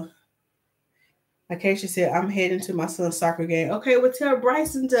 Okay, she said I'm heading to my son's soccer game. Okay, well tell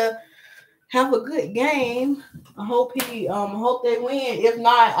Bryson to have a good game. I hope hope they win. If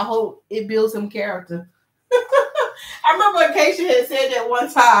not, I hope it builds some character. I remember Acacia had said that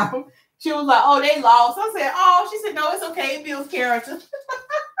one time. She was like, "Oh, they lost." I said, "Oh," she said, "No, it's okay. It builds character."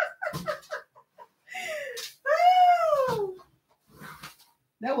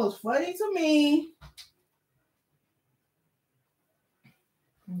 That was funny to me.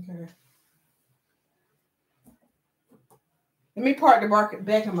 Okay. Let me part the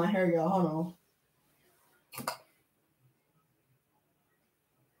back of my hair, y'all. Hold on.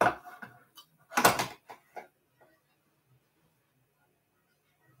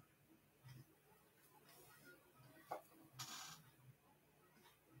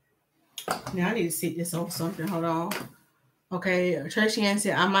 Now I need to sit this over something. Hold on. Okay, Tracy Ann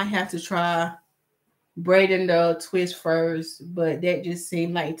said I might have to try braiding the twist first, but that just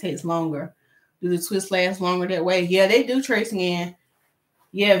seemed like it takes longer. Do the twist last longer that way? Yeah, they do, Tracy Ann.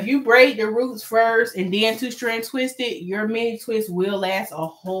 Yeah, if you braid the roots first and then 2-strand twist it, your mini twist will last a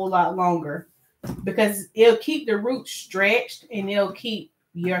whole lot longer because it'll keep the roots stretched and it'll keep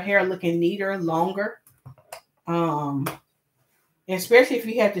your hair looking neater longer. Especially if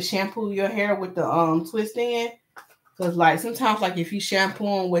you have to shampoo your hair with the twist in, because like sometimes like if you shampoo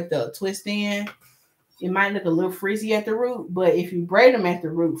them with the twist in, it might look a little frizzy at the root, but if you braid them at the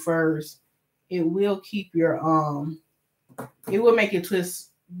root first, it will keep your it will make your twist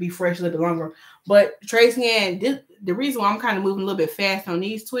be fresh a little bit longer. But Tracy Ann, the reason why I'm kind of moving a little bit fast on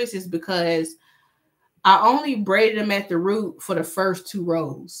these twists is because I only braided them at the root for the first 2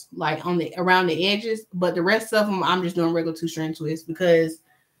 rows, like on the around the edges. But the rest of them, I'm just doing regular 2-strand twists because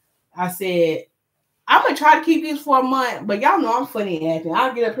I said I'm gonna try to keep these for a month. But y'all know I'm funny acting.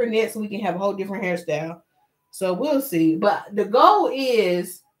 I'll get up here next so we can have a whole different hairstyle. So we'll see. But the goal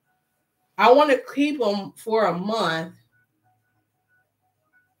is I want to keep them for a month.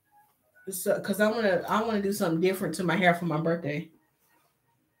 So, because I want to do something different to my hair for my birthday.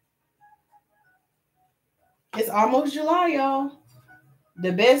 It's almost July, y'all.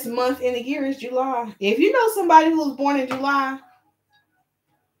 The best month in the year is July. If you know somebody who was born in July,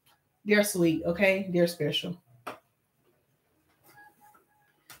 they're sweet, okay? They're special.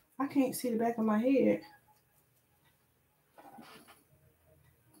 I can't see the back of my head.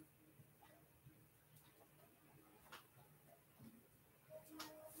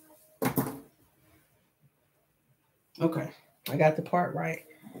 Okay, I got the part right.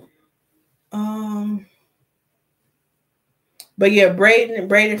 But yeah,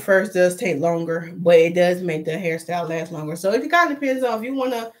 braiding first does take longer, but it does make the hairstyle last longer. So it kind of depends on if you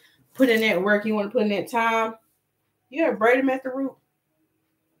want to put in that work, you want to put in that time. Yeah, braid them at the root.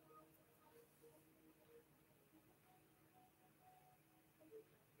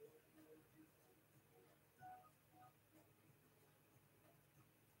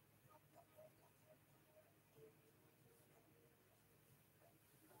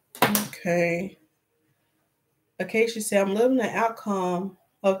 Okay. Acacia said, I'm loving the outcome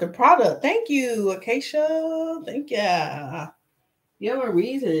of the product. Thank you, Acacia. Thank you. You have a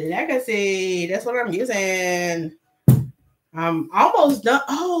reason. Like I said, that's what I'm using. I'm almost done.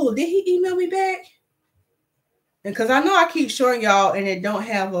 Oh, did he email me back? And because I know I keep showing y'all and it don't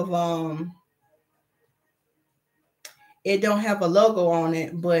have a logo on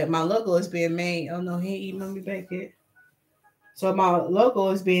it, but my logo is being made. Oh no, he emailed me back yet. So my logo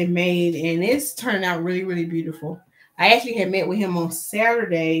is being made and it's turning out really, really beautiful. I actually had met with him on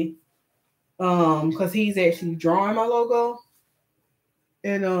Saturday because he's actually drawing my logo.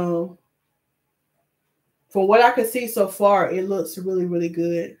 And from what I can see so far, it looks really, really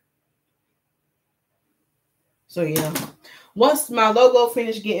good. So yeah. Once my logo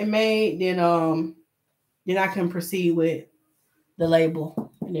finished getting made, then I can proceed with the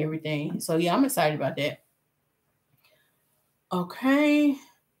label and everything. So yeah, I'm excited about that. Okay.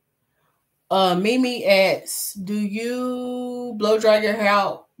 Mimi asks, do you blow dry your hair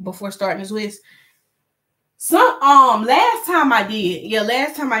out before starting the twist? Last time I did. Yeah,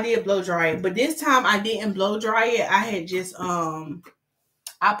 last time I did blow dry it, but this time I didn't blow dry it. I had just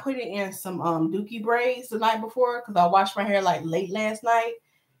I put it in some dookie braids the night before because I washed my hair like late last night.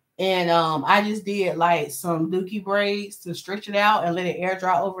 And I just did like some dookie braids to stretch it out and let it air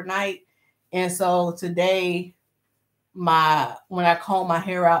dry overnight. And so today, when I combed my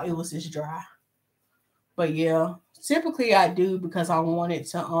hair out, it was just dry. But yeah, typically I do because I want it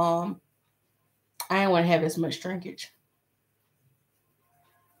to I didn't want to have as much shrinkage.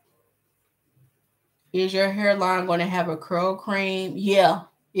 Is your hairline going to have a curl cream? Yeah,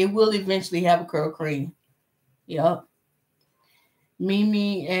 it will eventually have a curl cream. Yep.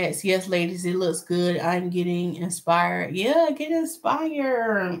 Mimi asks, yes, ladies, it looks good. I'm getting inspired. Yeah, get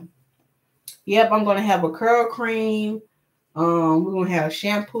inspired. Yep, I'm gonna have a curl cream. We're gonna have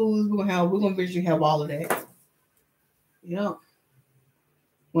shampoos. We're gonna visually have all of that. Yep.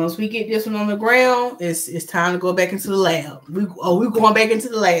 Once we get this one on the ground, it's time to go back into the lab. We're going back into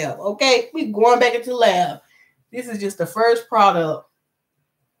the lab. Okay, we're going back into the lab. This is just the first product.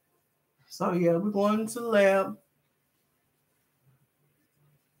 So yeah, we're going into the lab.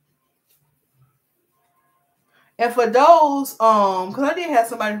 And for those, because I did have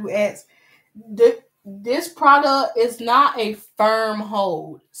somebody who asked, this product is not a firm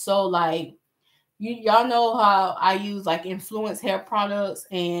hold. So like y'all know how I use like influence hair products,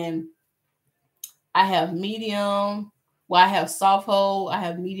 and I have medium. Well, I have soft hold, I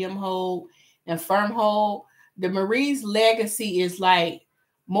have medium hold, and firm hold. The Marie's Legacy is like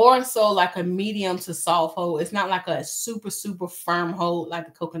more so like a medium to soft hold. It's not like a super, super firm hold like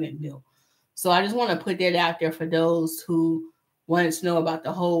the coconut milk. So I just want to put that out there for those who wanted to know about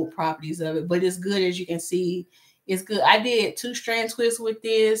the hold properties of it. But it's good, as you can see. It's good. I did 2-strand twists with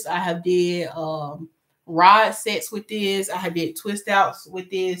this. I have did rod sets with this. I have did twist outs with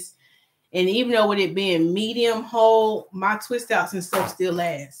this. And even though with it being medium hold, my twist outs and stuff still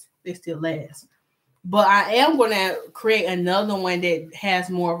last. They still last. But I am going to create another one that has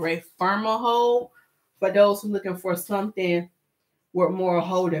more of a firmer hold for those who are looking for something with more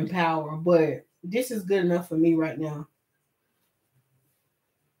holding power. But this is good enough for me right now.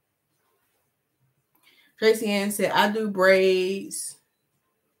 Tracy Ann said, I do braids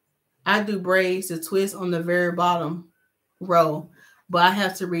to twist on the very bottom row, but I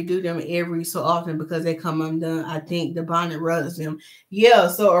have to redo them every so often because they come undone. I think the bonnet rubs them. Yeah,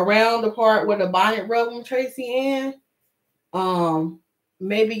 so around the part where the bonnet rub them, Tracy Ann,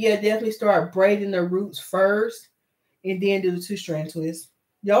 maybe definitely start braiding the roots first and then do the 2-strand twist.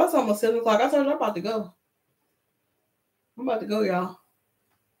 Y'all, it's almost 7 o'clock. I told you I'm about to go. I'm about to go, y'all.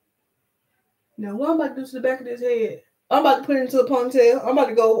 Now, what I'm about to do to the back of this head? I'm about to put it into a ponytail. I'm about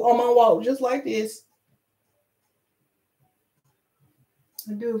to go on my walk just like this.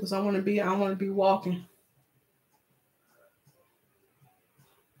 I do, because I want to be walking.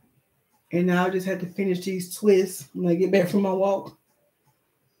 And now I just have to finish these twists when I get back from my walk.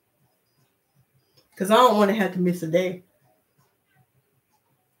 Because I don't want to have to miss a day.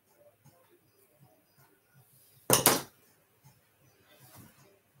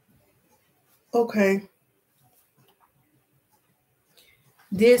 Okay.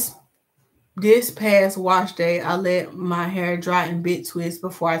 This past wash day, I let my hair dry and bit twist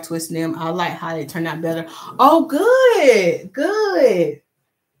before I twist them. I like how they turn out better. Oh, good. Good.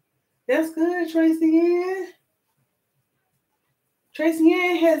 That's good, Tracy Ann. Tracy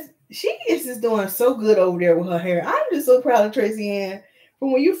Ann she is just doing so good over there with her hair. I'm just so proud of Tracy Ann.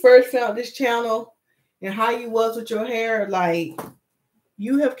 From when you first found this channel and how you was with your hair, like,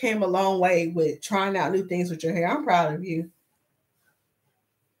 you have came a long way with trying out new things with your hair. I'm proud of you.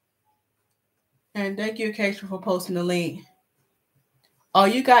 And thank you, Keisha, for posting the link. Oh,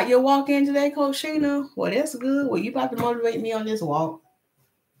 you got your walk in today, Coach Sheena? Well, that's good. Well, you about to motivate me on this walk.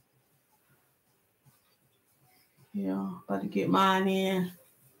 Yeah, about to get mine in.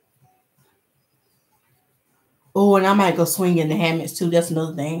 Oh, and I might go swing in the hammocks too. That's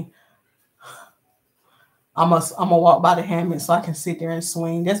another thing. I'm gonna walk by the hammock so I can sit there and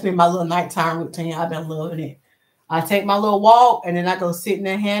swing. That's been my little nighttime routine. I've been loving it. I take my little walk and then I go sit in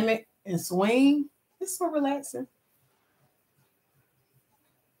the hammock and swing. It's so relaxing.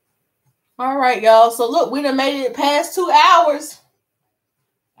 All right, y'all. So look, we done made it past 2 hours.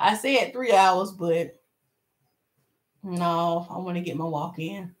 I said 3 hours, but no, I want to get my walk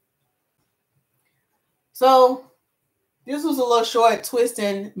in. So this was a little short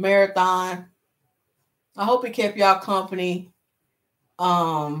twisting marathon. I hope it kept y'all company.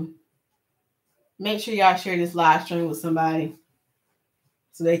 Make sure y'all share this live stream with somebody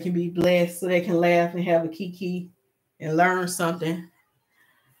so they can be blessed, so they can laugh and have a kiki and learn something.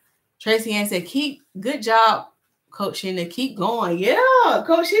 Tracy Ann said, good job, Coach Sheena. Keep going. Yeah,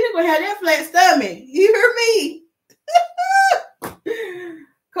 Coach Sheena gonna have that flat stomach. You hear me?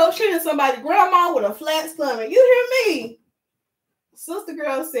 Coach Sheena, somebody grandma with a flat stomach. You hear me? Sister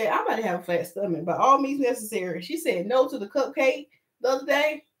girl said, I'm about to have a flat stomach, by all means necessary. She said no to the cupcake the other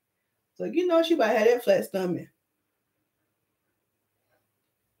day. So you know she about to have that flat stomach.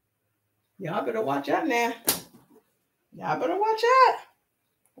 Y'all better watch out now. Y'all better watch out.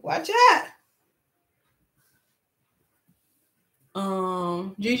 Watch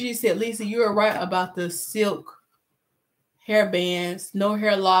out. Gigi said, Lisa, you are right about the silk hair bands. No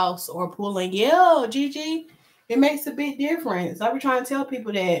hair loss or pulling. Yeah, Gigi. It makes a big difference. I be trying to tell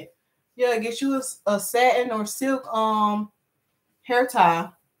people that. Yeah, get you a satin or silk hair tie.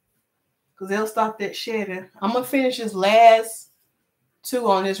 Because they'll stop that shedding. I'm going to finish this last 2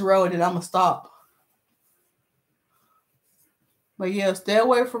 on this road and I'm going to stop. But yeah, stay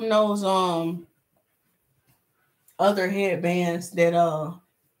away from those other headbands that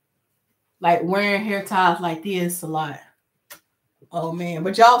like wearing hair ties like this a lot. Oh man,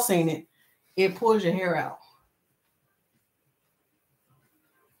 but y'all seen it. It pulls your hair out.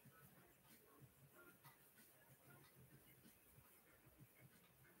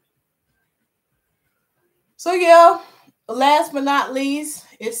 So yeah, last but not least,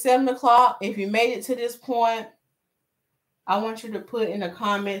 it's 7 o'clock. If you made it to this point, I want you to put in the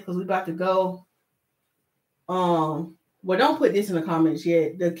comments because we're about to go. Well, don't put this in the comments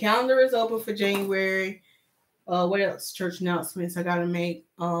yet. The calendar is open for January. What else? Church announcements I gotta make.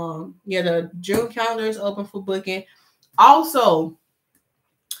 Yeah, the June calendar is open for booking. Also,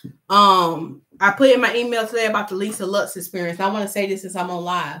 I put in my email today about the Lisa Lux experience. I want to say this since I'm on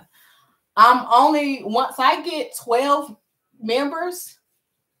live. Once I get 12 members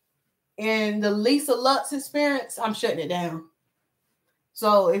in the Lisa Lux experience, I'm shutting it down.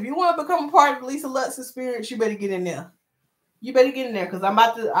 So if you want to become a part of the Lisa Lux experience, you better get in there. You better get in there because I'm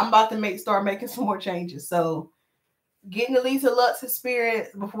about to start making some more changes. So getting the Lisa Lux experience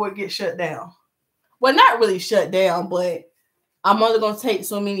before it gets shut down. Well, not really shut down, but I'm only gonna take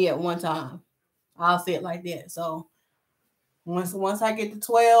so many at one time. I'll say it like that. So once I get to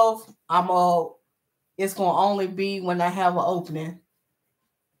 12, it's gonna only be when I have an opening.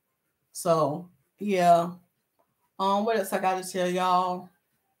 So yeah. What else I gotta tell y'all?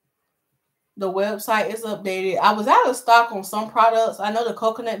 The website is updated. I was out of stock on some products. I know the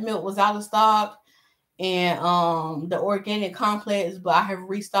coconut milk was out of stock and the organic complex, but I have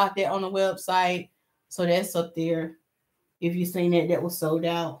restocked that on the website. So that's up there. If you've seen it, that was sold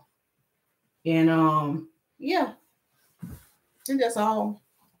out. And yeah. And that's all.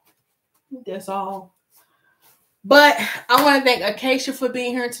 That's all. But I want to thank Acacia for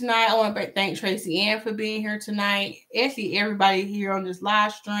being here tonight. I want to thank Tracy Ann for being here tonight. Actually, everybody here on this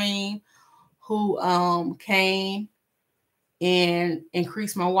live stream who came and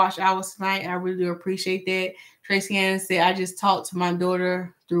increased my watch hours tonight. I really appreciate that. Tracy Ann said, I just talked to my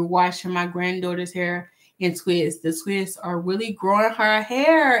daughter through washing my granddaughter's hair in twists. The twists are really growing her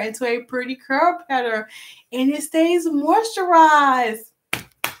hair into a pretty curl pattern and it stays moisturized.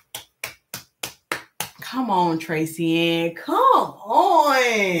 Come on, Tracy Ann. Come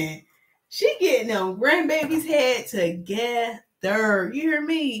on. She getting them grandbaby's head together. You hear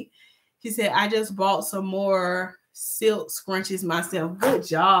me? She said, I just bought some more silk scrunchies myself. Good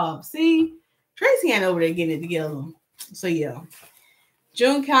job. See? Tracy Ann over there getting it together. So, yeah.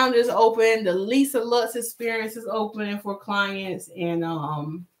 June calendar is open. The Lisa Lux experience is open for clients. And,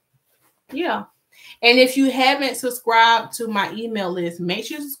 yeah. And if you haven't subscribed to my email list, make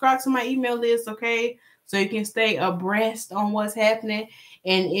sure you subscribe to my email list, okay? So you can stay abreast on what's happening.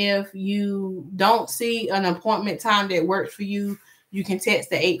 And if you don't see an appointment time that works for you, you can text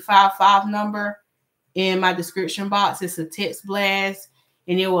the 855 number in my description box. It's a text blast,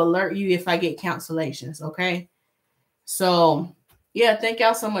 and it will alert you if I get cancellations, okay? So, yeah, thank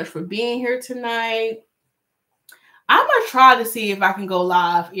y'all so much for being here tonight. I'm going to try to see if I can go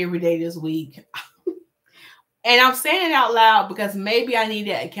live every day this week. And I'm saying it out loud because maybe I need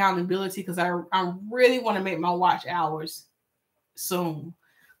that accountability because I really want to make my watch hours soon.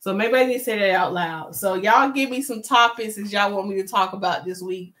 So maybe I need to say that out loud. So y'all give me some topics as y'all want me to talk about this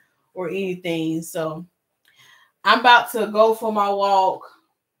week or anything. So I'm about to go for my walk.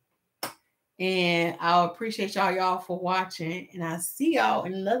 And I appreciate y'all for watching. And I'll see y'all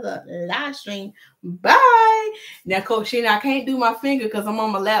in another live stream. Bye. Now, Coach Sheena, I can't do my finger because I'm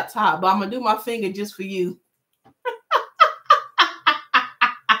on my laptop, but I'm going to do my finger just for you.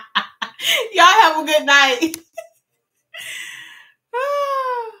 Y'all have a good night.